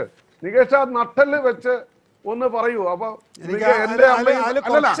നികേഷ് ആ നട്ടല് വെച്ച് ഒന്ന് പറയൂ. അപ്പൊ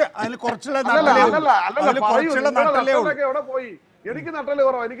എവിടെ പോയി? എനിക്ക് നട്ടല്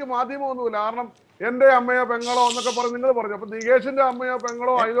കുറവാ, എനിക്ക് മാധ്യമമൊന്നുമില്ല. കാരണം എന്റെ അമ്മയോ പെങ്ങളോ എന്നൊക്കെ പറഞ്ഞ് നിങ്ങൾ പറഞ്ഞു. അപ്പൊ നികേഷിന്റെ അമ്മയോ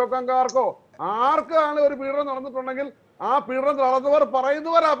പെങ്ങളോ അയൽവക്കംകാർക്കോ ആർക്കാണ് ഒരു പീഡനം നടന്നിട്ടുണ്ടെങ്കിൽ ആ പീഡനം നടന്നവർ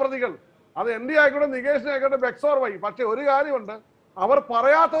പറയുന്നവരാ പ്രതികൾ. അത് എന്റെ ആയിക്കോട്ടെ, നികേഷിനെ ആയിക്കോട്ടെ, ബെക്സോർ വൈ. പക്ഷെ ഒരു കാര്യമുണ്ട്, അവർ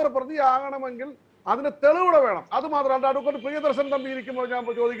പറയാത്തവർ പ്രതിയാകണമെങ്കിൽ അതിന് തെളിവിടെ വേണം. അത് മാത്രമല്ല, അടുക്കൊണ്ട് പ്രിയദർശൻ തമ്പി ഇരിക്കുമ്പോൾ ഞാൻ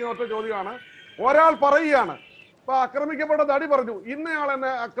ചോദിക്കുന്ന ഒറ്റ ചോദ്യമാണ്. ഒരാൾ പറയുകയാണ്, ഇപ്പൊ ആക്രമിക്കപ്പെട്ട നടി പറഞ്ഞു, ഇന്നയാൾ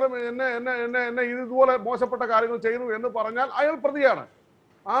എന്നെ ഇതുപോലെ മോശപ്പെട്ട കാര്യങ്ങൾ ചെയ്തു എന്ന് പറഞ്ഞാൽ അയാൾ പ്രതിയാണ്.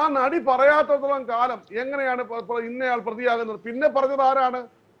 ആ നടി പറയാത്തത്തോളം കാലം എങ്ങനെയാണ് ഇന്നയാൾ പ്രതിയാകുന്നത്? പിന്നെ പറഞ്ഞത് ആരാണ്?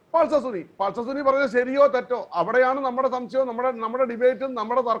 പൾസസുനി പറഞ്ഞത് ശരിയോ തെറ്റോ? അവിടെയാണ് നമ്മുടെ സംശയവും നമ്മുടെ ഡിബേറ്റും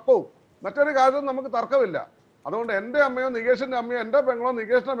നമ്മുടെ തർക്കവും. മറ്റൊരു കാര്യവും നമുക്ക് തർക്കമില്ല. അതുകൊണ്ട് എന്റെ അമ്മയോ നികേഷിന്റെ അമ്മയോ എന്റെ പെങ്ങളോ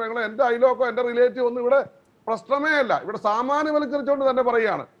നികേഷിന്റെ പെങ്ങളോ എന്റെ അയലോക്കോ എന്റെ റിലേറ്റീവ് ഒന്നും ഇവിടെ പ്രശ്നമേ അല്ല. ഇവിടെ സാമാന്യവൽക്കരിച്ചുകൊണ്ട് തന്നെ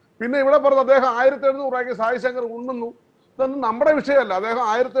പറയുകയാണ്. പിന്നെ ഇവിടെ പറഞ്ഞത് അദ്ദേഹം 1700 രൂപയ്ക്ക് സായി ശങ്കർ ഉണ്ണുന്നു, ഇതൊന്നും നമ്മുടെ വിഷയമല്ല. അദ്ദേഹം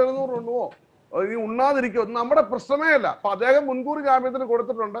 1700 ഉണ്ണുവോ ഇനി ഉണ്ണാതിരിക്കുമോ നമ്മുടെ പ്രശ്നമേ അല്ല. അപ്പൊ അദ്ദേഹം മുൻകൂർ ജാമ്യത്തിന്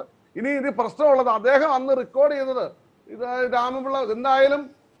കൊടുത്തിട്ടുണ്ട്. ഇനി ഇത് പ്രശ്നമുള്ളത് അദ്ദേഹം അന്ന് റെക്കോർഡ് ചെയ്തത് ഇത് രാമപിള്ള എന്തായാലും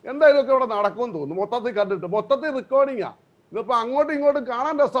ഒക്കെ ഇവിടെ നടക്കുമെന്ന് തോന്നുന്നു. മൊത്തത്തിൽ കണ്ടിട്ട് മൊത്തത്തിൽ റെക്കോർഡിങ്ങാ. ഇതിപ്പോ അങ്ങോട്ടും ഇങ്ങോട്ടും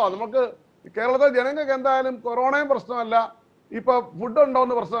കാണാൻ രസമാണ്. നമുക്ക് കേരളത്തിലെ ജനങ്ങൾക്ക് എന്തായാലും കൊറോണയും പ്രശ്നമല്ല, ഇപ്പൊ ഫുഡ്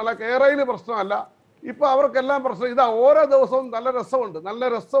ഉണ്ടോന്ന് പ്രശ്നമല്ല, കേരളയിൽ പ്രശ്നമല്ല, ഇപ്പൊ അവർക്കെല്ലാം പ്രശ്നം ഇതാ. ഓരോ ദിവസവും നല്ല രസമുണ്ട്, നല്ല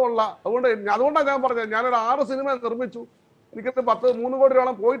രസമുള്ള. അതുകൊണ്ടാണ് ഞാൻ പറഞ്ഞത്, ഞാനൊരു 6 സിനിമ നിർമ്മിച്ചു, എനിക്കത് 3 കോടി രൂപ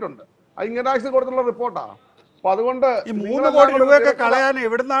പോയിട്ടുണ്ട്. ഇൻകംടാക്സ് കൊടുത്തുള്ള റിപ്പോർട്ടാ. അപ്പൊ അതുകൊണ്ട് ഈ 3 കോടി രൂപയൊക്കെ കളയാൻ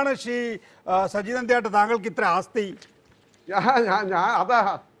എവിടുന്നാണ് ശ്രീ സജീവന്തിയായിട്ട് താങ്കൾക്ക് ഇത്ര ആസ്തി? അതാ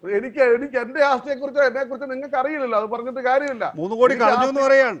എനിക്ക് എന്റെ ആസ്തിയെ കുറിച്ചോ എന്നെ കുറിച്ചോ നിങ്ങൾക്ക് അറിയില്ലല്ലോ. അത് പറഞ്ഞിട്ട് കാര്യമില്ല. 3 കോടി കളഞ്ഞു എന്ന്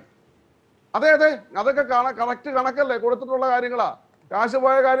പറയാണ്. അതെ അതൊക്കെ കറക്റ്റ് കണക്കല്ലേ, കൊടുത്തിട്ടുള്ള കാര്യങ്ങളാ. കാശ്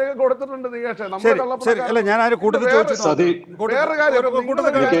പോയ കാര്യങ്ങൾ കൊടുത്തിട്ടുണ്ട് നികേഷ്. വേറെ കാര്യം,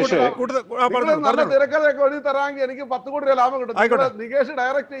 നല്ല തിരക്കഥയൊക്കെ എഴുതി തരാമെങ്കിൽ എനിക്ക് 10 കോടി രൂപ ലാഭം കിട്ടും. നികേഷ്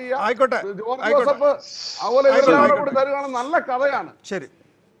ഡയറക്റ്റ് ചെയ്യാം, ജോർജ് ജോസഫ് അതുപോലെ ഇവരെല്ലാം കൂടി തരുവാണ്. നല്ല കഥയാണ്. ശരി,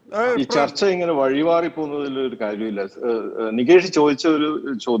 ഈ ചർച്ച ഇങ്ങനെ വഴിമാറി പോകുന്നതിൽ ഒരു കാര്യമില്ല. നികേഷ് ചോദിച്ച ഒരു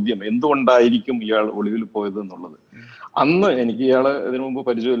ചോദ്യം, എന്തുകൊണ്ടായിരിക്കും ഇയാൾ ഒളിവിൽ പോയത് എന്നുള്ളത്. അന്ന് എനിക്ക് ഇയാളെ ഇതിനു മുമ്പ്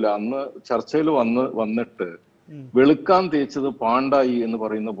പരിചയമില്ല. അന്ന് ചർച്ചയിൽ വന്നിട്ട് വെളുക്കാൻ തേച്ചത് പാണ്ടായി എന്ന്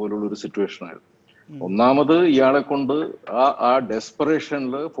പറയുന്ന പോലുള്ള ഒരു സിറ്റുവേഷൻ ആയിരുന്നു. ഒന്നാമത് ഇയാളെ കൊണ്ട് ആ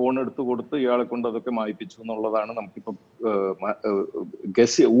ഡെസ്പറേഷനിൽ ഫോൺ എടുത്തു കൊടുത്ത് ഇയാളെ കൊണ്ട് അതൊക്കെ മായ്പിച്ചു എന്നുള്ളതാണ് നമുക്കിപ്പം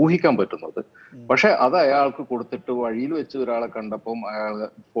ഊഹിക്കാൻ പറ്റുന്നത്. പക്ഷെ അത് അയാൾക്ക് കൊടുത്തിട്ട് വഴിയിൽ വെച്ച് ഒരാളെ കണ്ടപ്പം അയാൾ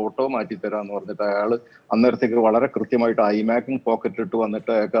ഫോട്ടോ മാറ്റിത്തരാന്ന് പറഞ്ഞിട്ട് അയാൾ അന്നേരത്തേക്ക് വളരെ കൃത്യമായിട്ട് ഐമാക്കിങ് പോക്കറ്റ് ഇട്ട്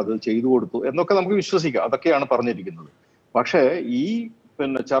വന്നിട്ട് അയാൾക്ക് അത് ചെയ്തു കൊടുത്തു എന്നൊക്കെ നമുക്ക് വിശ്വസിക്കാം. അതൊക്കെയാണ് പറഞ്ഞിരിക്കുന്നത്. പക്ഷെ ഈ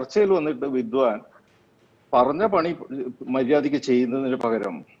ചർച്ചയിൽ വന്നിട്ട് വിദ്വാൻ പറഞ്ഞ പണി മര്യാദയ്ക്ക് ചെയ്യുന്നതിന്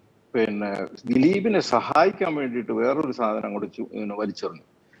പകരം ദിലീപിനെ സഹായിക്കാൻ വേണ്ടിയിട്ട് വേറൊരു സാധനം അങ്ങോട്ട് വലിച്ചെറിഞ്ഞു.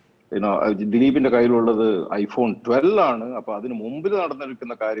 ദിലീപിന്റെ കയ്യിലുള്ളത് iPhone 12 ആണ്. അപ്പൊ അതിന് മുമ്പിൽ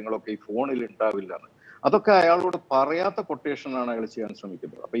നടന്നിരിക്കുന്ന കാര്യങ്ങളൊക്കെ ഈ ഫോണിൽ ഉണ്ടാവില്ല. അതൊക്കെ അയാളോട് പറയാത്ത കൊട്ടേഷനാണ് അയാൾ ചെയ്യാൻ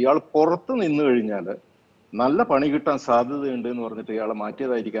ശ്രമിക്കുന്നത്. അപ്പൊ ഇയാൾ പുറത്ത് നിന്ന് കഴിഞ്ഞാൽ നല്ല പണി കിട്ടാൻ സാധ്യതയുണ്ട് എന്ന് പറഞ്ഞിട്ട് ഇയാളെ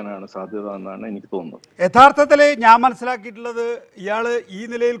മാറ്റിയതായിരിക്കാനാണ് സാധ്യത എന്നാണ് എനിക്ക് തോന്നുന്നത്. യഥാർത്ഥത്തിൽ ഞാൻ മനസ്സിലാക്കിയിട്ടുള്ളത്, ഇയാൾ ഈ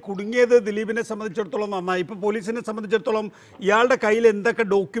നിലയിൽ കുടുങ്ങിയത് ദിലീപിനെ സംബന്ധിച്ചിടത്തോളം നന്നായി. ഇപ്പോൾ പോലീസിനെ സംബന്ധിച്ചിടത്തോളം ഇയാളുടെ കയ്യിൽ എന്തൊക്കെ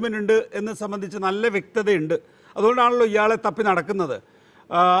ഡോക്യുമെൻ്റ് ഉണ്ട് എന്ന് സംബന്ധിച്ച് നല്ല വ്യക്തതയുണ്ട്. അതുകൊണ്ടാണല്ലോ ഇയാളെ തപ്പി നടക്കുന്നത്.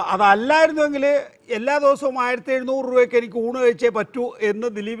 അതല്ലായിരുന്നുവെങ്കിൽ എല്ലാ ദിവസവും 1700 രൂപയ്ക്ക് എനിക്ക് ഊണ് കഴിച്ചേ പറ്റൂ എന്ന്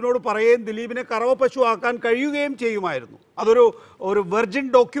ദിലീപിനോട് പറയുകയും ദിലീപിനെ കറവ പശു ആക്കാൻ കഴിയുകയും ചെയ്യുമായിരുന്നു. അതൊരു വെർജിൻ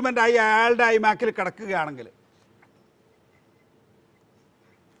ഡോക്യുമെൻ്റ് ആയി അയാളുടെ ഐമാക്കിൽ കിടക്കുകയാണെങ്കിൽ.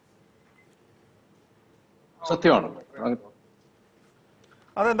 സത്യമാണ്.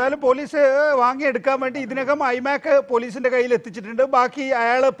 അതെന്തായാലും പോലീസ് വാങ്ങിയെടുക്കാൻ വേണ്ടി ഇതിനകം ഐമാക്ക് പോലീസിന്റെ കയ്യിൽ എത്തിച്ചിട്ടുണ്ട്. ബാക്കി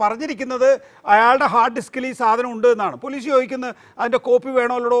അയാൾ പറഞ്ഞിരിക്കുന്നത് അയാളുടെ ഹാർഡ് ഡിസ്കിൽ ഈ സാധനം ഉണ്ട് എന്നാണ്. പോലീസ് ചോദിക്കുന്നത് അതിന്റെ കോപ്പി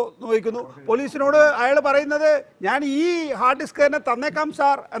വേണമല്ലോ എന്ന് ചോദിക്കുന്നു. പോലീസിനോട് അയാൾ പറയുന്നത് ഞാൻ ഈ ഹാർഡ് ഡിസ്ക് തന്നെ തന്നേക്കാം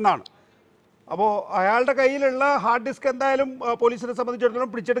സാർ എന്നാണ്. അപ്പോൾ അയാളുടെ കയ്യിലുള്ള ഹാർഡ് ഡിസ്ക് എന്തായാലും പോലീസിനെ സംബന്ധിച്ചിടത്തോളം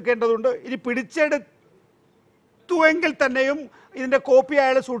പിടിച്ചെടുക്കേണ്ടതുണ്ട്. ഇനി പിടിച്ചെടുത്തുവെങ്കിൽ തന്നെയും ഇതിൻ്റെ കോപ്പി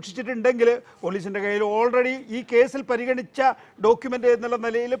അയാൾ സൂക്ഷിച്ചിട്ടുണ്ടെങ്കിൽ പോലീസിൻ്റെ കയ്യിൽ ഓൾറെഡി ഈ കേസിൽ പരിഗണിച്ച ഡോക്യുമെൻ്റ് എന്നുള്ള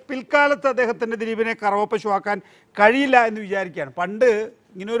നിലയിൽ പിൽക്കാലത്ത് അദ്ദേഹത്തിൻ്റെ ദിലീപിനെ കറവപ്പശുവാക്കാൻ കഴിയില്ല എന്ന് വിചാരിക്കുകയാണ്. പണ്ട്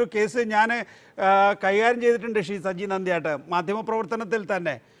ഇങ്ങനൊരു കേസ് ഞാൻ കൈകാര്യം ചെയ്തിട്ടുണ്ട് ശ്രീ സജി നന്ദിയാട്ട്. മാധ്യമപ്രവർത്തനത്തിൽ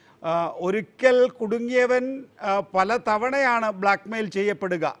തന്നെ ഒരിക്കൽ കുടുങ്ങിയവൻ പല തവണയാണ് ബ്ലാക്ക്മെയിൽ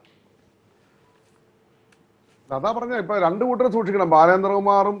ചെയ്യപ്പെടുക. അതാ പറഞ്ഞ ഇപ്പൊ രണ്ടു കൂട്ടർ സൂക്ഷിക്കണം.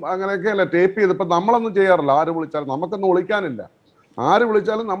 ബാലേന്ദ്രകുമാറും അങ്ങനെയൊക്കെയല്ലേ ടേപ്പ് ചെയ്ത്. ഇപ്പൊ നമ്മളൊന്നും ചെയ്യാറില്ല. ആര് വിളിച്ചാലും നമുക്കൊന്നും വിളിക്കാനില്ല. ആര്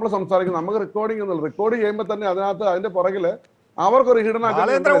വിളിച്ചാലും നമ്മൾ സംസാരിക്കും. നമുക്ക് റെക്കോർഡിംഗ് ഒന്നുമില്ല. റെക്കോർഡ് ചെയ്യുമ്പോൾ തന്നെ അതിനകത്ത് അതിന്റെ പുറകില് അവർക്കൊരു ഹിഡൻ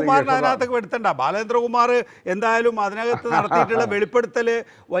ബാലേന്ദ്രകുമാറിന് അതിനകത്തേക്ക് എടുത്തണ്ട. ബാലേന്ദ്രകുമാർ എന്തായാലും അതിനകത്ത് നടത്തിയിട്ടുള്ള വെളിപ്പെടുത്തല്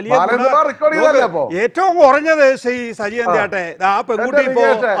വലിയ ഏറ്റവും കുറഞ്ഞത് ശ്രീ സജി നന്ദിയാട്ടെ, ആ പെൺകുട്ടി ഇപ്പോ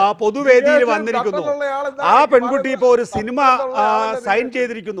പൊതുവേദിയിൽ വന്നിരിക്കുന്നു. ആ പെൺകുട്ടി ഇപ്പോ ഒരു സിനിമ സൈൻ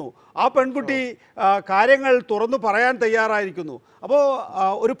ചെയ്തിരിക്കുന്നു. ആ പെൺകുട്ടി കാര്യങ്ങൾ തുറന്നു പറയാൻ തയ്യാറായിരിക്കുന്നു. അപ്പോൾ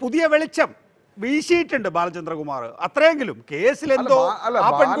ഒരു പുതിയ വെളിച്ചം വീശിയിട്ടുണ്ട് ബാലചന്ദ്രകുമാർ. അത്രയെങ്കിലും കേസിലെന്തോ ആ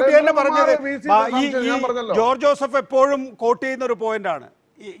പെൺകുട്ടി തന്നെ പറഞ്ഞത് ഈ ജോർജ് ജോസഫ് എപ്പോഴും കോട്ട് ചെയ്യുന്ന ഒരു പോയിന്റാണ്.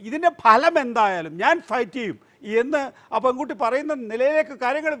 ഇതിന്റെ ഫലം എന്തായാലും ഞാൻ ഫൈറ്റ് ചെയ്യും എന്ന് ആ പെൺകുട്ടി പറയുന്ന നിലയിലേക്ക്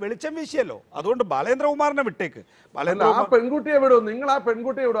കാര്യങ്ങൾ വെളിച്ചം വീശിയല്ലോ. അതുകൊണ്ട് ബാലേന്ദ്രകുമാറിനെ വിട്ടേക്ക്. പെൺകുട്ടിയെ വിടും. നിങ്ങൾ ആ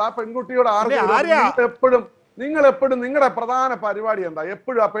പെൺകുട്ടിയെ വിടും. ആ പെൺകുട്ടിയോട് നിങ്ങൾ എപ്പോഴും നിങ്ങളുടെ പ്രധാന പരിപാടി എന്താ?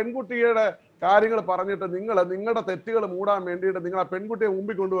 എപ്പോഴും ആ പെൺകുട്ടിയുടെ കാര്യങ്ങൾ പറഞ്ഞിട്ട് നിങ്ങളുടെ തെറ്റുകൾ മൂടാൻ വേണ്ടിയിട്ട് നിങ്ങൾ ആ പെൺകുട്ടിയെ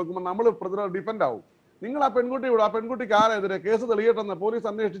മുമ്പിൽ കൊണ്ടുവെക്കുമ്പോൾ നമ്മൾ ഡിഫൻഡ് ആവും. നിങ്ങൾ ആ പെൺകുട്ടിയോട് ആ പെൺകുട്ടിക്ക് ആരെതിരെ കേസ് തെളിയട്ടെന്ന് പോലീസ്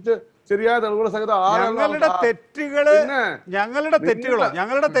അന്വേഷിച്ച് ശരിയായ തെളിവുകൾ സഹിതം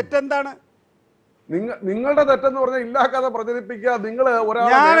ഞങ്ങളുടെ തെറ്റെന്താണ്? നിങ്ങളുടെ തെറ്റെന്ന് പറഞ്ഞാൽ ഇല്ലാക്കാതെ പ്രചരിപ്പിക്കുക. നിങ്ങൾ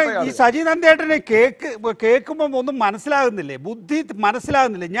ഈ സജി നന്ദേട്ടനെ കേൾക്കുമ്പോൾ ഒന്നും മനസ്സിലാകുന്നില്ലേ? ബുദ്ധി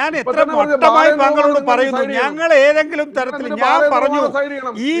മനസ്സിലാകുന്നില്ലേ? ഞാൻ എത്ര മൊത്തമായി താങ്കളോട് പറയുന്നു, ഞങ്ങൾ ഏതെങ്കിലും തരത്തിൽ ഞാൻ പറഞ്ഞു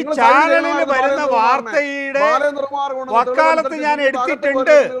ഈ ചാനലിൽ വരുന്ന വാർത്തയുടെ വക്കാലത്ത് ഞാൻ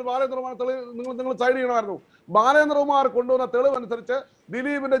എടുത്തിട്ടുണ്ട്. നിങ്ങൾ സൈഡ് ചെയ്യണമായിരുന്നു. ബാലേന്ദ്രകുമാർ കൊണ്ടുവന്ന തെളിവനുസരിച്ച്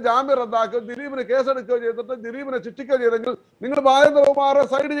ദിലീപിന്റെ ജാമ്യം റദ്ദാക്കുകയോ ദിലീപിന് കേസെടുക്കുകയോ ചെയ്തിട്ട് ദിലീപിനെ ശിക്ഷിക്കുകയോ ചെയ്തെങ്കിൽ നിങ്ങൾ ബാലേന്ദ്രകുമാറെ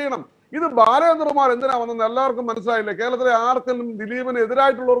സൈഡ് ചെയ്യണം. ഇത് ബാലേന്ദ്രകുമാർ എന്തിനാ വന്നെന്ന് എല്ലാവർക്കും മനസ്സിലായില്ലേ? കേരളത്തിലെ ആർക്കും ദിലീപിന്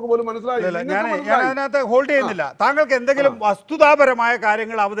എതിരായിട്ടുള്ളവർക്ക് പോലും മനസ്സിലായില്ല. ഞാൻ അതിനകത്ത് ഹോൾഡ് ചെയ്യുന്നില്ല. താങ്കൾക്ക് എന്തെങ്കിലും വസ്തുതാപരമായ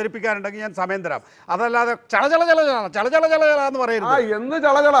കാര്യങ്ങൾ അവതരിപ്പിക്കാനുണ്ടെങ്കിൽ ഞാൻ സമയം തരാം. അതല്ലാതെ ചളചള എന്ന് പറയുന്നത് എന്ന്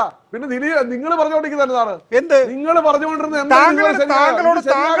ചളചള. പിന്നെ നിങ്ങൾ പറഞ്ഞുകൊണ്ടിരിക്കുന്നതാണ് എന്ത്? നിങ്ങൾ പറഞ്ഞുകൊണ്ടിരുന്നത്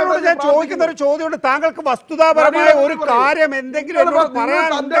താങ്കളോട് ഞാൻ ചോദിക്കുന്ന ഒരു ചോദ്യമുണ്ട്. താങ്കൾക്ക് വസ്തുതാപരമായ ഒരു കാര്യം എന്തെങ്കിലും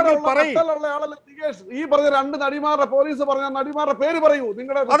പറയാനുണ്ടെങ്കിൽ പറയും. ഈ പറഞ്ഞ രണ്ട് നടിമാരുടെ പോലീസ് പറഞ്ഞ നടിമാരുടെ പേര് പറയൂ.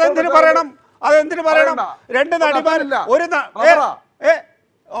 നിങ്ങളുടെ അതെന്തിനു പറയണം? രണ്ട് നടിമാരില്ല.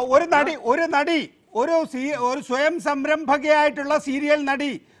 ഒരു നടി ഒരു സ്വയം സംരംഭകയായിട്ടുള്ള സീരിയൽ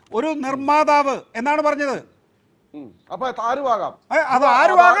നടി, ഒരു നിർമ്മാതാവ് എന്നാണ് പറഞ്ഞത്. അപ്പൊ ആരുവാകാം? അത്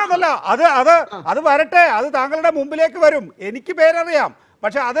ആരുവാകാന്നല്ല, അത് വരട്ടെ, അത് താങ്കളുടെ മുമ്പിലേക്ക് വരും. എനിക്ക് പേരറിയാം.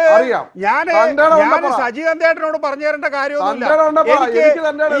 പക്ഷെ അത് ഞാൻ സജി നന്ദേട്ടനോട് പറഞ്ഞു തരേണ്ട കാര്യമൊന്നുമില്ല.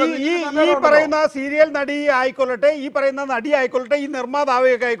 ഈ പറയുന്ന സീരിയൽ നടി ആയിക്കൊള്ളട്ടെ, ഈ പറയുന്ന നടി ആയിക്കൊള്ളട്ടെ, ഈ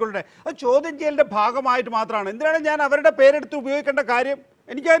നിർമ്മാതാവൊക്കെ ആയിക്കൊള്ളട്ടെ, അത് ചോദ്യം ചെയ്യലിന്റെ ഭാഗമായിട്ട് മാത്രമാണ്. എന്തിനാണ് ഞാൻ അവരുടെ പേരെടുത്ത് ഉപയോഗിക്കേണ്ട കാര്യം?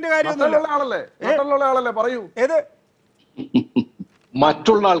 എനിക്ക് അതിന്റെ കാര്യമൊന്നുമില്ല. പറയൂ. ഏത്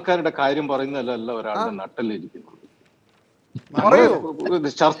മറ്റുള്ള ആൾക്കാരുടെ കാര്യം പറയുന്നതല്ല ഒരാളുടെ നട്ടലിരിക്കുന്നു.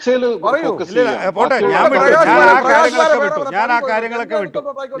 ചർച്ചയിൽ പോട്ടെ, ഞാൻ ആ കാര്യങ്ങളൊക്കെ വിട്ടു.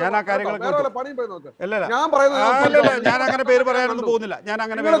 ഞാൻ അങ്ങനെ പേര് പറയാനൊന്നും പോകുന്നില്ല. ഞാൻ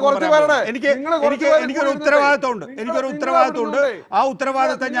അങ്ങനെ എനിക്കൊരു ഉത്തരവാദിത്വമുണ്ട്. ആ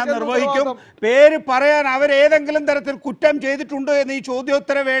ഉത്തരവാദിത്തം ഞാൻ നിർവഹിക്കും. പേര് പറയാൻ അവരേതെങ്കിലും തരത്തിൽ കുറ്റം ചെയ്തിട്ടുണ്ട് എന്ന് ഈ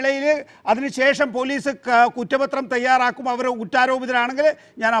ചോദ്യോത്തര വേളയിൽ അതിനുശേഷം പോലീസ് കുറ്റപത്രം തയ്യാറാക്കും. അവർ കുറ്റാരോപിതരാണെങ്കിൽ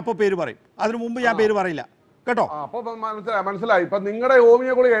ഞാൻ അപ്പോൾ പേര് പറയും. അതിനു മുമ്പ് ഞാൻ പേര് പറയില്ല കേട്ടോ. അപ്പൊ മനസ്സിലായി. ഇപ്പൊ നിങ്ങളുടെ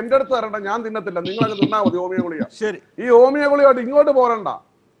ഹോമിയോ ഗുളിക എന്റെ അടുത്ത് തരണ്ട, ഞാൻ തിന്നത്തില്ല. നിങ്ങളൊക്കെ തിന്നാ മതി ഹോമിയോ ഗുളിക. ശരി, ഈ ഹോമിയോ ഗുളികയായിട്ട് ഇങ്ങോട്ട് പോരണ്ട.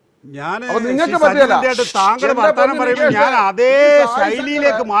 നിങ്ങൾക്ക് താങ്കൾ വർത്തമാനം പറയുമ്പോൾ ഞാൻ അതേ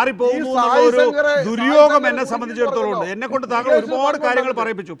ശൈലിയിലേക്ക് മാറിപ്പോകുന്നു ഒരു ദുര്യോഗം എന്നെ സംബന്ധിച്ചിടത്തോളം ഉണ്ട്. എന്നെ കൊണ്ട് താങ്കൾ ഒരുപാട് കാര്യങ്ങൾ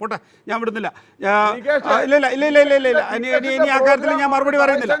പറയിപ്പിച്ചു. പോട്ടെ, ഞാൻ വിടുന്നില്ല. ഇല്ല. ഇനി ആ കാര്യത്തിൽ ഞാൻ മറുപടി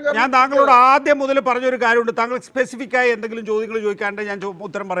പറയുന്നില്ല. ഞാൻ താങ്കളോട് ആദ്യം മുതൽ പറഞ്ഞൊരു കാര്യമുണ്ട്. താങ്കൾ സ്പെസിഫിക് ആയി എന്തെങ്കിലും ചോദ്യങ്ങൾ ചോദിക്കാണ്ട് ഞാൻ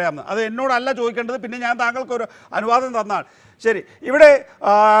ഉത്തരം പറയാമെന്ന്. അത് എന്നോടല്ല ചോദിക്കേണ്ടത്. പിന്നെ ഞാൻ താങ്കൾക്ക് ഒരു അനുവാദം തന്നാൽ ശരി. ഇവിടെ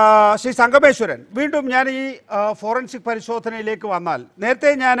ശ്രീ സംഗമേശ്വരൻ, വീണ്ടും ഞാൻ ഈ ഫോറൻസിക് പരിശോധനയിലേക്ക് വന്നാൽ,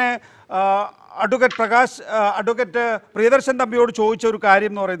 നേരത്തെ ഞാൻ അഡ്വക്കേറ്റ് പ്രിയദർശൻ തമ്പിയോട് ചോദിച്ച ഒരു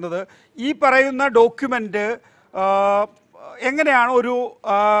കാര്യം എന്ന് പറയുന്നത്, ഈ പറയുന്ന ഡോക്യുമെൻ്റ് എങ്ങനെയാണ് ഒരു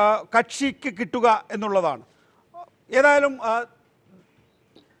കക്ഷിക്ക് കിട്ടുക എന്നുള്ളതാണ്. ഏതായാലും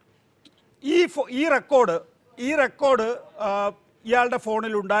ഈ റെക്കോർഡ് ഇയാളുടെ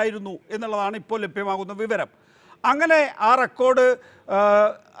ഫോണിൽ ഉണ്ടായിരുന്നു എന്നുള്ളതാണ് ഇപ്പോൾ ലഭ്യമാകുന്ന വിവരം. അങ്ങനെ ആ റെക്കോർഡ്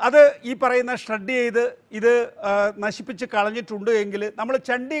അത് ഈ പറയുന്ന ഷ്രെഡ് ചെയ്ത് ഇത് നശിപ്പിച്ച് കളഞ്ഞിട്ടുണ്ട് എങ്കിൽ നമ്മൾ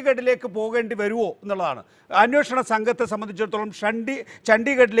ചണ്ഡീഗഡിലേക്ക് പോകേണ്ടി വരുമോ എന്നുള്ളതാണ്. അന്വേഷണ സംഘത്തെ സംബന്ധിച്ചിടത്തോളം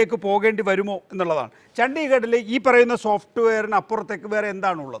ചണ്ഡീഗഡിലേക്ക് പോകേണ്ടി വരുമോ എന്നുള്ളതാണ്. ചണ്ഡീഗഡിൽ ഈ പറയുന്ന സോഫ്റ്റ്വെയറിന് അപ്പുറത്തേക്ക് വേറെ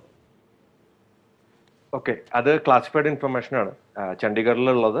എന്താണുള്ളത്? ഓക്കെ, അത് ക്ലാസിഫൈഡ് ഇൻഫർമേഷൻ ആണ്.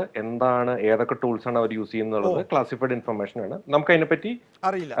 ചണ്ഡീഗഡിലുള്ളത് എന്താണ്, ഏതൊക്കെ ടൂൾസ് ആണ് അവർ യൂസ് ചെയ്യുന്നുള്ളത് ക്ലാസിഫൈഡ് ഇൻഫർമേഷൻ ആണ്. നമുക്ക് അതിനെപ്പറ്റി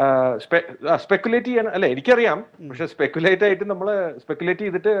അറിയില്ല, സ്പെക്കുലേറ്റ് ചെയ്യാൻ അല്ലെ, എനിക്കറിയാം, പക്ഷെ സ്പെക്കുലേറ്റ് ആയിട്ട് നമ്മൾ സ്പെക്കുലേറ്റ്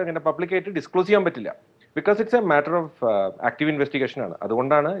ചെയ്തിട്ട് അങ്ങനെ പബ്ലിക് ആയിട്ട് ഡിസ്ക്ലോസ് ചെയ്യാൻ പറ്റില്ല. Because it's A matter of active investigation ആണ്.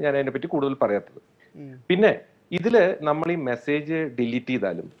 അതുകൊണ്ടാണ് ഞാൻ അതിനെപ്പറ്റി കൂടുതൽ പറയാത്തത്. പിന്നെ ഇതില് നമ്മൾ ഈ മെസ്സേജ് ഡിലീറ്റ്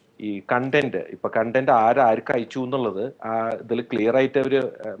ചെയ്താലും ഈ കണ്ടന്റ്, ഇപ്പൊ കണ്ടന്റ് ആർക്ക് അയച്ചു എന്നുള്ളത് ഇതിൽ ക്ലിയർ ആയിട്ട് അവര്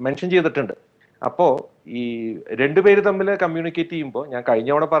മെൻഷൻ ചെയ്തിട്ടുണ്ട്. അപ്പോ ഈ രണ്ടുപേര് തമ്മിൽ കമ്മ്യൂണിക്കേറ്റ് ചെയ്യുമ്പോൾ ഞാൻ കഴിഞ്ഞ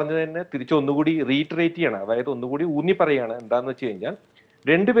തവണ പറഞ്ഞത് തന്നെ തിരിച്ച് ഒന്നുകൂടി റീറ്ററേറ്റ് ചെയ്യണം, അതായത് ഒന്നുകൂടി ഊന്നി പറയാണ്. എന്താന്ന് വെച്ച് കഴിഞ്ഞാൽ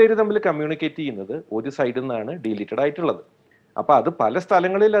രണ്ടുപേര് തമ്മിൽ കമ്മ്യൂണിക്കേറ്റ് ചെയ്യുന്നത് ഒരു സൈഡിൽ നിന്നാണ് ഡിലീറ്റഡ് ആയിട്ടുള്ളത്. അപ്പൊ അത് പല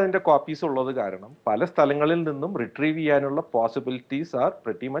സ്ഥലങ്ങളിൽ അതിന്റെ കോപ്പീസ് ഉള്ളത് കാരണം പല സ്ഥലങ്ങളിൽ നിന്നും റിട്രീവ് ചെയ്യാനുള്ള possibilities R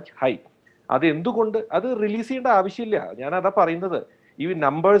pretty much high. അത് എന്തുകൊണ്ട് അത് റിലീസ് ചെയ്യേണ്ട ആവശ്യമില്ല, ഞാൻ അതാ പറയുന്നത്. ഈ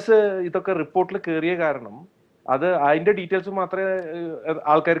നമ്പേഴ്സ് ഇതൊക്കെ റിപ്പോർട്ടിൽ കയറിയ കാരണം അത് അതിന്റെ ഡീറ്റെയിൽസ് മാത്രമേ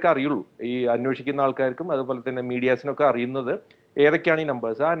ആൾക്കാർക്ക് അറിയുള്ളൂ. ഈ അന്വേഷിക്കുന്ന ആൾക്കാർക്കും അതുപോലെ തന്നെ മീഡിയാസിനൊക്കെ അറിയുന്നത് ഏതൊക്കെയാണ് ഈ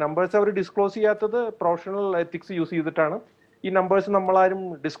നമ്പേഴ്സ്. ആ നമ്പേഴ്സ് അവർ ഡിസ്ക്ലോസ് ചെയ്യാത്തത് പ്രൊഫഷണൽ എത്തിക്സ് യൂസ് ചെയ്തിട്ടാണ്. ഈ നമ്പേഴ്സ് നമ്മളാരും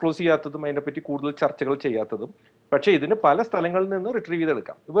ഡിസ്ക്ലോസ് ചെയ്യാത്തതും അതിനെപ്പറ്റി കൂടുതൽ ചർച്ചകൾ ചെയ്യാത്തതും. പക്ഷെ ഇതിന് പല സ്ഥലങ്ങളിൽ നിന്ന് റിട്രീവ്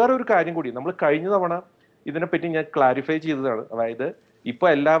ചെയ്തെടുക്കാം. വേറെ ഒരു കാര്യം കൂടി, നമ്മൾ കഴിഞ്ഞ തവണ ഇതിനെപ്പറ്റി ഞാൻ ക്ലാരിഫൈ ചെയ്തതാണ്. അതായത് ഇപ്പൊ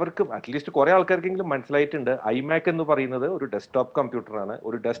എല്ലാവർക്കും അറ്റ്ലീസ്റ്റ് കുറെ ആൾക്കാർക്കെങ്കിലും മനസ്സിലായിട്ടുണ്ട്, ഐമാക് എന്ന് പറയുന്നത് ഒരു ഡെസ്ക്ടോപ്പ് കമ്പ്യൂട്ടറാണ്.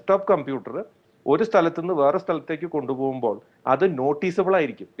 ഒരു ഡെസ്ക്ടോപ്പ് കമ്പ്യൂട്ടർ ഒരു സ്ഥലത്ത് നിന്ന് വേറെ സ്ഥലത്തേക്ക് കൊണ്ടുപോകുമ്പോൾ അത് നോട്ടീസബിൾ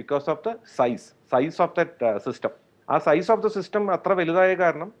ആയിരിക്കും because of the size of the system. ആ സൈസ് ഓഫ് ദ സിസ്റ്റം അത്ര വലുതായ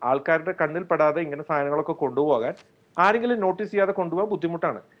കാരണം ആൾക്കാരുടെ കണ്ണിൽ പെടാതെ ഇങ്ങനെ സാധനങ്ങളൊക്കെ കൊണ്ടുപോകാൻ ആരെങ്കിലും നോട്ടീസ് ചെയ്യാതെ കൊണ്ടുപോകാൻ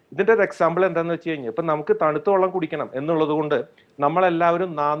ബുദ്ധിമുട്ടാണ്. ഇതിന്റെ ഒരു എക്സാമ്പിൾ എന്താണെന്ന് വെച്ച് കഴിഞ്ഞാൽ, ഇപ്പൊ നമുക്ക് തണുത്ത വെള്ളം കുടിക്കണം എന്നുള്ളത് കൊണ്ട് നമ്മളെല്ലാവരും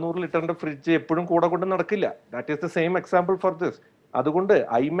 400 ലിറ്ററിന്റെ ഫ്രിഡ്ജ് എപ്പോഴും കൂടെ കൊണ്ട് നടക്കില്ല. That is the same example for this. അതുകൊണ്ട്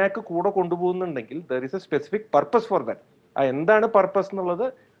ഐമാക് കൂടെ കൊണ്ടുപോകുന്നുണ്ടെങ്കിൽ there is A specific purpose for that. എന്താണ് പർപ്പസ് എന്നുള്ളത്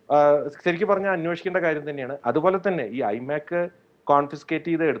ശരിക്കും പറഞ്ഞാൽ അന്വേഷിക്കേണ്ട കാര്യം തന്നെയാണ്. അതുപോലെ തന്നെ ഈ ഐമാക് കോൺഫിസ്കേറ്റ്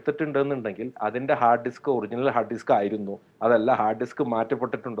ചെയ്ത് എടുത്തിട്ടുണ്ടെന്നുണ്ടെങ്കിൽ അതിന്റെ hard disk original hard disk ആയിരുന്നു, അതല്ല ഹാർഡ് ഡിസ്ക്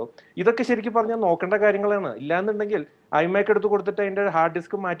മാറ്റപ്പെട്ടിട്ടുണ്ടോ, ഇതൊക്കെ ശരിക്കും പറഞ്ഞാൽ നോക്കേണ്ട കാര്യങ്ങളാണ്. ഇല്ലാന്നുണ്ടെങ്കിൽ ഐമാക് എടുത്ത് കൊടുത്തിട്ട് അതിന്റെ ഹാർഡ്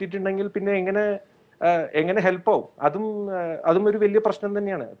ഡിസ്ക് മാറ്റിയിട്ടുണ്ടെങ്കിൽ പിന്നെ എങ്ങനെ ഹെൽപ്പ് ആവും? അതും ഒരു വലിയ പ്രശ്നം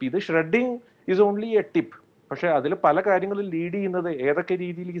തന്നെയാണ്. അപ്പൊ ഇത് shredding is only A tip. പക്ഷെ അതിൽ പല കാര്യങ്ങളും ലീഡ് ചെയ്യുന്നത് ഏതൊക്കെ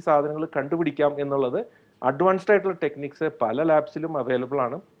രീതിയിൽ ഈ സാധനങ്ങൾ കണ്ടുപിടിക്കാം എന്നുള്ളത് അഡ്വാൻസ്ഡ് ആയിട്ടുള്ള ടെക്നിക്സ് പല ലാബ്സിലും അവൈലബിൾ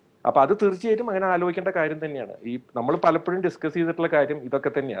ആണ്. അപ്പൊ അത് തീർച്ചയായിട്ടും അങ്ങനെ ആലോചിക്കേണ്ട കാര്യം തന്നെയാണ്. ഈ നമ്മൾ പലപ്പോഴും ഡിസ്കസ് ചെയ്തിട്ടുള്ള കാര്യം ഇതൊക്കെ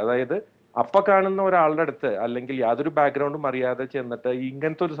തന്നെയാണ്. അതായത് അപ്പൊ കാണുന്ന ഒരാളുടെ അടുത്ത് അല്ലെങ്കിൽ യാതൊരു ബാക്ക്ഗ്രൗണ്ടും അറിയാതെ ചെന്നിട്ട്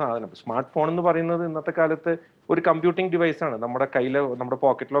ഇങ്ങനത്തെ ഒരു സാധനം, സ്മാർട്ട് ഫോൺ എന്ന് പറയുന്നത് ഇന്നത്തെ കാലത്ത് ഒരു കമ്പ്യൂട്ടിംഗ് ഡിവൈസ് ആണ്. നമ്മുടെ കയ്യിലോ നമ്മുടെ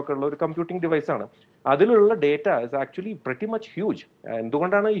പോക്കറ്റിലൊക്കെ ഉള്ള ഒരു കമ്പ്യൂട്ടിംഗ് ഡിവൈസ് ആണ്. അതിലുള്ള data is actually pretty much huge.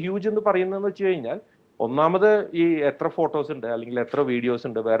 എന്തുകൊണ്ടാണ് ഹ്യൂജ് എന്ന് പറയുന്നതെന്ന് വെച്ച് കഴിഞ്ഞാൽ, ഒന്നാമത് ഈ എത്ര ഫോട്ടോസ് ഉണ്ട് അല്ലെങ്കിൽ എത്ര വീഡിയോസ്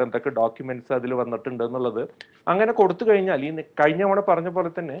ഉണ്ട്, വേറെ എന്തൊക്കെ ഡോക്യുമെന്റ്സ് അതിൽ വന്നിട്ടുണ്ട് എന്നുള്ളത് അങ്ങനെ കൊടുത്തു കഴിഞ്ഞാൽ, ഈ കഴിഞ്ഞ തവണ പറഞ്ഞ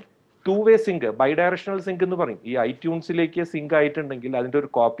പോലെ തന്നെ 2-way സിങ്ക്, ബൈഡയറക്ഷണൽ സിങ്ക് എന്ന് പറയും. ഈ ഐട്യൂൺസിലേക്ക് സിങ്ക് ആയിട്ടുണ്ടെങ്കിൽ അതിന്റെ ഒരു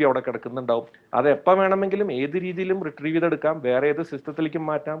കോപ്പി അവിടെ കിടക്കുന്നുണ്ടാവും. അത് എപ്പോൾ വേണമെങ്കിലും ഏത് രീതിയിലും റിട്രീവ് ചെയ്തെടുക്കാം, വേറെ ഏത് സിസ്റ്റത്തിലേക്കും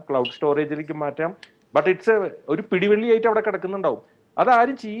മാറ്റാം, ക്ലൗഡ് സ്റ്റോറേജിലേക്കും മാറ്റാം. ബട്ട് ഇറ്റ്സ് ഒരു പിടിവെള്ളിയായിട്ട് അവിടെ കിടക്കുന്നുണ്ടാവും.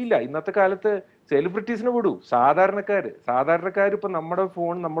 അതാരും ചെയ്യില്ല ഇന്നത്തെ കാലത്ത്. സെലിബ്രിറ്റീസിന് വിടൂ, സാധാരണക്കാർ ഇപ്പൊ നമ്മുടെ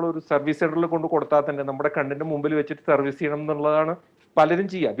ഫോൺ നമ്മൾ ഒരു സർവീസ് സെന്ററിൽ കൊണ്ട് കൊടുത്താൽ തന്നെ നമ്മുടെ കണ്ണിന്റെ മുമ്പിൽ വെച്ചിട്ട് സർവീസ് ചെയ്യണം എന്നുള്ളതാണ് പലരും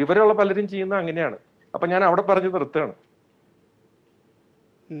ചെയ്യുക. വിവരമുള്ള പലരും ചെയ്യുന്നത് അങ്ങനെയാണ്. അപ്പൊ ഞാൻ അവിടെ പറഞ്ഞു നിർത്തുകയാണ്.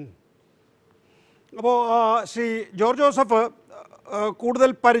 അപ്പോൾ ശ്രീ ജോർജ് ജോസഫ്,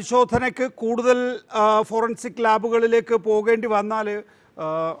 കൂടുതൽ പരിശോധനയ്ക്ക് കൂടുതൽ ഫോറൻസിക് ലാബുകളിലേക്ക് പോകേണ്ടി വന്നാൽ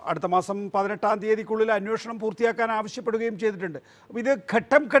അടുത്ത മാസം 18-ാം തീയതിക്കുള്ളിൽ അന്വേഷണം പൂർത്തിയാക്കാൻ ആവശ്യപ്പെടുകയും ചെയ്തിട്ടുണ്ട്. അപ്പോൾ ഇത്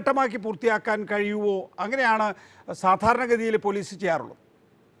ഘട്ടം ഘട്ടമാക്കി പൂർത്തിയാക്കാൻ കഴിയുമോ? അങ്ങനെയാണ് സാധാരണഗതിയിൽ പോലീസ് ചെയ്യാറുള്ളത്.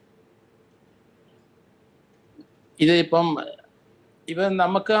 ഇപ്പം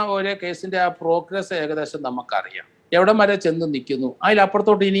നമുക്ക് ഓരോ കേസിന്റെ ആ പ്രോഗ്രസ് ഏകദേശം നമുക്കറിയാം, എവിടം വരെ ചെന്ന് നിൽക്കുന്നു.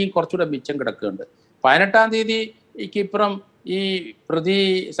 അതിലപ്പുറത്തോട്ട് ഇനിയും കുറച്ചുകൂടെ മിച്ചം കിടക്കുന്നുണ്ട്. 18-ാം തീയതിക്ക് ഇപ്പുറം ഈ പ്രതി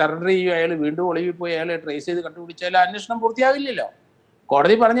സറണ്ടർ ചെയ്യുക, അയാൾ വീണ്ടും ഒളിവിൽ പോയി അയാളെ ട്രേസ് ചെയ്ത് കണ്ടുപിടിച്ചാൽ അന്വേഷണം പൂർത്തിയാവില്ലല്ലോ.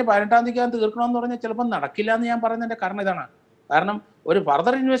 കോടതി പറഞ്ഞ് 18-ാം തീയതിക്കകത്ത് തീർക്കണമെന്ന് പറഞ്ഞാൽ ചിലപ്പോൾ നടക്കില്ല എന്ന് ഞാൻ പറയുന്നതിന്റെ കാരണം ഇതാണ്. കാരണം ഒരു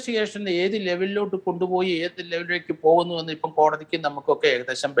ഫർദർ ഇൻവെസ്റ്റിഗേഷൻ ഏത് ലെവലിലോട്ട് കൊണ്ടുപോയി ഏത് ലെവലിലേക്ക് പോകുന്നു എന്ന് ഇപ്പം കോടതിക്ക് നമുക്കൊക്കെ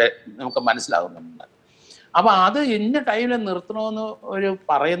ഏകദേശം നമുക്ക് മനസ്സിലാകുന്നുണ്ട്. അപ്പൊ അത് ഇന്ന ടൈമിൽ നിർത്തണമെന്ന് ഒരു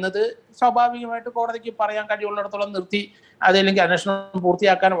പറയുന്നത് സ്വാഭാവികമായിട്ട് കോടതിക്ക് പറയാൻ കഴിയുള്ളിടത്തോളം നിർത്തി, അതല്ലെങ്കിൽ അന്വേഷണം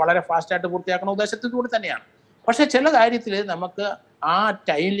പൂർത്തിയാക്കാൻ വളരെ ഫാസ്റ്റായിട്ട് പൂർത്തിയാക്കുന്ന ഉദ്ദേശത്തിൽ കൂടി തന്നെയാണ്. പക്ഷെ ചില കാര്യത്തിൽ നമുക്ക് ആ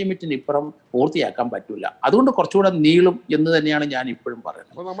ടൈം ലിമിറ്റിന് ഇപ്പുറം പൂർത്തിയാക്കാൻ പറ്റൂല. അതുകൊണ്ട് കുറച്ചുകൂടെ നീളും എന്ന് തന്നെയാണ് ഞാൻ ഇപ്പോഴും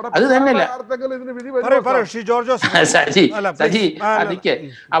പറയുന്നത്. അത് തന്നെയല്ല സജി അതിക്ക്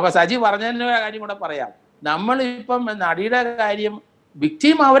അപ്പൊ സജി പറഞ്ഞതിന്റെ കാര്യം കൂടെ പറയാം. നമ്മളിപ്പം നടിയുടെ കാര്യം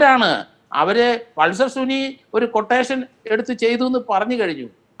വിക്ടിം അവരാണ്. അവര് പൾസർ സുനി ഒരു കൊട്ടേഷൻ എടുത്ത് ചെയ്തു എന്ന് പറഞ്ഞു കഴിഞ്ഞു.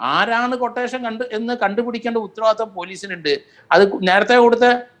 ആരാണ് കൊട്ടേഷൻ എന്ന് കണ്ടുപിടിക്കേണ്ട ഉത്തരവാദിത്വം പോലീസിനുണ്ട്. അത് നേരത്തെ കൊടുത്ത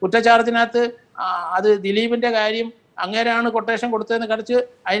കുറ്റച്ചാർജിനകത്ത് അത് ദിലീപിന്റെ കാര്യം അങ്ങനെയാണ് കൊട്ടേഷൻ കൊടുത്തതെന്ന് കാണിച്ച്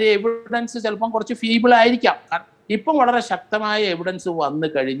അതിന്റെ എവിഡൻസ് ചിലപ്പം കുറച്ച് ഫീബിൾ ആയിരിക്കാം. ഇപ്പം വളരെ ശക്തമായ എവിഡൻസ് വന്നു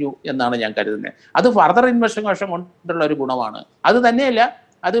കഴിഞ്ഞു എന്നാണ് ഞാൻ കരുതുന്നത്. അത് ഫർദർ ഇൻവെസ്റ്റിഗേഷൻ കൊണ്ടുള്ള ഒരു ഗുണമാണ്. അത് തന്നെയല്ല,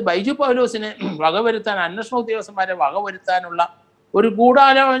 അത് ബൈജു പൗലോസിനെ വകവരുത്താൻ, അന്വേഷണ ഉദ്യോഗസ്ഥന്മാരെ വകവരുത്താനുള്ള ഒരു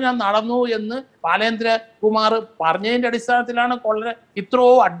ഗൂഢാലോചന നടന്നു എന്ന് ബാലേന്ദ്രകുമാർ പറഞ്ഞതിന്റെ അടിസ്ഥാനത്തിലാണ് വളരെ ഇത്രയോ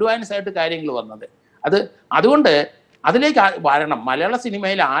അഡ്വാൻസ് ആയിട്ട് കാര്യങ്ങൾ വന്നത്. അതുകൊണ്ട് അതിലേക്ക് വരണം. മലയാള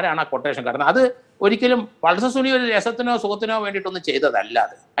സിനിമയിൽ ആരാണ് ആ കൊട്ടേഷൻ കടന്നത്? അത് ഒരിക്കലും പൾസർ സുനി ഒരു രസത്തിനോ സുഖത്തിനോ വേണ്ടിയിട്ടൊന്നും ചെയ്തതല്ല.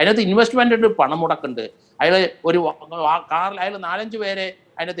 അതിനകത്ത് ഇൻവെസ്റ്റ്മെന്റ് പണം മുടക്കുന്നുണ്ട്. അയാൾ ഒരു കാറിൽ അയാൾ 4-5 പേരെ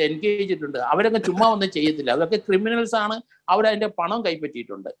അതിനകത്ത് എൻഗേജ് ചെയ്തിട്ടുണ്ട്. അവരൊക്കെ ചുമ്മാ ഒന്നും ചെയ്യത്തില്ല. അതൊക്കെ ക്രിമിനൽസ് ആണ്. അവരതിന്റെ പണം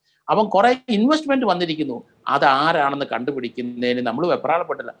കൈപ്പറ്റിയിട്ടുണ്ട്. അപ്പം കുറെ ഇൻവെസ്റ്റ്മെന്റ് വന്നിരിക്കുന്നു. അത് ആരാണെന്ന് കണ്ടുപിടിക്കുന്നതിന് നമ്മൾ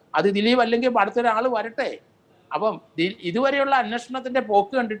വെപ്രാളപ്പെട്ടില്ല. അത് ദിലീപ് അല്ലെങ്കിൽ അടുത്തൊരാൾ വരട്ടെ. അപ്പം ഇതുവരെയുള്ള അന്വേഷണത്തിന്റെ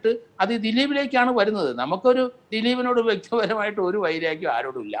പോക്ക് കണ്ടിട്ട് അത് ദിലീപിലേക്കാണ് വരുന്നത്. നമുക്കൊരു ദിലീപിനോട് വ്യക്തിപരമായിട്ട് ഒരു വൈരാഗ്യം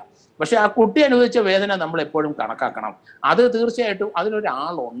ആരോടും ഇല്ല. പക്ഷെ ആ കുട്ടി അനുഭവിച്ച വേദന നമ്മൾ എപ്പോഴും കണക്കാക്കണം. അത് തീർച്ചയായിട്ടും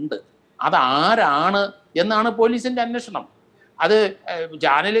അതിലൊരാളുണ്ട്. അത് ആരാണ് എന്നാണ് പോലീസിന്റെ അന്വേഷണം. അത്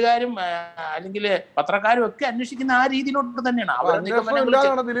ചാനലുകാരും അല്ലെങ്കിൽ പത്രക്കാരും ഒക്കെ അന്വേഷിക്കുന്ന ആ രീതിയിലോട്ട് തന്നെയാണ്.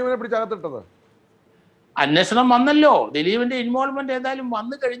 അന്വേഷണം വന്നല്ലോ, ദിലീപിന്റെ ഇൻവോൾവ്മെന്റ് ഏതായാലും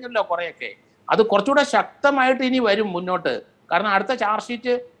വന്നു കഴിഞ്ഞല്ലോ കുറെയൊക്കെ. അത് കുറച്ചുകൂടെ ശക്തമായിട്ട് ഇനി വരും മുന്നോട്ട്. കാരണം അടുത്ത ചാർജ്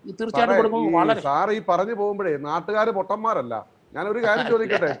ഷീറ്റ് തീർച്ചയായിട്ടും കൊടുക്കുമ്പോൾ വളരെ സാർ ഈ പറഞ്ഞു പോകുമ്പോഴേ നാട്ടുകാര് പൊട്ടന്മാരല്ല. ഞാൻ ഒരു കാര്യം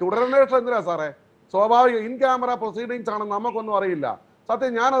ചോദിക്കട്ടെ, തുടരന്വേഷണം എന്തിനാ സാറേ? സ്വാഭാവിക ഇൻ ക്യാമറ പ്രൊസീഡിങ്സ് ആണ്, നമുക്കൊന്നും അറിയില്ല.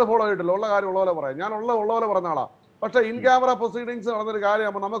 സത്യം ഞാനത് ഫോളോ ചെയ്തിട്ടില്ല. ഉള്ള കാര്യം ഉള്ള പോലെ പറയാം. ഞാൻ ഉള്ള പോലെ പറഞ്ഞ ആളാ. പക്ഷെ ഇൻ ക്യാമറ പ്രൊസീഡിങ്സ് നടന്നൊരു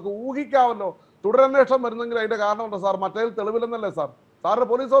കാര്യമാകുമ്പോൾ നമുക്ക് ഊഹിക്കാമല്ലോ. തുടരന്വേഷണം വരുന്നെങ്കിൽ അതിന്റെ കാരണം ഉണ്ട് സാർ. മറ്റേ തെളിവില്ലെന്നല്ലേ സാർ? സാറ്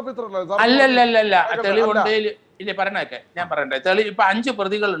പോലീസ് ഓഫീസർ അല്ലേ സാർ? അല്ലല്ല, തെളിവുണ്ട്. ഇല്ല പറയണൊക്കെ ഞാൻ പറയണ്ടേ. തെളിവ് ഇപ്പൊ 5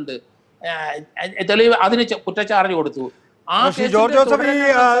 പ്രതികളുണ്ട്. തെളിവ് അതിന് കുറ്റച്ചാർജ് കൊടുത്തു. ജോർജ് ജോസഫ് ഈ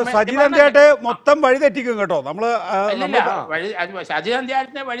സജിതന്റെ മൊത്തം വഴി തെറ്റിക്കും കേട്ടോ. നമ്മള്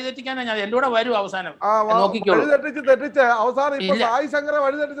സജിതന്റെ വഴി തെറ്റിക്കാനാ ഞാൻ എന്റെ കൂടെ വരും. അവസാനം നോക്കിക്കോളൂ. തെറ്റിച്ച് അവസാനം ഇപ്പൊ സായി ശങ്കരെ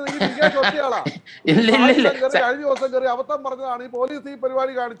വഴി തെറ്റിച്ചത് ഈ നികേഷ് ഒറ്റയാളാ. കഴിഞ്ഞ ദിവസം കയറി അബദ്ധം പറഞ്ഞതാണ് ഈ പോലീസ് ഈ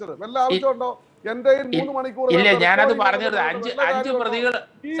പരിപാടി കാണിച്ചത്. വല്ല ആവശ്യമുണ്ടോ? എന്റെ 3 മണിക്കൂർ ഇല്ല, ഞാനത് പറഞ്ഞത് 5 പ്രതികൾ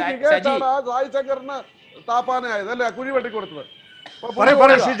സായി ശങ്കറിന് താപ്പാനായത് അല്ലെ, കുഴി വെട്ടിക്കൊടുത്തത്.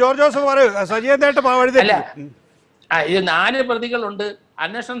 ജോർജ് ജോസഫ് പറയൂ. സജിതന്റെ വഴി തെറ്റി. ഇത് 4 പ്രതികളുണ്ട്.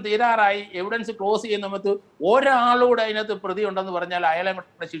 അന്വേഷണം തീരാറായി. എവിഡൻസ് ക്ലോസ് ചെയ്യുന്ന സമയത്ത് ഒരാളൂടെ അതിനകത്ത് പ്രതി ഉണ്ടെന്ന് പറഞ്ഞാൽ അയാളെ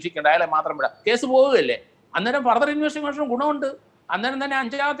ശിക്ഷിക്കേണ്ട, അയാളെ മാത്രം വിടാം. കേസ് പോവുകയല്ലേ. അന്നേരം ഫർദർ ഇൻവെസ്റ്റിഗേഷൻ ഗുണമുണ്ട്. അന്നേരം തന്നെ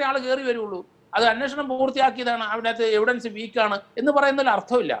 5ാമത്തെ ആൾ കയറി വരുള്ളൂ. അത് അന്വേഷണം പൂർത്തിയാക്കിയതാണ്, അതിനകത്ത് എവിഡൻസ് വീക്കാണ് എന്ന് പറയുന്നതിൽ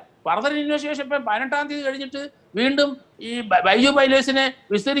അർത്ഥമില്ല. ഫർദർ ഇൻവെസ്റ്റിഗേഷൻ ഇപ്പം 18-ാം തീയതി കഴിഞ്ഞിട്ട് വീണ്ടും ഈ ബൈജു പൈലോസിനെ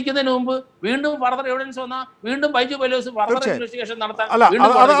വിസ്തരിക്കുന്നതിന് മുമ്പ് വീണ്ടും ഫർദർ എവിഡൻസ് വന്നാൽ വീണ്ടും ബൈജു പൈലോസ് ഫർദർ ഇൻവെസ്റ്റിഗേഷൻ നടത്താൻ.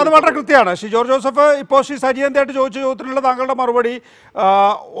 അത് വളരെ കൃത്യമാണ്. ശ്രീ ജോർജ് ജോസഫ്, ഇപ്പോൾ ശ്രീ സജിതന്റെ ചോദിച്ച ചോദ്യത്തിനുള്ള താങ്കളുടെ മറുപടി,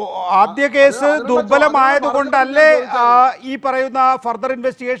 ആദ്യ കേസ് ദുർബലമായതുകൊണ്ടല്ലേ ഈ പറയുന്ന ഫർദർ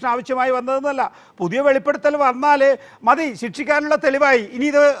ഇൻവെസ്റ്റിഗേഷൻ ആവശ്യമായി വന്നതെന്നല്ല. പുതിയ വെളിപ്പെടുത്തൽ വന്നാൽ മതി, ശിക്ഷിക്കാനുള്ള തെളിവായി. ഇനി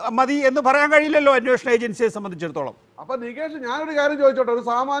ഇത് മതി എന്ന് പറയാൻ കഴിയില്ലല്ലോ അന്വേഷണ ഏജൻസിയെ സംബന്ധിച്ചിടത്തോളം. അപ്പൊ നികേഷ്, ഞാനൊരു കാര്യം ചോദിച്ചോട്ടെ. ഒരു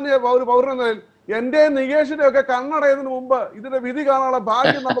സാമാന്യ ഒരു പൗരൻ നിലയിൽ എന്റെ നികേഷിന്റെ ഒക്കെ കണ്ണടയുന്നതിന് മുമ്പ് ഇതിന്റെ വിധി കാണാനുള്ള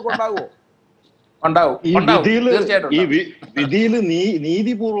ഭാഗ്യം നമുക്ക് ഉണ്ടാകുമോ? ഈ വിധിയിൽ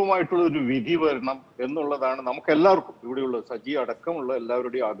നീതിപൂർവമായിട്ടുള്ള ഒരു വിധി വരണം എന്നുള്ളതാണ് നമുക്ക് എല്ലാവർക്കും, ഇവിടെയുള്ള സജി അടക്കമുള്ള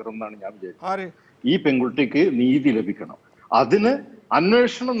എല്ലാവരുടെയും ആഗ്രഹം എന്നാണ് ഞാൻ വിചാരിച്ചത്. ഈ പെൺകുട്ടിക്ക് നീതി ലഭിക്കണം. അതിന്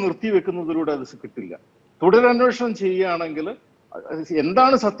അന്വേഷണം നിർത്തിവെക്കുന്നതിലൂടെ അത് കിട്ടില്ല. തുടരന്വേഷണം ചെയ്യുകയാണെങ്കിൽ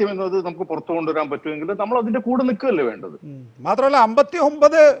എന്താണ് സത്യം എന്നത് നമുക്ക് പുറത്തു കൊണ്ടുവരാൻ പറ്റുമെങ്കിൽ നമ്മൾ അതിന്റെ കൂടെ നിൽക്കുകയല്ലേ വേണ്ടത്. മാത്രമല്ല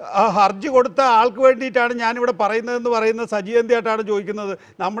 59 ഹർജി കൊടുത്ത ആൾക്ക് വേണ്ടിയിട്ടാണ് ഞാനിവിടെ പറയുന്നതെന്ന് പറയുന്നത് സജീവന്തിയായിട്ടാണ് ചോദിക്കുന്നത്.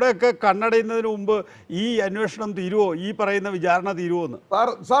 നമ്മുടെയൊക്കെ കണ്ണടയുന്നതിന് മുമ്പ് ഈ അന്വേഷണം തീരുവോ, ഈ പറയുന്ന വിചാരണ തീരുവോ എന്ന്.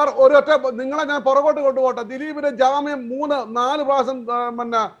 സാർ ഒരൊറ്റ നിങ്ങളെ ഞാൻ പുറകോട്ട് കൊണ്ടുപോട്ടെ. ദിലീപിന്റെ ജാമ്യം 3-4 പ്രാവശ്യം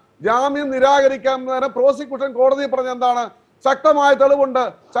ജാമ്യം നിരാകരിക്കാൻ നേരം പ്രോസിക്യൂഷൻ കോടതി പറഞ്ഞ എന്താണ്? ശക്തമായ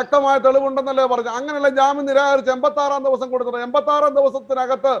തെളിവുണ്ടെന്നല്ലേ പറഞ്ഞു. അങ്ങനെയല്ല ജാമ്യം നിരാകരിച്ച് 86-ാം ദിവസം കൊടുത്തത്. 86-ാം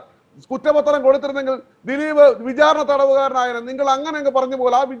ദിവസത്തിനകത്ത് കുറ്റപത്രം കൊടുത്തിരുന്നെങ്കിൽ ദിലീപ് വിചാരണ തടവുകാരനായിരുന്നു. നിങ്ങൾ അങ്ങനെ പറഞ്ഞു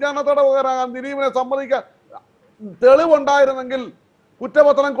പോലെ ആ വിചാരണ തടവുകാരനാകാൻ ദിലീപിനെ സമ്മതിക്കാൻ തെളിവുണ്ടായിരുന്നെങ്കിൽ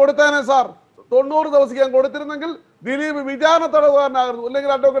കുറ്റപത്രം കൊടുത്തേനെ സാർ. 90 ദിവസിക്കാൻ കൊടുത്തിരുന്നെങ്കിൽ ദിലീപ് വിചാരണ തടവുകാരനായിരുന്നു,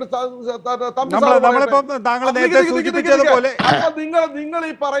 അല്ലെങ്കിൽ അഡ്വക്കേറ്റ് താങ്കൾ നേരത്തെ സൂചിപ്പിച്ചതുപോലെ നിങ്ങൾ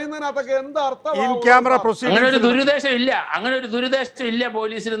ഈ പറയുന്നതിനകത്തൊക്കെ എന്ത് അർത്ഥം? അങ്ങനെ ഒരു ദുരുദ്ദേശം ഇല്ല, അങ്ങനെ ഒരു ദുരുദ്ദേശം ഇല്ല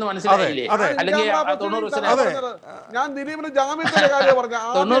പോലീസിൽ നിന്ന് മനസ്സിലായില്ലേ? അല്ലെങ്കിൽ ഞാൻ ദിലീപിന് ജാമ്യത്തിന്റെ കാര്യം പറഞ്ഞു.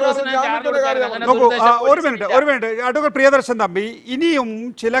 ഒരു മിനിറ്റ് അഡ്വക്കേറ്റ് പ്രിയദർശൻ തമ്പി, ഇനിയും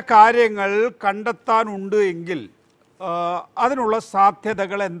ചില കാര്യങ്ങൾ കണ്ടെത്താനുണ്ട് എങ്കിൽ അതിനുള്ള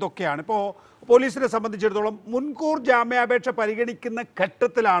സാധ്യതകൾ എന്തൊക്കെയാണ്? ഇപ്പോൾ പോലീസിനെ സംബന്ധിച്ചിടത്തോളം മുൻകൂർ ജാമ്യാപേക്ഷ പരിഗണിക്കുന്ന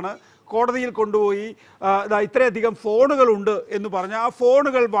ഘട്ടത്തിലാണ് കോടതിയിൽ കൊണ്ടുപോയി ഇത്രയധികം ഫോണുകളുണ്ട് എന്ന് പറഞ്ഞ് ആ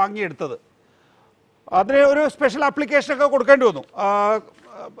ഫോണുകൾ വാങ്ങിയെടുത്തത്. അതിന് ഒരു സ്പെഷ്യൽ ആപ്ലിക്കേഷനൊക്കെ കൊടുക്കേണ്ടി വന്നു.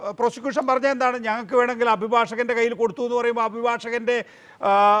 പ്രോസിക്യൂഷൻ പറഞ്ഞ എന്താണ്, ഞങ്ങൾക്ക് വേണമെങ്കിൽ അഭിഭാഷകൻ്റെ കയ്യിൽ കൊടുത്തു എന്ന് പറയുമ്പോൾ അഭിഭാഷകൻ്റെ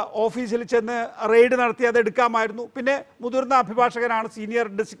ഓഫീസിൽ ചെന്ന് റെയ്ഡ് നടത്തി അത് എടുക്കാമായിരുന്നു. പിന്നെ മുതിർന്ന അഭിഭാഷകനാണ്, സീനിയർ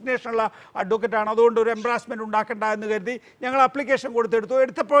ഡെസിഗ്നേഷനുള്ള അഡ്വക്കേറ്റാണ്, അതുകൊണ്ട് ഒരു എംബ്രാസ്മെൻറ്റ് ഉണ്ടാക്കണ്ട എന്ന് കരുതി ഞങ്ങൾ ആപ്ലിക്കേഷൻ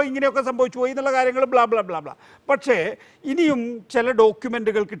എടുത്തപ്പോൾ ഇങ്ങനെയൊക്കെ സംഭവിച്ചു പോയി എന്നുള്ള കാര്യങ്ങൾ ബ്ലാ ബ്ലാ ബ്ലാ ബ്ലാ. പക്ഷേ ഇനിയും ചില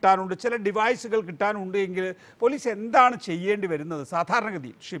ഡോക്യുമെൻറ്റുകൾ കിട്ടാനുണ്ട്, ചില ഡിവൈസുകൾ കിട്ടാനുണ്ട് എങ്കിൽ പോലീസ് എന്താണ് ചെയ്യേണ്ടി വരുന്നത്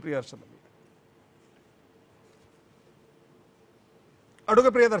സാധാരണഗതിയിൽ? ശ്രീ പ്രിയദർശൻ തമ്പി.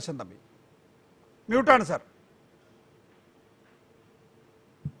 Advocate Priyadarshan Thampi മ്യൂട്ടാണ് sir.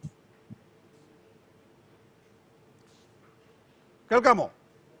 കേൾക്കാമോ?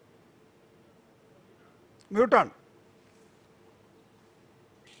 മ്യൂട്ടാണ്.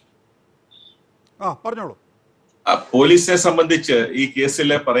 പറഞ്ഞോളൂ. പോലീസിനെ സംബന്ധിച്ച് ഈ കേസിൽ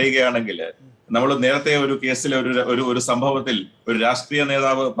പറയുകയാണെങ്കിൽ, നമ്മൾ നേരത്തെ ഒരു കേസിലെ ഒരു സംഭവത്തിൽ ഒരു രാഷ്ട്രീയ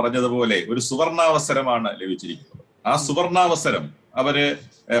നേതാവ് പറഞ്ഞതുപോലെ ഒരു സുവർണാവസരമാണ് ലഭിച്ചിരിക്കുന്നത്. ആ സുവർണാവസരം അവര്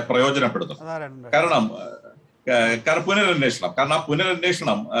പ്രയോജനപ്പെടുത്തും. കാരണം പുനരന്വേഷണം, കാരണം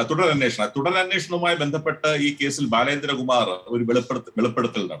ആ തുടരന്വേഷണവുമായി ബന്ധപ്പെട്ട് ഈ കേസിൽ ബാലേന്ദ്രകുമാർ ഒരു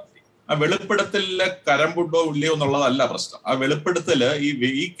വെളിപ്പെടുത്തൽ നടത്തി. ആ വെളിപ്പെടുത്തലില് കരമ്പുണ്ടോ ഇല്ലയോ എന്നുള്ളതല്ല പ്രശ്നം. ആ വെളിപ്പെടുത്തല്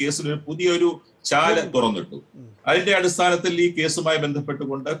ഈ കേസിൽ ഒരു പുതിയൊരു ചാല് തുറന്നിട്ടു. അതിന്റെ അടിസ്ഥാനത്തിൽ ഈ കേസുമായി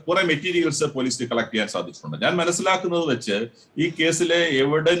ബന്ധപ്പെട്ടുകൊണ്ട് കുറെ മെറ്റീരിയൽസ് പോലീസിന് കളക്ട് ചെയ്യാൻ സാധിച്ചിട്ടുണ്ട്. ഞാൻ മനസ്സിലാക്കുന്നത് വെച്ച് ഈ കേസിലെ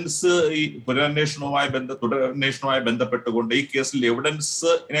എവിഡൻസ്, ഈ തുടരന്വേഷണവുമായി ബന്ധപ്പെട്ടുകൊണ്ട് ഈ കേസിൽ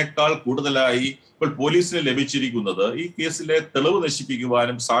എവിഡൻസിനേക്കാൾ കൂടുതലായി ഇപ്പോൾ പോലീസിന് ലഭിച്ചിരിക്കുന്നത് ഈ കേസിലെ തെളിവ്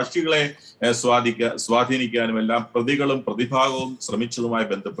നശിപ്പിക്കുവാനും സാക്ഷികളെ സ്വാധീനിക്കാനും എല്ലാം പ്രതികളും പ്രതിഭാഗവും ശ്രമിച്ചതുമായി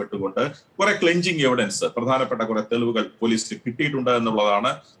ബന്ധപ്പെട്ടുകൊണ്ട് കുറെ ക്ലെഞ്ചിങ് എവിഡൻസ്, പ്രധാനപ്പെട്ട കുറെ തെളിവുകൾ പോലീസിന് കിട്ടിയിട്ടുണ്ട്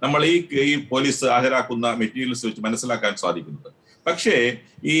എന്നുള്ളതാണ് നമ്മൾ ഈ പോലീസ് ഹാജരാക്കുന്ന മെറ്റീരിയൽസ് വെച്ച് മനസ്സിലാക്കാൻ സാധിക്കുന്നത്. പക്ഷേ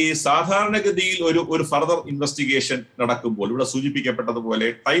ഈ സാധാരണഗതിയിൽ ഒരു ഫർദർ ഇൻവെസ്റ്റിഗേഷൻ നടക്കുമ്പോൾ ഇവിടെ സൂചിപ്പിക്കപ്പെട്ടതുപോലെ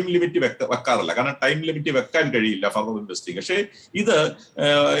ടൈം ലിമിറ്റ് വെക്കാറില്ല. കാരണം ടൈം ലിമിറ്റ് വെക്കാൻ കഴിയില്ല ഫർദർ ഇൻവെസ്റ്റിഗേഷൻ. പക്ഷേ ഇത്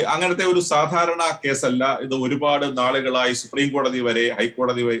അങ്ങനത്തെ ഒരു സാധാരണ കേസല്ല. ഇത് ഒരുപാട് നാളുകളായി സുപ്രീം കോടതി വരെ,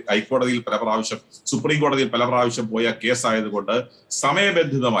 ഹൈക്കോടതിയിൽ പല പ്രാവശ്യം പോയ കേസായതുകൊണ്ട്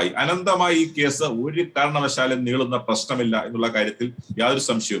സമയബന്ധിതമായി അനന്തമായി ഈ കേസ് ഒരു കാരണവശാലും നീളുന്ന പ്രശ്നമില്ല എന്നുള്ള കാര്യത്തിൽ യാതൊരു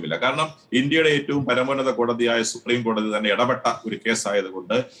സംശയവുമില്ല. കാരണം ഇന്ത്യയുടെ ഏറ്റവും പരമോന്നത കോടതിയായ സുപ്രീം കോടതി തന്നെ ഇടപെട്ട ഒരു കേസായതുകൊണ്ട്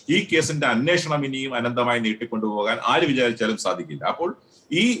ഈ കേസിന്റെ അന്വേഷണം ഇനിയും അനന്തമായി നീട്ടിക്കൊണ്ടുപോകാൻ ആര് വിചാരിച്ചാലും സാധിക്കില്ല. അപ്പോൾ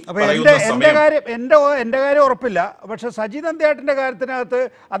ഈ എന്റെ കാര്യം ഉറപ്പില്ല, പക്ഷെ സജി നന്ദിയാട്ടിന്റെ കാര്യത്തിനകത്ത്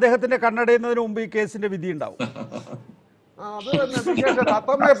അദ്ദേഹത്തിന്റെ കണ്ണടയുന്നതിന് മുമ്പ് ഈ കേസിന്റെ വിധി ഉണ്ടാവും.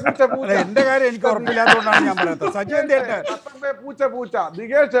 എന്റെ കാര്യം എനിക്ക് ഉറപ്പില്ലാത്തതുകൊണ്ടാണ് ഞാൻ പറയുന്നത്. സജി പൂച്ച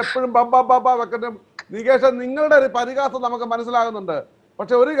നികേഷ് എപ്പോഴും ബബ്ബ വെക്കുന്ന നികേഷ്, നിങ്ങളുടെ ഒരു പരിഹാസം നമുക്ക് മനസ്സിലാകുന്നുണ്ട്.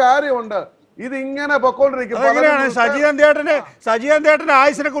 പക്ഷെ ഒരു കാര്യമുണ്ട്, ഇതിങ്ങനെ പൊക്കോണ്ടിരിക്കും. സജീവന്റെ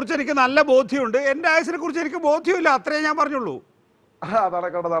ആയുസിനെ കുറിച്ച് എനിക്ക് നല്ല ബോധ്യമുണ്ട്, എന്റെ ആയുസിനെ കുറിച്ച് എനിക്ക് ബോധ്യമില്ല, അത്രേ ഞാൻ പറഞ്ഞുള്ളൂ.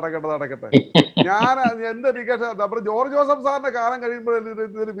 നടക്കട്ടെ. ഞാൻ എന്ത് ജോർജ് ജോസഫ് സാറിന്റെ കാലം കഴിയുമ്പോൾ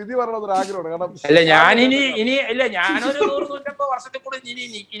ഇതിന് വിധി പറയണമെന്നൊരു ആഗ്രഹമാണ്. കാരണം ഞാനൊരു 10-60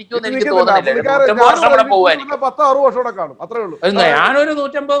 വർഷം കൂടെ കാണും, അത്രേ ഉള്ളൂ. ഞാനൊരു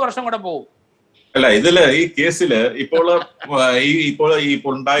 150 വർഷം കൂടെ പോകും. അല്ല, ഈ കേസില് ഇപ്പോൾ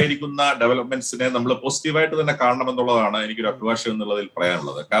ഉണ്ടായിരിക്കുന്ന ഡെവലപ്മെന്റ്സിനെ നമ്മൾ പോസിറ്റീവായിട്ട് തന്നെ കാണണമെന്നുള്ളതാണ് എനിക്കൊരു അഭിഭാഷകൻ എന്നുള്ളതിൽ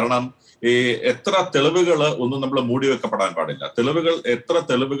പറയാനുള്ളത്. കാരണം ഈ എത്ര തെളിവുകൾ ഒന്നും നമ്മൾ മൂടി വെക്കപ്പെടാൻ പാടില്ല. എത്ര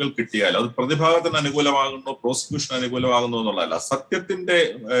തെളിവുകൾ കിട്ടിയാലും അത് പ്രതിഭാഗത്തിന് അനുകൂലമാകുന്നു, പ്രോസിക്യൂഷന് അനുകൂലമാകുന്നു എന്നുള്ളതല്ല, സത്യത്തിന്റെ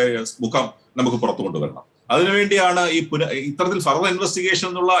മുഖം നമുക്ക് പുറത്തു കൊണ്ടുവരണം. അതിനുവേണ്ടിയാണ് ഇത്തരത്തിൽ ഫർദർ ഇൻവെസ്റ്റിഗേഷൻ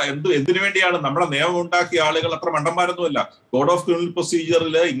എന്നുള്ള എന്തിനു വേണ്ടിയാണ് നമ്മുടെ നിയമം ഉണ്ടാക്കിയ ആളുകൾ അത്ര മണ്ടന്മാരൊന്നുമല്ല. കോഡ് ഓഫ് ക്രിമിനൽ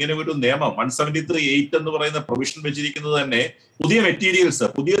പ്രൊസീജിയറിൽ ഇങ്ങനെ ഒരു നിയമം 173(8) എന്ന് പറയുന്ന പ്രൊവിഷൻ വെച്ചിരിക്കുന്നത് തന്നെ പുതിയ മെറ്റീരിയൽസ്,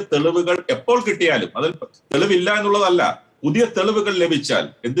 പുതിയ തെളിവുകൾ എപ്പോൾ കിട്ടിയാലും, അതിൽ തെളിവില്ല എന്നുള്ളതല്ല, പുതിയ തെളിവുകൾ ലഭിച്ചാൽ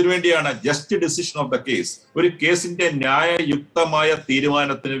എന്തിനു വേണ്ടിയാണ്? Just decision of the case. ഒരു കേസിന്റെ ന്യായയുക്തമായ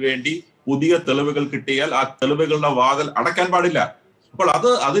തീരുമാനത്തിന് വേണ്ടി പുതിയ തെളിവുകൾ കിട്ടിയാൽ ആ തെളിവുകളുടെ വാതിൽ അടയ്ക്കാൻ പാടില്ല.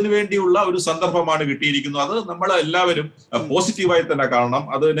 അപ്പോൾ അതിനുവേണ്ടിയുള്ള ഒരു സന്ദർഭമാണ് കിട്ടിയിരിക്കുന്നത്. അത് നമ്മൾ എല്ലാവരും പോസിറ്റീവായി തന്നെ കാണണം.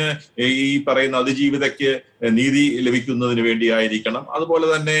 അതിന് ഈ പറയുന്ന അതിജീവിതയ്ക്ക് നീതി ലഭിക്കുന്നതിന് വേണ്ടിയായിരിക്കണം. അതുപോലെ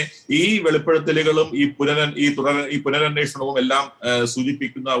തന്നെ ഈ വെളിപ്പെടുത്തലുകളും ഈ പുനരന്വേഷണവും എല്ലാം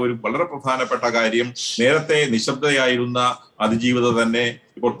സൂചിപ്പിക്കുന്ന ഒരു വളരെ പ്രധാനപ്പെട്ട കാര്യം, നേരത്തെ നിശബ്ദയായിരുന്ന അതിജീവിത തന്നെ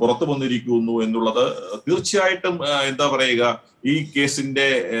ഇപ്പോൾ പുറത്തു വന്നിരിക്കുന്നു എന്നുള്ളത് തീർച്ചയായിട്ടും എന്താ പറയുക, ഈ കേസിന്റെ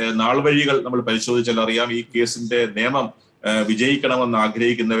നാൾവഴികൾ നമ്മൾ പരിശോധിച്ചാൽ അറിയാം. ഈ കേസിന്റെ നിയമം വിജയിക്കണമെന്ന്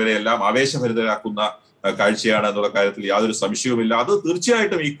ആഗ്രഹിക്കുന്നവരെ എല്ലാം ആവേശഭരിതരാക്കുന്ന കാഴ്ചയാണ് എന്നുള്ള കാര്യത്തിൽ യാതൊരു സംശയവുമില്ല. അത്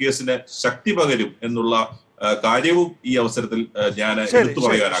തീർച്ചയായിട്ടും ഈ കേസിന് ശക്തി പകരും എന്നുള്ള കാര്യവും ഈ അവസരത്തിൽ ഞാൻ എടുത്തു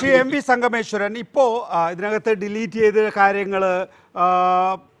പറയാൻ എം വി സംഗമേശ്വരൻ, ഇപ്പോ ഇതിനകത്ത് ഡിലീറ്റ് ചെയ്ത കാര്യങ്ങള്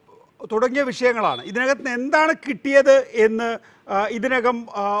തുടങ്ങിയ വിഷയങ്ങളാണ്. ഇതിനകത്ത് എന്താണ് കിട്ടിയത് എന്ന് ഇതിനകം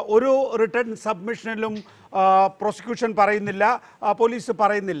ഒരു റിട്ടേൺ സബ്മിഷനിലും പ്രോസിക്യൂഷൻ പറയുന്നില്ല, പോലീസ്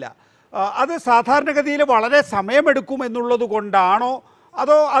പറയുന്നില്ല. അത് സാധാരണഗതിയിൽ വളരെ സമയമെടുക്കും എന്നുള്ളത് കൊണ്ടാണോ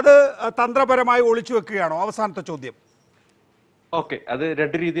അതോ അത് തന്ത്രപരമായി ഒളിച്ചു വെക്കുകയാണോ? അവസാനത്തെ ചോദ്യം. ഓക്കെ, അത്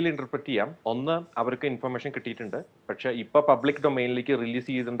രണ്ട് രീതിയിൽ ഇന്റർപ്രറ്റ് ചെയ്യാം. ഒന്ന്, അവർക്ക് ഇൻഫർമേഷൻ കിട്ടിയിട്ടുണ്ട്, പക്ഷെ ഇപ്പൊ പബ്ലിക് ഡൊമൈനിലേക്ക് റിലീസ്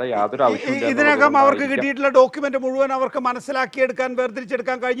ചെയ്തിട്ടുണ്ട് യാതൊരു ആവശ്യമില്ല. ഇതിനകം അവർക്ക് കിട്ടിയിട്ടുള്ള ഡോക്യുമെന്റ് മുഴുവൻ അവർക്ക് മനസ്സിലാക്കിയെടുക്കാൻ,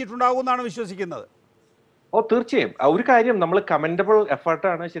 വേർതിരിച്ചെടുക്കാൻ കഴിഞ്ഞിട്ടുണ്ടാകും എന്നാണ് വിശ്വസിക്കുന്നത്. തീർച്ചയായും. ഒരു കാര്യം, നമ്മൾ കമൻഡബിൾ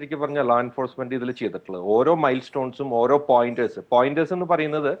എഫേർട്ടാണ് ശരിക്കും പറഞ്ഞ ലോ എൻഫോഴ്സ്മെന്റ് ഇതിൽ ചെയ്തിട്ടുള്ളത്. ഓരോ മൈൽ സ്റ്റോൺസും ഓരോ പോയിന്റേഴ്സ് എന്ന്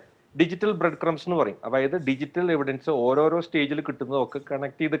പറയുന്നത് ഡിജിറ്റൽ ബ്രെഡ് ക്രംസ് എന്ന് പറയും. അതായത് ഡിജിറ്റൽ എവിഡൻസ് ഓരോരോ സ്റ്റേജിൽ കിട്ടുന്നതൊക്കെ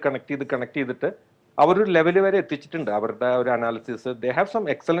കണക്ട് ചെയ്തിട്ട് അവരൊരു ലെവൽ വരെ എത്തിച്ചിട്ടുണ്ട്. അവരുടെ ഒരു analysis, they have some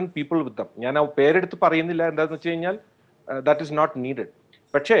excellent people with dum. ഞാൻ ആ പേരെടുത്ത് പറയുന്നില്ല, എന്താണെന്ന് വെച്ച് കഴിഞ്ഞാൽ ദാറ്റ് ഇസ് നോട്ട് നീഡഡ്.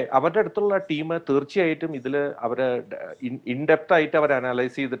 പക്ഷേ അവരുടെ അടുത്തുള്ള ടീം തീർച്ചയായിട്ടും ഇതിൽ അവര് ഇൻഡെപ്ത് ആയിട്ട് അവർ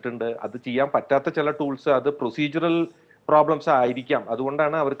അനലൈസ് ചെയ്തിട്ടുണ്ട്. അത് ചെയ്യാൻ പറ്റാത്ത ചില ടൂൾസ്, അത് പ്രൊസീജറൽ പ്രോബ്ലംസ് ആയിരിക്കാം.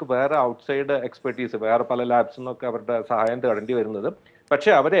 അതുകൊണ്ടാണ് അവർക്ക് വേറെ ഔട്ട്സൈഡ് എക്സ്പെർട്ടീസ്, വേറെ പല ലാബ്സിൽ നിന്നൊക്കെ അവരുടെ സഹായം തേടേണ്ടി വരുന്നത്.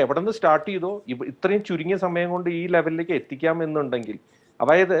 പക്ഷെ അവർ എവിടെ നിന്ന് സ്റ്റാർട്ട് ചെയ്തോ ഇത്രയും ചുരുങ്ങിയ സമയം കൊണ്ട് ഈ ലെവലിലേക്ക് എത്തിക്കാം എന്നുണ്ടെങ്കിൽ,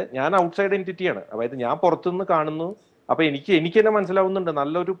 അതായത് ഞാൻ ഔട്ട്സൈഡ് എൻറ്റിറ്റിയാണ്, അതായത് ഞാൻ പുറത്തുനിന്ന് കാണുന്നു, അപ്പൊ എനിക്ക് തന്നെ മനസ്സിലാവുന്നുണ്ട്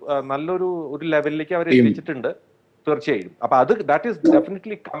നല്ലൊരു ലെവലിലേക്ക് അവർ എത്തിച്ചിട്ടുണ്ട് തീർച്ചയായും. അപ്പൊ അത് that is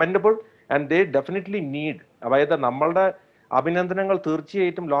definitely commendable and they definitely need. അതായത് നമ്മളുടെ അഭിനന്ദനങ്ങൾ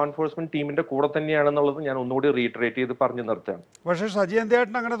തീർച്ചയായിട്ടും ലോ എൻഫോഴ്സ്മെന്റ് ടീമിന്റെ കൂടെ തന്നെയാണെന്നുള്ളത് ഞാൻ ഒന്നുകൂടി റീറ്ററേറ്റ് ചെയ്ത് പറഞ്ഞു നിർത്തുകയാണ്. പക്ഷേ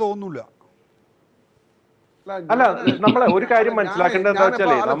സജീവൻ അങ്ങനെ തോന്നുന്നില്ല. അല്ല, നമ്മളെ ഒരു കാര്യം മനസ്സിലാക്കേണ്ടത് എന്താ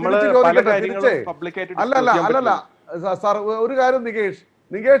വെച്ചാല് നമ്മള് പല കാര്യങ്ങളും പബ്ലിക്കായിട്ട് അല്ലല്ല സാർ, ഒരു കാര്യം നികേഷ്,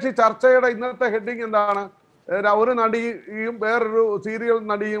 ഈ ചർച്ചയുടെ ഇന്നത്തെ ഹെഡിങ് എന്താണ്? ഒരു നടിയും വേറൊരു സീരിയൽ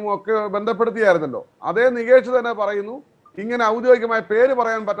നടിയും ഒക്കെ ബന്ധപ്പെടുത്തിയായിരുന്നല്ലോ. അതേ നികേഷ് തന്നെ പറയുന്നു ഇങ്ങനെ ഔദ്യോഗികമായ പേര്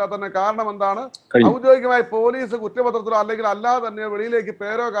പറയാൻ പറ്റാത്തതിന് കാരണം എന്താണ്? ഔദ്യോഗികമായി പോലീസ് കുറ്റപത്രത്തിലോ അല്ലെങ്കിൽ അല്ലാതെ തന്നെ വെളിയിലേക്ക്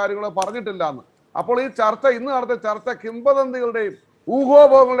പേരോ കാര്യങ്ങളോ പറഞ്ഞിട്ടില്ല എന്ന്. അപ്പോൾ ഈ ചർച്ച, ഇന്ന് നടത്തിയ ചർച്ച കിംവദന്തികളുടെയും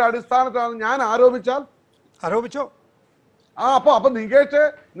ഊഹോഭോഗങ്ങളുടെ അടിസ്ഥാനത്തിലാണെന്ന് ഞാൻ ആരോപിച്ചോ? അപ്പൊ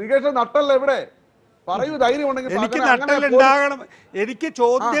നികേഷ് നട്ടല്ല എവിടെ? പറയൂ, ധൈര്യം ഉണ്ടെങ്കിൽ. എനിക്ക് നട്ടലുണ്ടാകണം. എനിക്ക്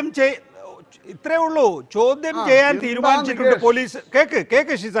ചോദ്യം ഇത്രേ ഉള്ളൂ. ചോദ്യം ചെയ്യാൻ തീരുമാനിച്ചിട്ടുണ്ട് പോലീസ്.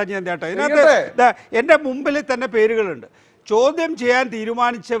 കേക്ക് ഷിസാജി ചേട്ടാ, ഇതിനകത്ത് എന്റെ മുമ്പിൽ തന്നെ പേരുകളുണ്ട്. ചോദ്യം ചെയ്യാൻ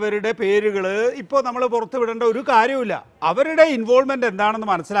തീരുമാനിച്ചവരുടെ പേരുകൾ ഇപ്പോൾ നമ്മൾ പുറത്തുവിടേണ്ട ഒരു കാര്യമില്ല. അവരുടെ ഇൻവോൾവ്മെന്റ് എന്താണെന്ന്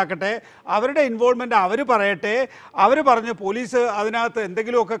മനസ്സിലാക്കട്ടെ. അവരുടെ ഇൻവോൾവ്മെന്റ് അവർ പറയട്ടെ. അവർ പറഞ്ഞ് പോലീസ് അതിനകത്ത്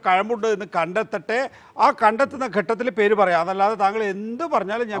എന്തെങ്കിലുമൊക്കെ കഴമ്പുണ്ട് എന്ന് കണ്ടെത്തട്ടെ. ആ കണ്ടെത്തുന്ന ഘട്ടത്തിൽ പേര് പറയാം. അതല്ലാതെ താങ്കൾ എന്ത്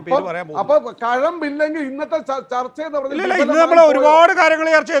പറഞ്ഞാലും ഞാൻ പേര് പറയാൻ പോകും. കഴമ്പില്ലെങ്കിൽ ഇന്നത്തെ ചർച്ച ഇല്ല, ഇന്ന് നമ്മൾ ഒരുപാട് കാര്യങ്ങൾ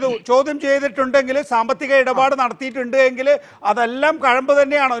ചർച്ച ചെയ്തു. ചോദ്യം ചെയ്തിട്ടുണ്ടെങ്കിൽ, സാമ്പത്തിക ഇടപാട് നടത്തിയിട്ടുണ്ട് എങ്കിൽ അതെല്ലാം കഴമ്പ്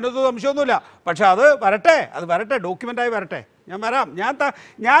തന്നെയാണ്, അതിനൊന്നും സംശയമൊന്നുമില്ല. പക്ഷെ അത് വരട്ടെ, ഡോക്യുമെന്റായി വരട്ടെ. ഞാൻ വരാം.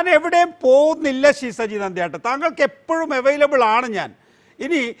 ഞാൻ എവിടെയും പോകുന്നില്ല സജി നന്ദിയാട്ട്. താങ്കൾക്ക് എപ്പോഴും അവൈലബിൾ ആണ് ഞാൻ.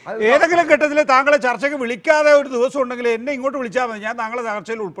 ഇനി ഏതെങ്കിലും ഘട്ടത്തിൽ താങ്കളെ ചർച്ചയ്ക്ക് വിളിക്കാതെ ഒരു ദിവസം ഉണ്ടെങ്കിൽ എന്നെ ഇങ്ങോട്ട് വിളിച്ചാൽ മതി, ഞാൻ താങ്കളെ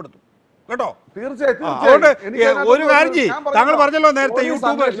ചർച്ചയിൽ ഉൾപ്പെടുത്തും കേട്ടോ. അതുകൊണ്ട് ഒരു കാര്യം ചെയ്യും. താങ്കൾ പറഞ്ഞല്ലോ നേരത്തെ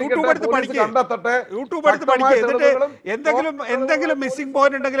യൂട്യൂബ് എടുത്ത് പഠിക്കുക. എന്നിട്ട് എന്തെങ്കിലും മിസ്സിംഗ്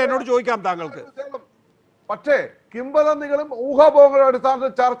പോയിന്റ് ഉണ്ടെങ്കിൽ എന്നോട് ചോദിക്കാം താങ്കൾക്ക്. പക്ഷേ കിംവദന്തികളും ഊഹാപോഹങ്ങളുടെ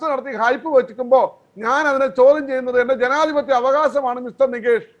അടിസ്ഥാനത്തിൽ ചർച്ച നടത്തി ഹൈപ്പ് വെച്ചിരിക്കുമ്പോ ഞാൻ അതിനെ ചോദ്യം ചെയ്യുന്നത് എന്റെ ജനാധിപത്യ അവകാശമാണ് മിസ്റ്റർ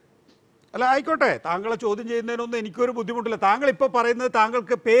നികേഷ്. അല്ല, ആയിക്കോട്ടെ, താങ്കളെ ചോദ്യം ചെയ്യുന്നതിനൊന്നും എനിക്കൊരു ബുദ്ധിമുട്ടില്ല. താങ്കൾ ഇപ്പൊ പറയുന്നത്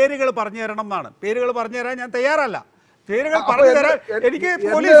താങ്കൾക്ക് പേരുകൾ പറഞ്ഞു തരണം എന്നാണ്. പേരുകൾ പറഞ്ഞു തരാൻ ഞാൻ തയ്യാറല്ല. പേരുകൾ പറഞ്ഞു തരാൻ എനിക്ക്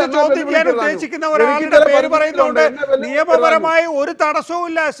പോലീസ് ചോദ്യം ചെയ്യാൻ ഉദ്ദേശിക്കുന്ന ഒരാളുടെ പേര് പറയുന്നതുകൊണ്ട് നിയമപരമായി ഒരു തടസ്സവും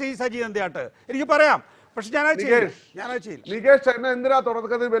ഇല്ല സജി നന്ദിയാട്ട്. എനിക്ക് പറയാം. പക്ഷെ നികേഷ് എന്നെ എന്തിനാ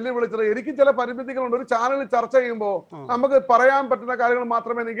തുടക്കത്തിൽ വെല്ലുവിളിച്ചത്? എനിക്ക് ചില പരിമിതികളുണ്ട്. ഒരു ചാനലിൽ ചർച്ച ചെയ്യുമ്പോൾ നമുക്ക് പറയാൻ പറ്റുന്ന കാര്യങ്ങൾ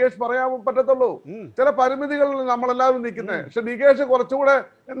മാത്രമേ നികേഷ് പറയാൻ പറ്റത്തുള്ളൂ. ചില പരിമിതികളിൽ നമ്മളെല്ലാവരും നിൽക്കുന്നത്. പക്ഷെ നികേഷ് കുറച്ചുകൂടെ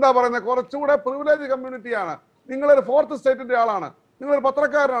കുറച്ചുകൂടെ പ്രിവിലേജ് കമ്മ്യൂണിറ്റിയാണ്. നിങ്ങളൊരു ഫോർത്ത് സ്റ്റേറ്റിന്റെ ആളാണ്, നിങ്ങളൊരു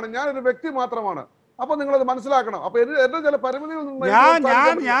പത്രക്കാരനാണ്, ഞാനൊരു വ്യക്തി മാത്രമാണ്. അപ്പൊ നിങ്ങളത് മനസ്സിലാക്കണം. അപ്പൊ എന്റെ ചില പരിമിതികൾ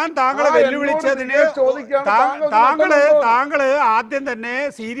ഞാൻ താങ്കളെ വെല്ലുവിളിച്ചതിന് താങ്കള് ആദ്യം തന്നെ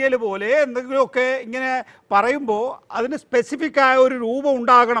സീരിയൽ പോലെ എന്തെങ്കിലുമൊക്കെ ഇങ്ങനെ പറയുമ്പോൾ അതിന് സ്പെസിഫിക് ആയ ഒരു രൂപം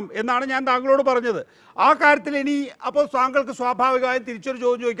ഉണ്ടാകണം എന്നാണ് ഞാൻ താങ്കളോട് പറഞ്ഞത്. ആ കാര്യത്തിൽ ഇനി അപ്പോൾ താങ്കൾക്ക് സ്വാഭാവികമായും തിരിച്ചൊരു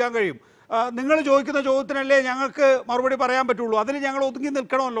ചോദ്യം ചോദിക്കാൻ കഴിയും. നിങ്ങൾ ചോദിക്കുന്ന ചോദ്യത്തിനല്ലേ ഞങ്ങൾക്ക് മറുപടി പറയാൻ പറ്റുള്ളൂ, അതിൽ ഞങ്ങൾ ഒതുങ്ങി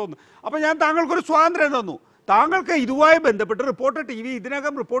നിൽക്കണമല്ലോ എന്ന്. അപ്പോൾ ഞാൻ താങ്കൾക്കൊരു സ്വാതന്ത്ര്യം തന്നു. താങ്കൾക്ക് ഇതുമായി ബന്ധപ്പെട്ട് റിപ്പോർട്ടർ TV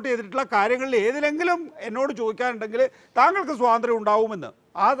ഇതിനകം റിപ്പോർട്ട് ചെയ്തിട്ടുള്ള കാര്യങ്ങളിൽ ഏതിലെങ്കിലും എന്നോട് ചോദിക്കാനുണ്ടെങ്കിൽ താങ്കൾക്ക് സ്വാതന്ത്ര്യം ഉണ്ടാവുമെന്ന്.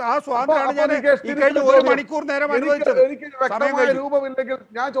 ആ സ്വാതന്ത്ര്യമാണ് ഞാൻ ഈ കഴിഞ്ഞ 1 മണിക്കൂർ നേരം അനുവദിച്ചത്. എനിക്ക് വ്യക്തമായ രൂപമില്ലെങ്കിൽ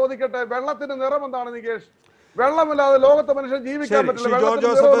ഞാൻ ചോദിക്കട്ടെ, വെള്ളത്തിന്റെ നിറം എന്താണ് നികേഷ്? വെള്ളമില്ലാതെ ലോകത്തെ മനുഷ്യൻ ജീവിക്കാൻ പറ്റില്ല. ജോർജ്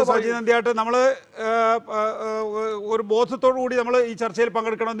ജോസഫ്, സജി നന്ദിയായിട്ട് നമ്മൾ ഒരു ബോധത്തോടു കൂടി നമ്മൾ ഈ ചർച്ചയിൽ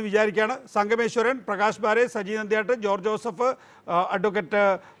പങ്കെടുക്കണമെന്ന് വിചാരിക്കുകയാണ്. Sangameswaran, Prakash Bare, Saji നന്ദിയായിട്ട്, George Joseph, advocate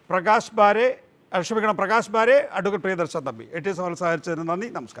Prakash Bare, advocate Priyadarshan Thampi, AT സഹകരിച്ചതിന് നന്ദി,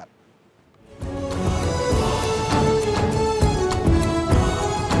 നമസ്കാരം.